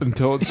fuck it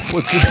until it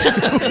splits in two.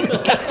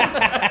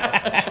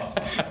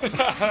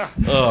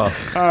 All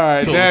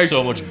right, Filled with next.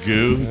 so much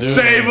goo. dude.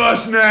 Save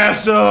us,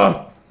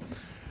 NASA!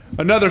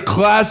 Another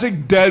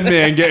classic dead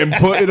man getting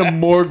put in a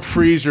morgue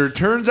freezer.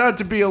 Turns out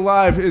to be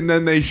alive, and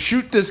then they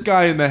shoot this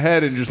guy in the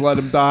head and just let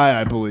him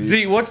die, I believe.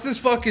 Z, what's this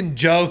fucking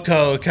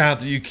Joko account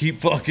that you keep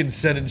fucking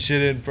sending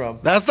shit in from?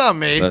 That's not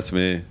me. That's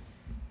me.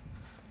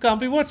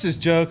 Compy, what's this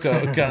Joko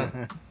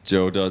account?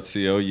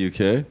 Joe.co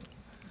UK.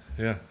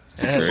 Yeah.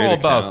 It's What's this a great all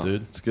about, account.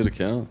 dude? It's a good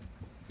account.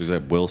 There's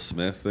that Will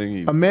Smith thing.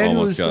 He A man who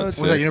almost was got done-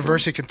 sick. Was that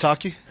University of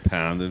Kentucky?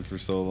 Pounded for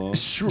so long.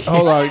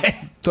 Hold on.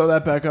 Throw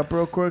that back up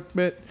real quick,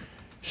 Mitt.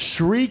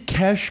 Sri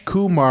Kesh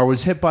Kumar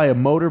was hit by a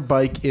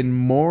motorbike in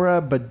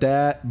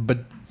Moradabad,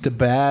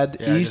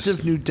 Yeah, east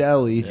of New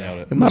Delhi.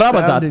 Yeah. And was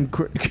found in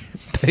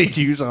Thank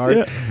you,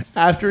 sorry.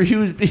 After he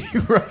was being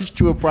rushed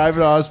to a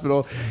private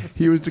hospital,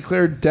 he was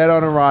declared dead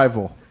on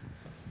arrival.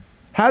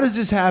 How does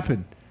this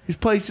happen? He's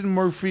placed in a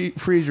morgue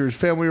freezer. His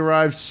family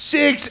arrived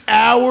 6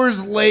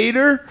 hours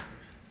later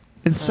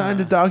and signed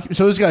a document.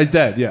 So this guy's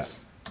dead, yeah.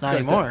 Not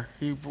anymore.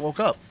 He woke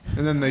up.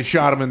 And then they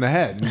shot him in the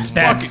head.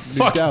 That's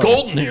fucking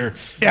golden here.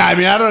 Yeah, I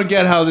mean, I don't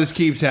get how this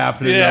keeps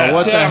happening. though.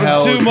 What it the happens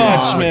hell? too is much,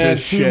 wrong with man.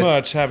 this Too shit?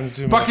 much happens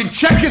too much. Fucking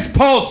check his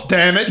pulse,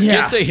 damn it. Yeah.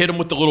 Can't they hit him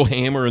with the little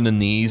hammer in the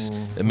knees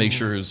and make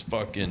sure his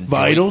fucking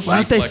Vitals? Why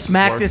don't they reflexes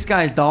smack work? this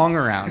guy's dong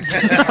around?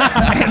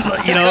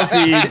 You know, if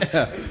he...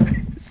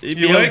 He'd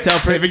be able to tell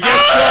if it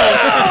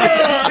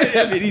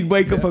gets he'd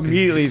wake up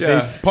immediately. If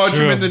Yeah. Punch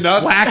him in the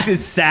nuts. whacked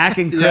his sack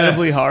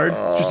incredibly Yes. hard.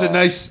 Just a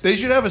nice. They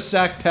should have a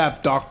sack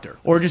tap doctor.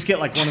 Or just get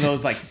like one of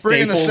those like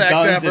Bring in the staple sack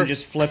guns tapper. and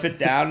just flip it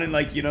down and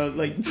like, you know,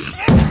 like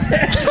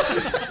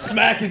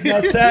smack his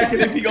nutsack,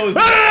 and if he goes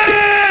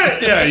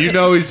Yeah, you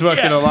know he's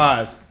fucking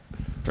alive.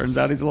 turns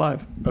out he's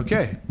alive.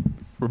 Okay.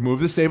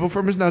 Remove the staple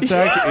from his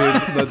nutsack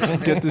and let's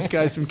get this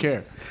guy some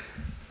care.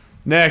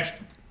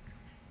 Next.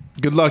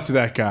 Good luck to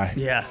that guy.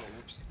 Yeah.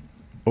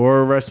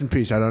 Or rest in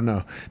peace, I don't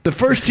know. The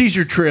first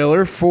teaser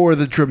trailer for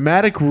the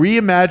dramatic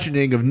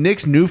reimagining of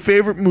Nick's new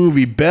favorite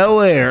movie,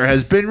 Bel Air,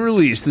 has been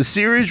released. The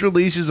series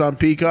releases on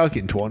Peacock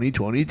in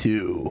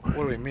 2022. What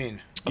do we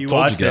mean? You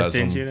told watched you this, guys,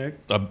 didn't you, Nick?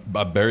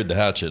 I buried the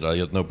hatchet. I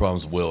got no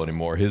problems with Will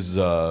anymore. His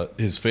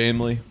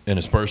family and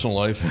his personal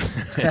life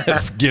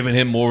has given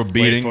him more of a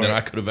beating than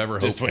I could have ever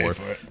hoped for.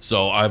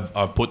 So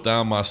I've put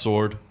down my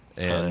sword,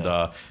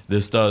 and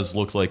this does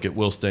look like it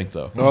will stink,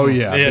 though. Oh,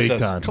 yeah, Yeah, it big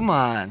does. time. Come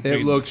on.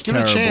 It looks Give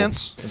terrible. it a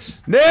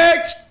chance.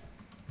 Next!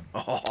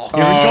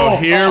 Oh,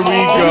 here we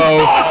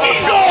go.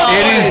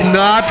 It is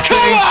not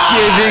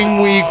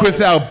Thanksgiving week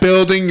without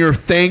building your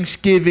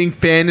Thanksgiving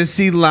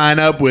fantasy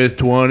lineup with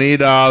 $20.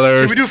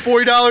 Can we do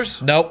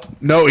 $40? Nope.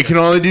 No, it can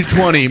only do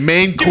 20.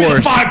 Main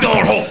course.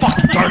 $5 whole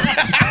fucking turkey.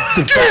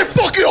 Give me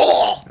fucking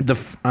all!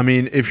 I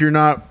mean, if you're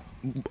not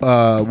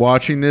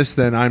watching this,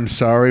 then I'm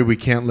sorry. We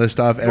can't list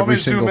off want me every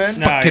to zoom single in?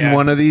 fucking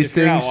one of these if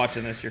you're things. not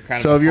watching this, you're kind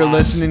of So if you're clowns.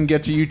 listening,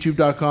 get to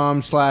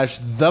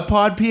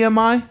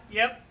youtube.com/thepodpmi.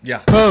 Yep. Yeah.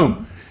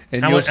 Boom.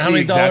 And How you'll much- how see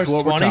many exactly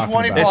dollars? what we're 20, talking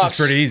 20 about. This is bucks.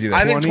 pretty easy.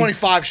 I think 20?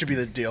 25 should be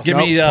the deal. Give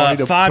Nope, me 20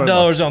 to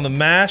 $5 on the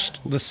mashed,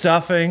 the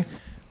stuffing,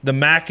 the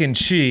mac and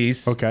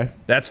cheese. Okay.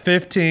 That's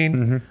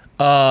 15.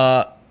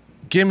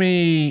 Give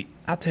me.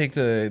 I'll take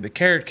the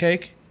carrot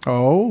cake.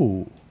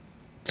 Oh.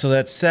 So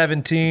that's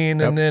 17,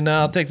 Yep. and then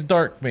I'll take the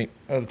dark meat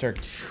of the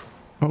turkey.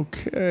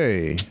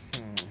 Okay.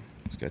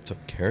 This guy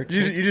took carrot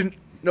You, cake. you didn't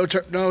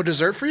no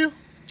dessert for you?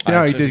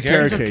 Yeah, he took did the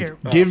carrot carrot cake.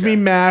 cake. Give me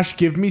mash,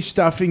 give me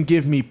stuffing,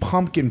 give me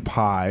pumpkin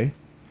pie.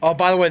 Oh,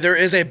 by the way, there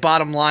is a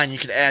bottom line. You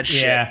can add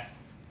shit. Yeah.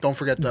 Don't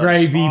forget those.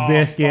 Gravy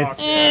biscuits.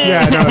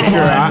 Yeah, no,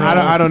 sure.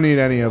 I don't need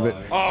any of it.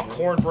 Oh,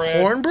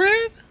 cornbread.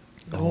 Cornbread?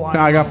 No,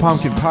 I got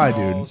pumpkin pie,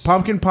 dude.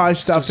 Pumpkin pie,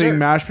 stuffing, dessert.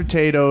 mashed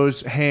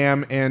potatoes,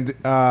 ham, and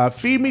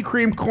feed me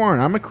cream corn.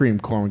 I'm a cream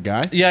corn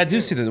guy. Yeah, I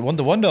do see that the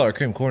 $1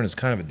 cream corn is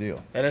kind of a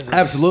deal. That is a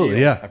Absolutely, steal.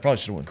 yeah. I probably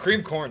should have won.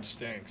 Cream corn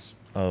stinks.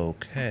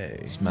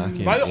 Okay. Smack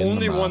him Am I the in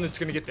only mouth. one that's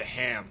gonna get the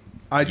ham?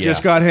 I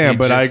just got ham,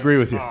 but I agree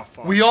with you.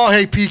 We all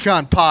hate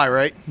pecan pie,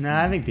 right?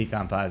 Nah, I think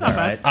pecan pie is all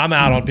right. I'm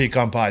out on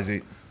pecan pie,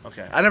 Zeke.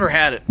 Okay, I never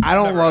had it. I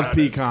don't love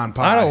pecan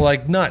pie. I don't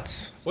like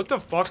nuts. What the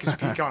fuck is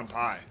pecan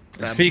pie?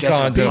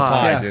 Pecans in a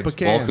pie, Yeah, dude.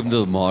 pecans. Welcome to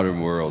the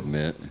modern world,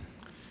 man.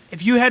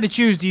 If you had to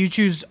choose, do you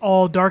choose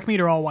all dark meat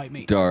or all white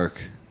meat? Dark.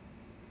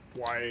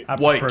 White. I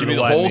White, prefer give me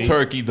the white whole meat.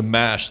 turkey, the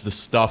mash, the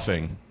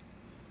stuffing,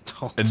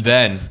 and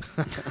then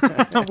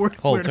we're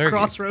Whole at a turkey.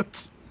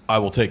 crossroads. I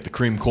will take the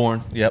cream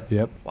corn. Yep.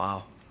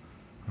 Wow.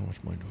 How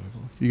much money do I have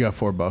left? You got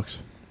 $4.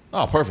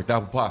 Oh, perfect,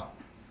 apple pie.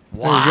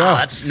 Wow. you go.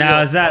 That's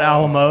Now, is that a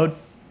la mode?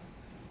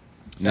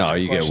 No,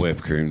 you get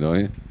whipped cream, don't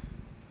you?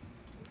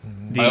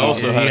 Do I you-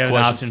 also do had you a have an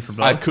question. option for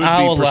both? I could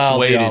I'll be allow the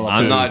persuaded olive.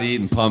 to. I'm not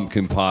eating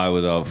pumpkin pie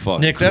without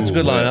fucking. Nick, that's a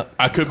good Cool lineup. Whip.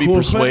 I could be Cool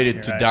persuaded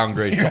Whip. to Right.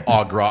 downgrade to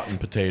au gratin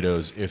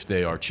potatoes if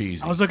they are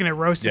cheesy. I was looking at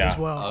roasted Yeah. as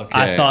well.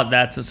 Okay. I thought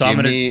that's so. I'm Give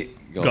gonna me.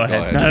 go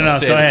ahead. No, Just no, to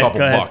save go a ahead. couple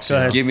Go ahead. bucks, Go you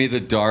know. ahead. Give me the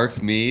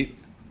dark meat,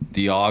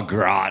 the au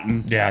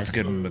gratin, Yeah, it's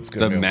good. It's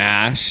good. the meal.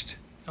 mashed,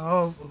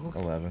 Oh,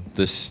 11.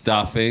 the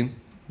stuffing,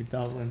 You're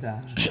doubling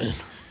down.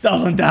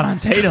 Doubling down on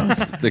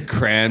potatoes. the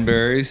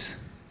cranberries.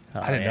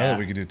 I didn't know that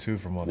we could do 2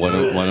 from one. What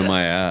am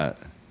I at?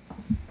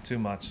 Too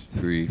much.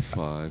 3,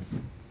 5,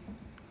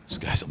 This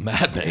guy's a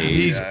madman. 8.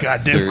 He's a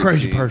goddamn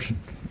crazy 13. person.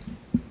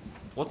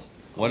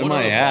 What am are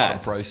I the at?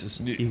 bottom prices?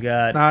 You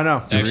got I know.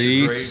 3,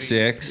 gravy.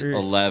 6,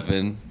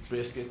 11,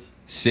 Biscuits.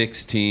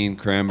 16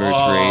 cranberries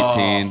Oh. for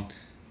 18,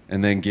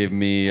 and then give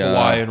me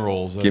Hawaiian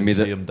rolls. I Give me didn't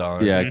the see 'em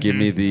dying. yeah. Give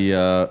me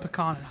the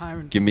pecan and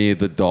Hiram. give me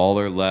the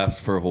 $1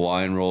 left for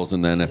Hawaiian rolls,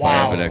 and then if I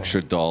have an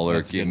extra $1,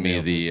 That's a give good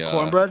me meal. the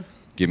cornbread.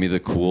 Give me the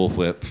Cool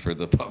Whip for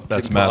the pumpkin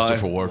That's pie.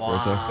 masterful work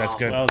right there. That's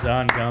good. well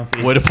done,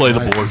 Gumpy. Way to play the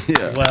board.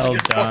 Yeah. Well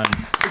done.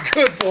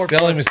 Good board. The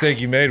only mistake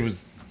you made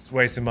was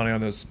wasting money on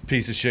those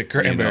piece of shit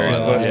You know, cranberries.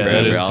 but yeah, that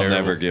cranberry, is I'll terrible.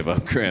 never give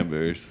up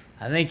cranberries.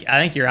 I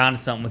think you're onto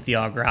something with the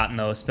au gratin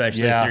though,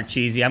 especially Yeah. if they're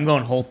cheesy. I'm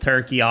going whole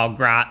turkey, au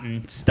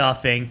gratin,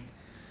 stuffing.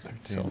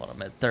 So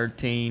I'm at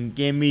 13.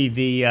 Give me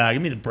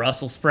the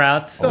Brussels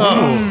sprouts.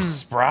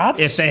 sprouts?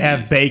 If they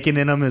have bacon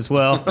in them as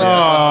well.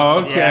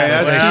 Oh, okay.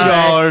 Yeah, That's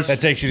well, $2. That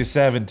takes you to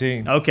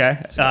 17. Okay.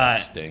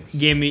 Stinks.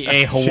 Give me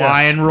a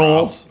Hawaiian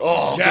roll.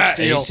 Oh, good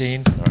steal.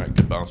 18. All right,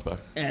 good bounce back.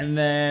 And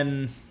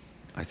then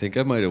I think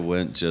I might have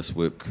went just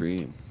whipped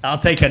cream. I'll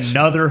take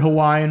another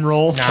Hawaiian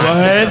roll. Go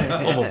ahead.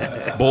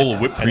 A bowl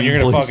of whipped cream, And you're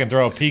going to please. fucking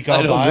throw a pecan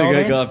I don't pie think on I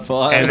there? got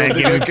pie. And I then don't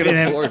give me, think I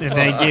can afford and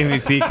then pie. give me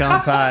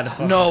pecan pie. To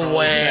fucking No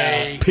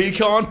way.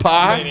 Pecan I ain't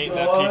pie. eating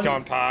that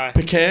pecan pie.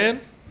 Pecan.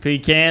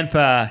 Pecan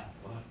pie.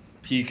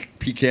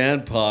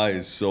 Pecan pie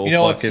is so You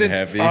know what? fucking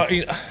Since,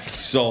 heavy.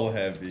 So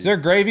heavy. is there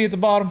gravy at the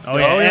bottom? Oh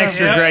yeah,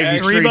 extra yeah.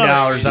 gravy's $3. $3.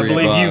 I $3,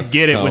 believe you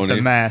get it with the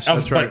Tony. mash.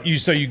 That's right.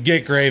 So you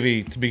get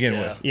gravy to begin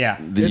with. Yeah.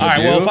 Did you All right.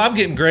 Well, do? if I'm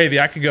getting gravy,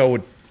 I could go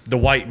with the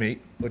white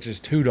meat, which is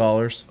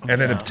 $2,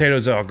 and then the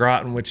potatoes au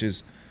gratin, which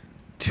is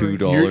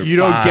 $2. You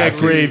don't get $5.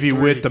 gravy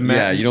with the mash.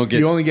 Yeah, you don't get-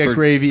 You only get for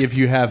gravy if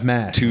you have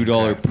mash.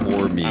 $2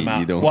 pour meat. I'm out.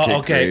 You don't Well, get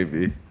okay.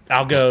 gravy.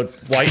 I'll go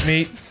white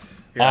meat,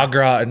 au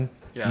gratin,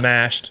 Yeah.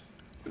 mashed,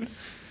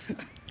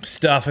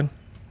 stuffing.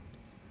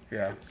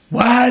 Yeah.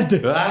 What?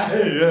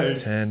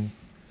 10.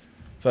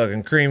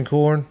 Fucking cream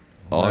corn.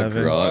 Au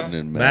 11. gratin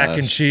and Mac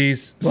and mash.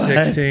 cheese. What?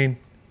 16.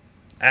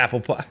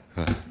 Apple pie.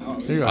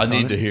 I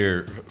need to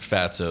hear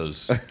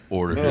Fatso's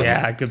order here.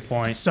 Yeah, good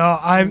point. So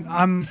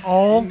I'm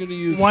all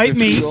white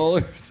meat,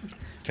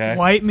 Okay.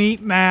 white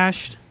meat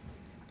mashed.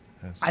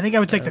 I think I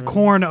would take the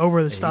corn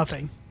over the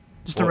stuffing,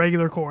 just the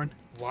regular corn.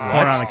 Corn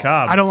on the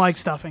cob. I don't like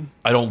stuffing.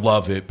 I don't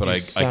love it, but I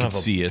Son can of a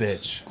see it.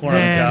 bitch. Corn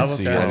on the Yeah. cob.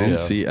 See okay. it. I didn't Yeah.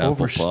 see apple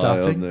pie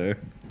Overstuffing? on there.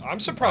 I'm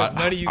surprised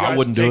none of you I guys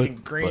wouldn't are do taking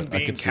it, green but I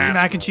bean can see it. casserole.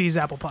 Mac and cheese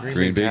apple pie.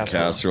 Green bean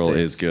casserole casserole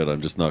is stinks. good.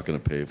 I'm just not going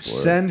to pay for it.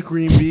 Send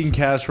green bean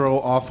casserole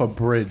off a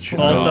bridge.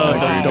 Also, No, the-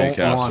 green bean don't want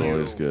casserole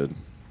it. is good.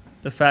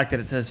 The fact that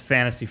it says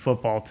fantasy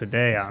football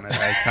today on it,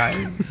 I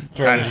kind of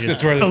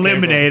That's where this came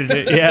eliminated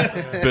it.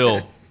 Yeah.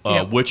 Bill,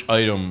 Yep. which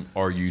item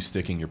are you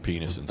sticking your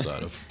penis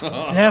inside of?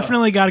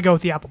 Definitely got to go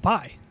with the apple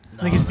pie.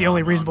 I think it's the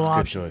only reasonable Good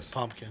option. choice.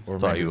 Pumpkin. Or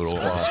Thought maybe you would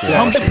squash.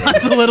 Pumpkin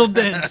pie's a little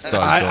dense.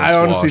 I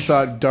honestly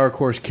thought dark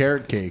horse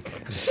carrot cake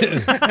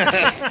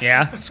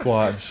Yeah.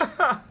 Squash.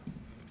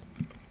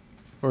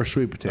 or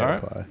sweet potato All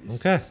right. pie.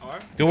 Okay.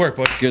 Good work,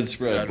 boys. Good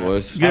spread,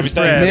 boys. Good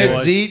spread, Mid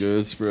boys. zeet,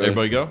 Good spread.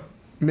 Everybody go.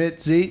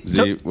 mid zeet.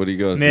 Z, what do you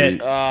got?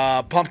 Mid. Z?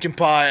 Pumpkin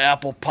pie,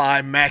 apple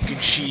pie, mac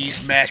and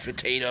cheese, mashed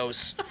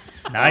potatoes,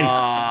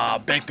 Nice.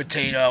 baked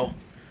potato,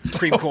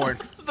 cream corn.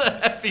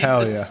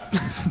 Hell yeah.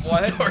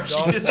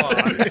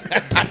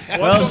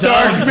 Well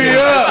done. Me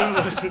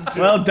up.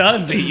 Well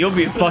done, Z. You'll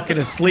be fucking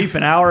asleep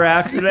an hour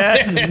after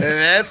that.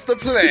 That's the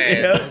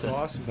plan. Yeah.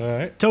 Awesome. All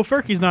right.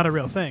 Tofurkey's not a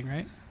real thing,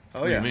 right?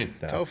 Oh yeah. do you mean?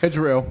 Tofu. It's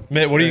real.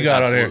 Mitt, what do you got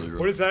on Absolutely here? right.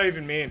 What does that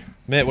even mean?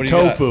 Mitt, what do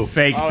you got? Tofu.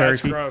 Fake Oh,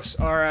 that's turkey. gross.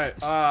 All right.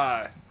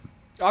 I'm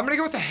gonna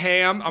go with the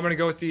ham. I'm gonna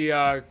go with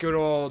the good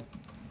old,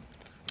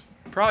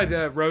 probably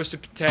the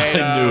roasted potatoes.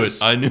 I knew it.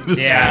 I knew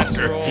this Yeah,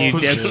 fucker you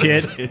was gonna say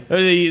dipshit. it.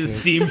 Or the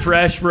steam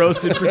fresh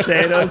roasted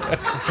potatoes.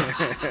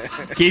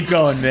 Keep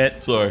going,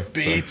 Mitt. Sorry.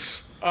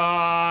 Beets. You're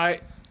at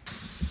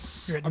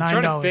I'm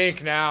trying to $9.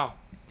 think now.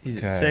 He's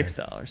at Okay.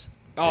 $6.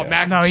 Oh,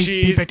 mac No, and he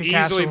cheese. picked a Easily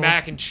casserole.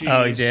 mac and cheese.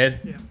 Oh, he did?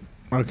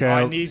 Yeah. Okay.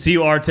 I need, So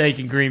you are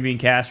taking green bean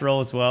casserole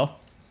as well?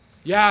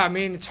 yeah, I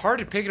mean, it's hard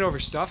to pick it over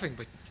stuffing,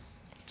 but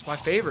it's my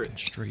favorite.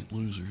 Straight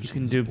losers. You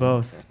can do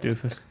both,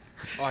 doofus.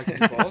 Oh, I can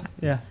do both?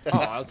 Yeah. Oh,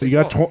 I'll take you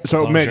got both.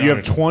 so long as man, you're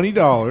you have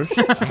honest.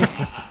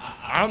 $20.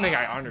 I don't think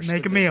I understood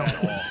Make a this meal. at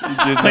all. You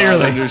did not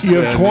Clearly. understand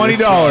You have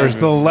 $20.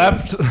 The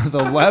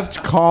assignment.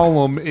 left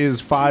column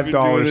is We've been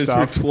doing $5 this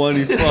stuff. for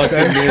 20 fucking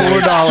Then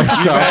minutes.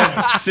 $4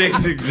 stuff.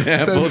 6 Then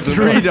examples. of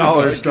 $3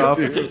 what stuff.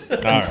 to do.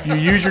 All right. You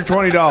use your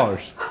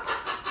 $20.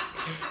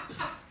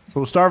 So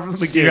we'll start from the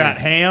So you beginning. got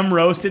ham,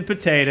 roasted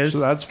potatoes, So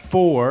that's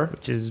 4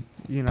 which is,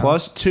 you know,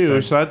 plus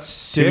 2, so that's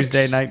 6.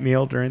 Tuesday night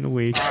meal during the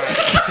week.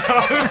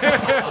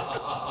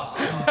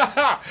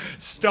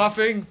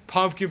 Stuffing,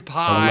 pumpkin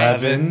pie.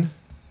 11,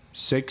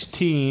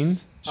 16.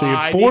 So you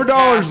I have need $4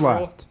 casserole.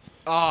 left.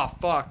 Oh,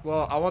 fuck.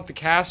 Well, I want the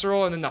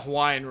casserole and then the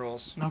Hawaiian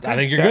rolls. I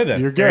think you're good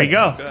then. You're good. There you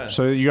go.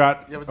 So you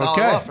got You have $1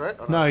 okay. left,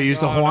 right? No, you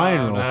used the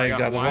Hawaiian roll. Now you I got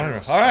got the Hawaiian wine.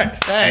 rolls. All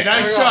right. Hey,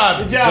 nice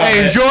job. job.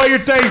 Hey, enjoy your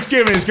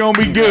Thanksgiving. It's gonna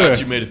be Glad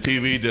you good. made a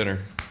TV dinner.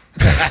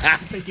 I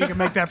think you can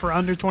make that for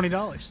under $20.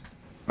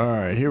 All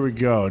right, here we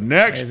go.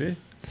 Next, Maybe.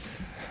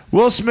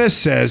 Will Smith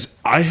says,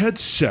 "I had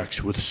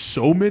sex with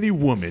so many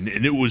women,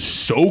 and it was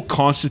so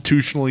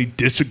constitutionally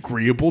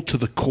disagreeable to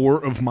the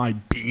core of my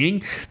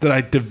being that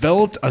I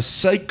developed a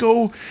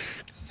somatic,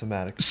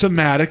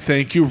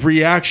 thank you,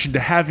 reaction to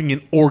having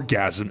an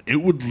orgasm.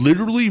 It would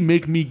literally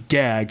make me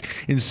gag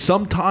and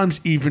sometimes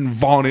even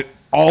vomit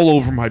all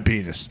over my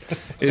penis."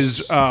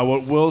 Is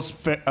what Will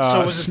So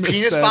was his Smith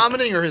penis said.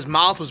 vomiting or his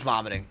mouth was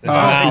vomiting? His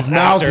mouth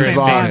after is his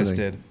vomiting. penis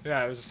did.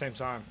 Yeah, it was the same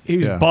time. He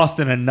was Yeah.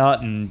 busting a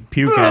nut and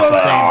puking at the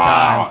same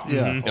time.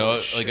 Yeah. You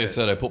know, like I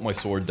said, I put my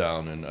sword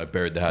down and I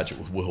buried the hatchet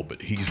with Will, but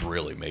he's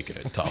really making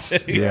it tough.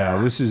 Yeah,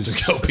 this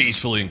is Go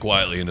peacefully and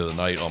quietly into the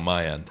night on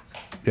my end.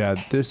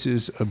 this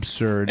is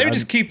absurd. Maybe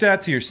just keep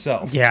that to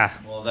yourself. Yeah.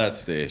 Well,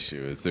 that's the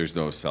issue. Is there's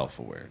no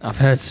self-awareness. I've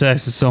had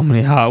sex with so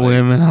many hot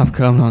women. I've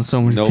come on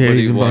so many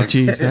Nobody titties and butt wants.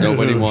 cheeks.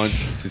 Nobody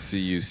wants to see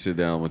you sit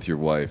down with your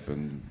wife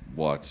and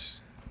watch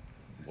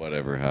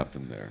whatever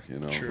happened there. You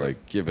know,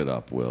 like give it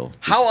up, Will.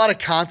 How out of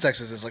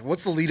context is this? Like,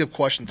 what's the lead-up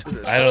question to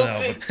this? I don't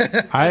know.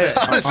 But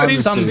I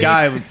Some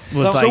guy was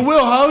So like,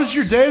 Will, how was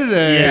your day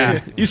today? yeah,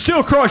 you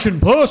still crushing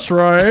puss,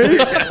 right?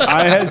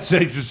 I had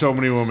sex with so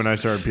many women I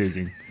started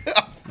puking.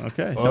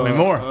 Okay, tell me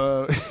more.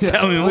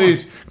 Tell me more.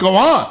 Please, go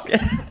on.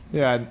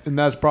 Yeah, and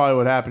that's probably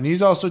what happened.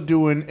 He's also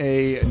doing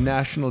a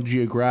National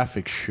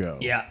Geographic show.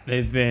 Yeah,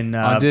 they've been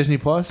On Disney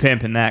Plus?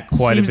 pimping that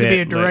quite Seems a bit. to be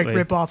a direct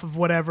lately. ripoff of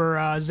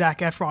whatever Zac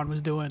Efron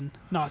was doing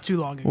not too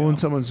long ago. Well, when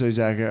someone says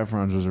Zac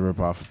Efron was a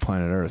ripoff of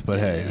Planet Earth, but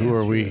hey, who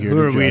are we here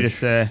Who to are we judge? to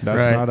say? That's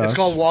Right. not us. It's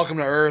called Welcome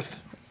to Earth.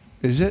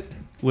 Is it?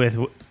 With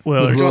Will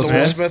With You know the Will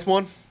Smith? Smith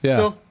one? Yeah.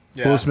 Still?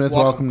 Yeah. Will Smith,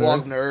 Welcome to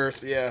Welcome to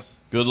Earth. Yeah.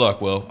 Good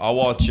luck, Will. I'll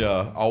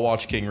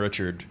watch King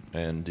Richard,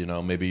 and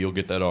maybe you'll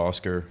get that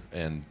Oscar,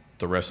 and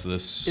the rest of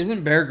this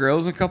Isn't Bear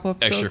Grylls a couple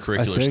episodes? I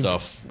extracurricular think.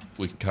 stuff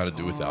we can kind of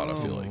do without. I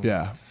feel like.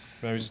 Yeah.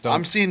 maybe just don't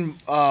I'm seeing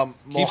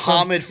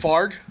Mohammed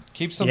Farg.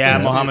 keep some. Yeah,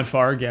 things Mohammed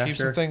Farg. Yeah, Keep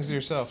sure. some things to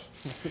yourself.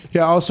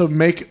 Yeah, also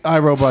make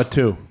iRobot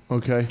 2,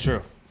 okay?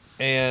 True.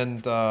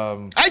 And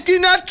I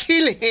did not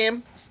kill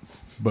him.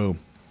 Boom.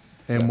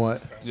 And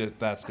what? yeah,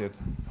 that's good.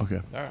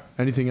 Okay. All right.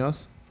 Anything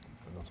else?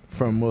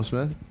 From Will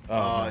Smith?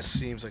 Oh, it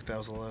seems like that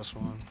was the last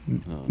one.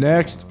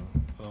 Next.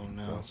 Oh,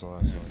 no. That's the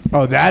last one.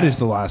 Oh, that is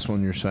the last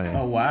one you're saying.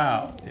 Oh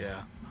wow.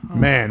 Yeah.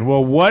 Man,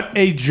 well, what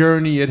a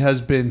journey it has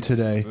been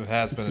today. It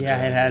has been. A Yeah,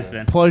 journey it has today.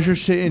 been. Pleasure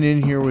sitting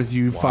in here with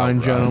you, fine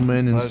ride.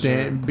 gentlemen, and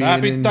Pleasure. being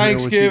Happy in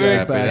Thanksgiving. here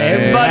with you guys.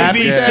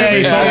 Happy Everybody be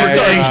safe over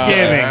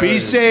Thanksgiving. Be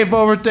safe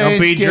over Don't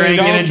be Thanksgiving.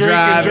 drinking and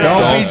driving.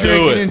 Don't Don't be do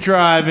drinking it. and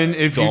driving.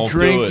 If you Don't do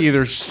drink, it.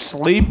 either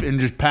sleep and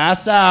just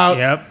pass out,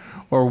 Yep.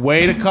 or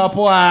wait a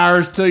couple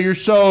hours till you're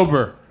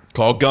sober.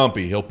 Call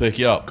Gumpy. He'll pick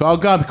you up. Call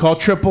Gumpy. Call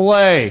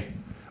AAA.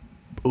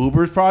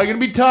 Uber's probably going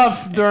to be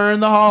tough during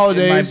the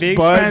holidays, be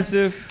but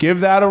expensive.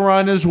 give that a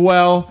run as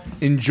well.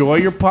 Enjoy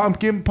your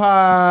pumpkin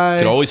pie. You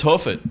can always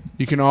hoof it.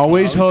 You can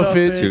always hoof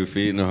it. 2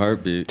 feet in a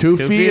heartbeat. 2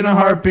 feet in a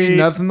heartbeat.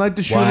 Nothing like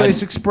the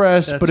Shoelace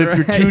Express. That's But if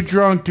you're too right.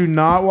 drunk, do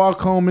not walk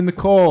home in the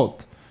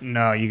cold.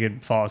 No, you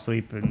could fall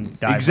asleep and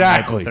die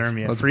Exactly. from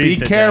hypothermia. Let's Freeze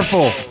be to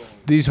careful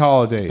these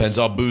holidays. Depends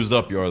how boozed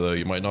up you are, though.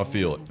 You might not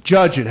feel it.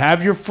 Judge it.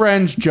 Have your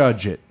friends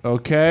judge it.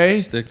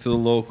 Okay. Stick to the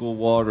local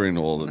watering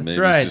hole that maybe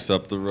right. it's just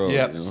up the road.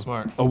 Yep, you know?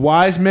 smart. A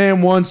wise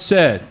man once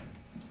said,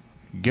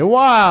 "Get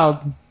wild,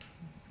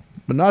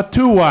 but not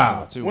too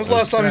wild." When's the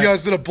last time you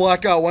guys did a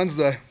Blackout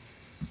Wednesday?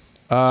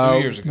 2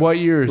 years ago. What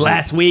year is it?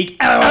 Last week.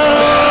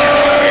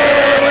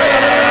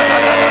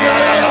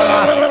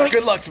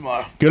 Good luck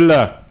tomorrow. Good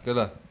luck. Good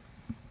luck.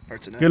 Or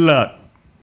tonight. Good luck.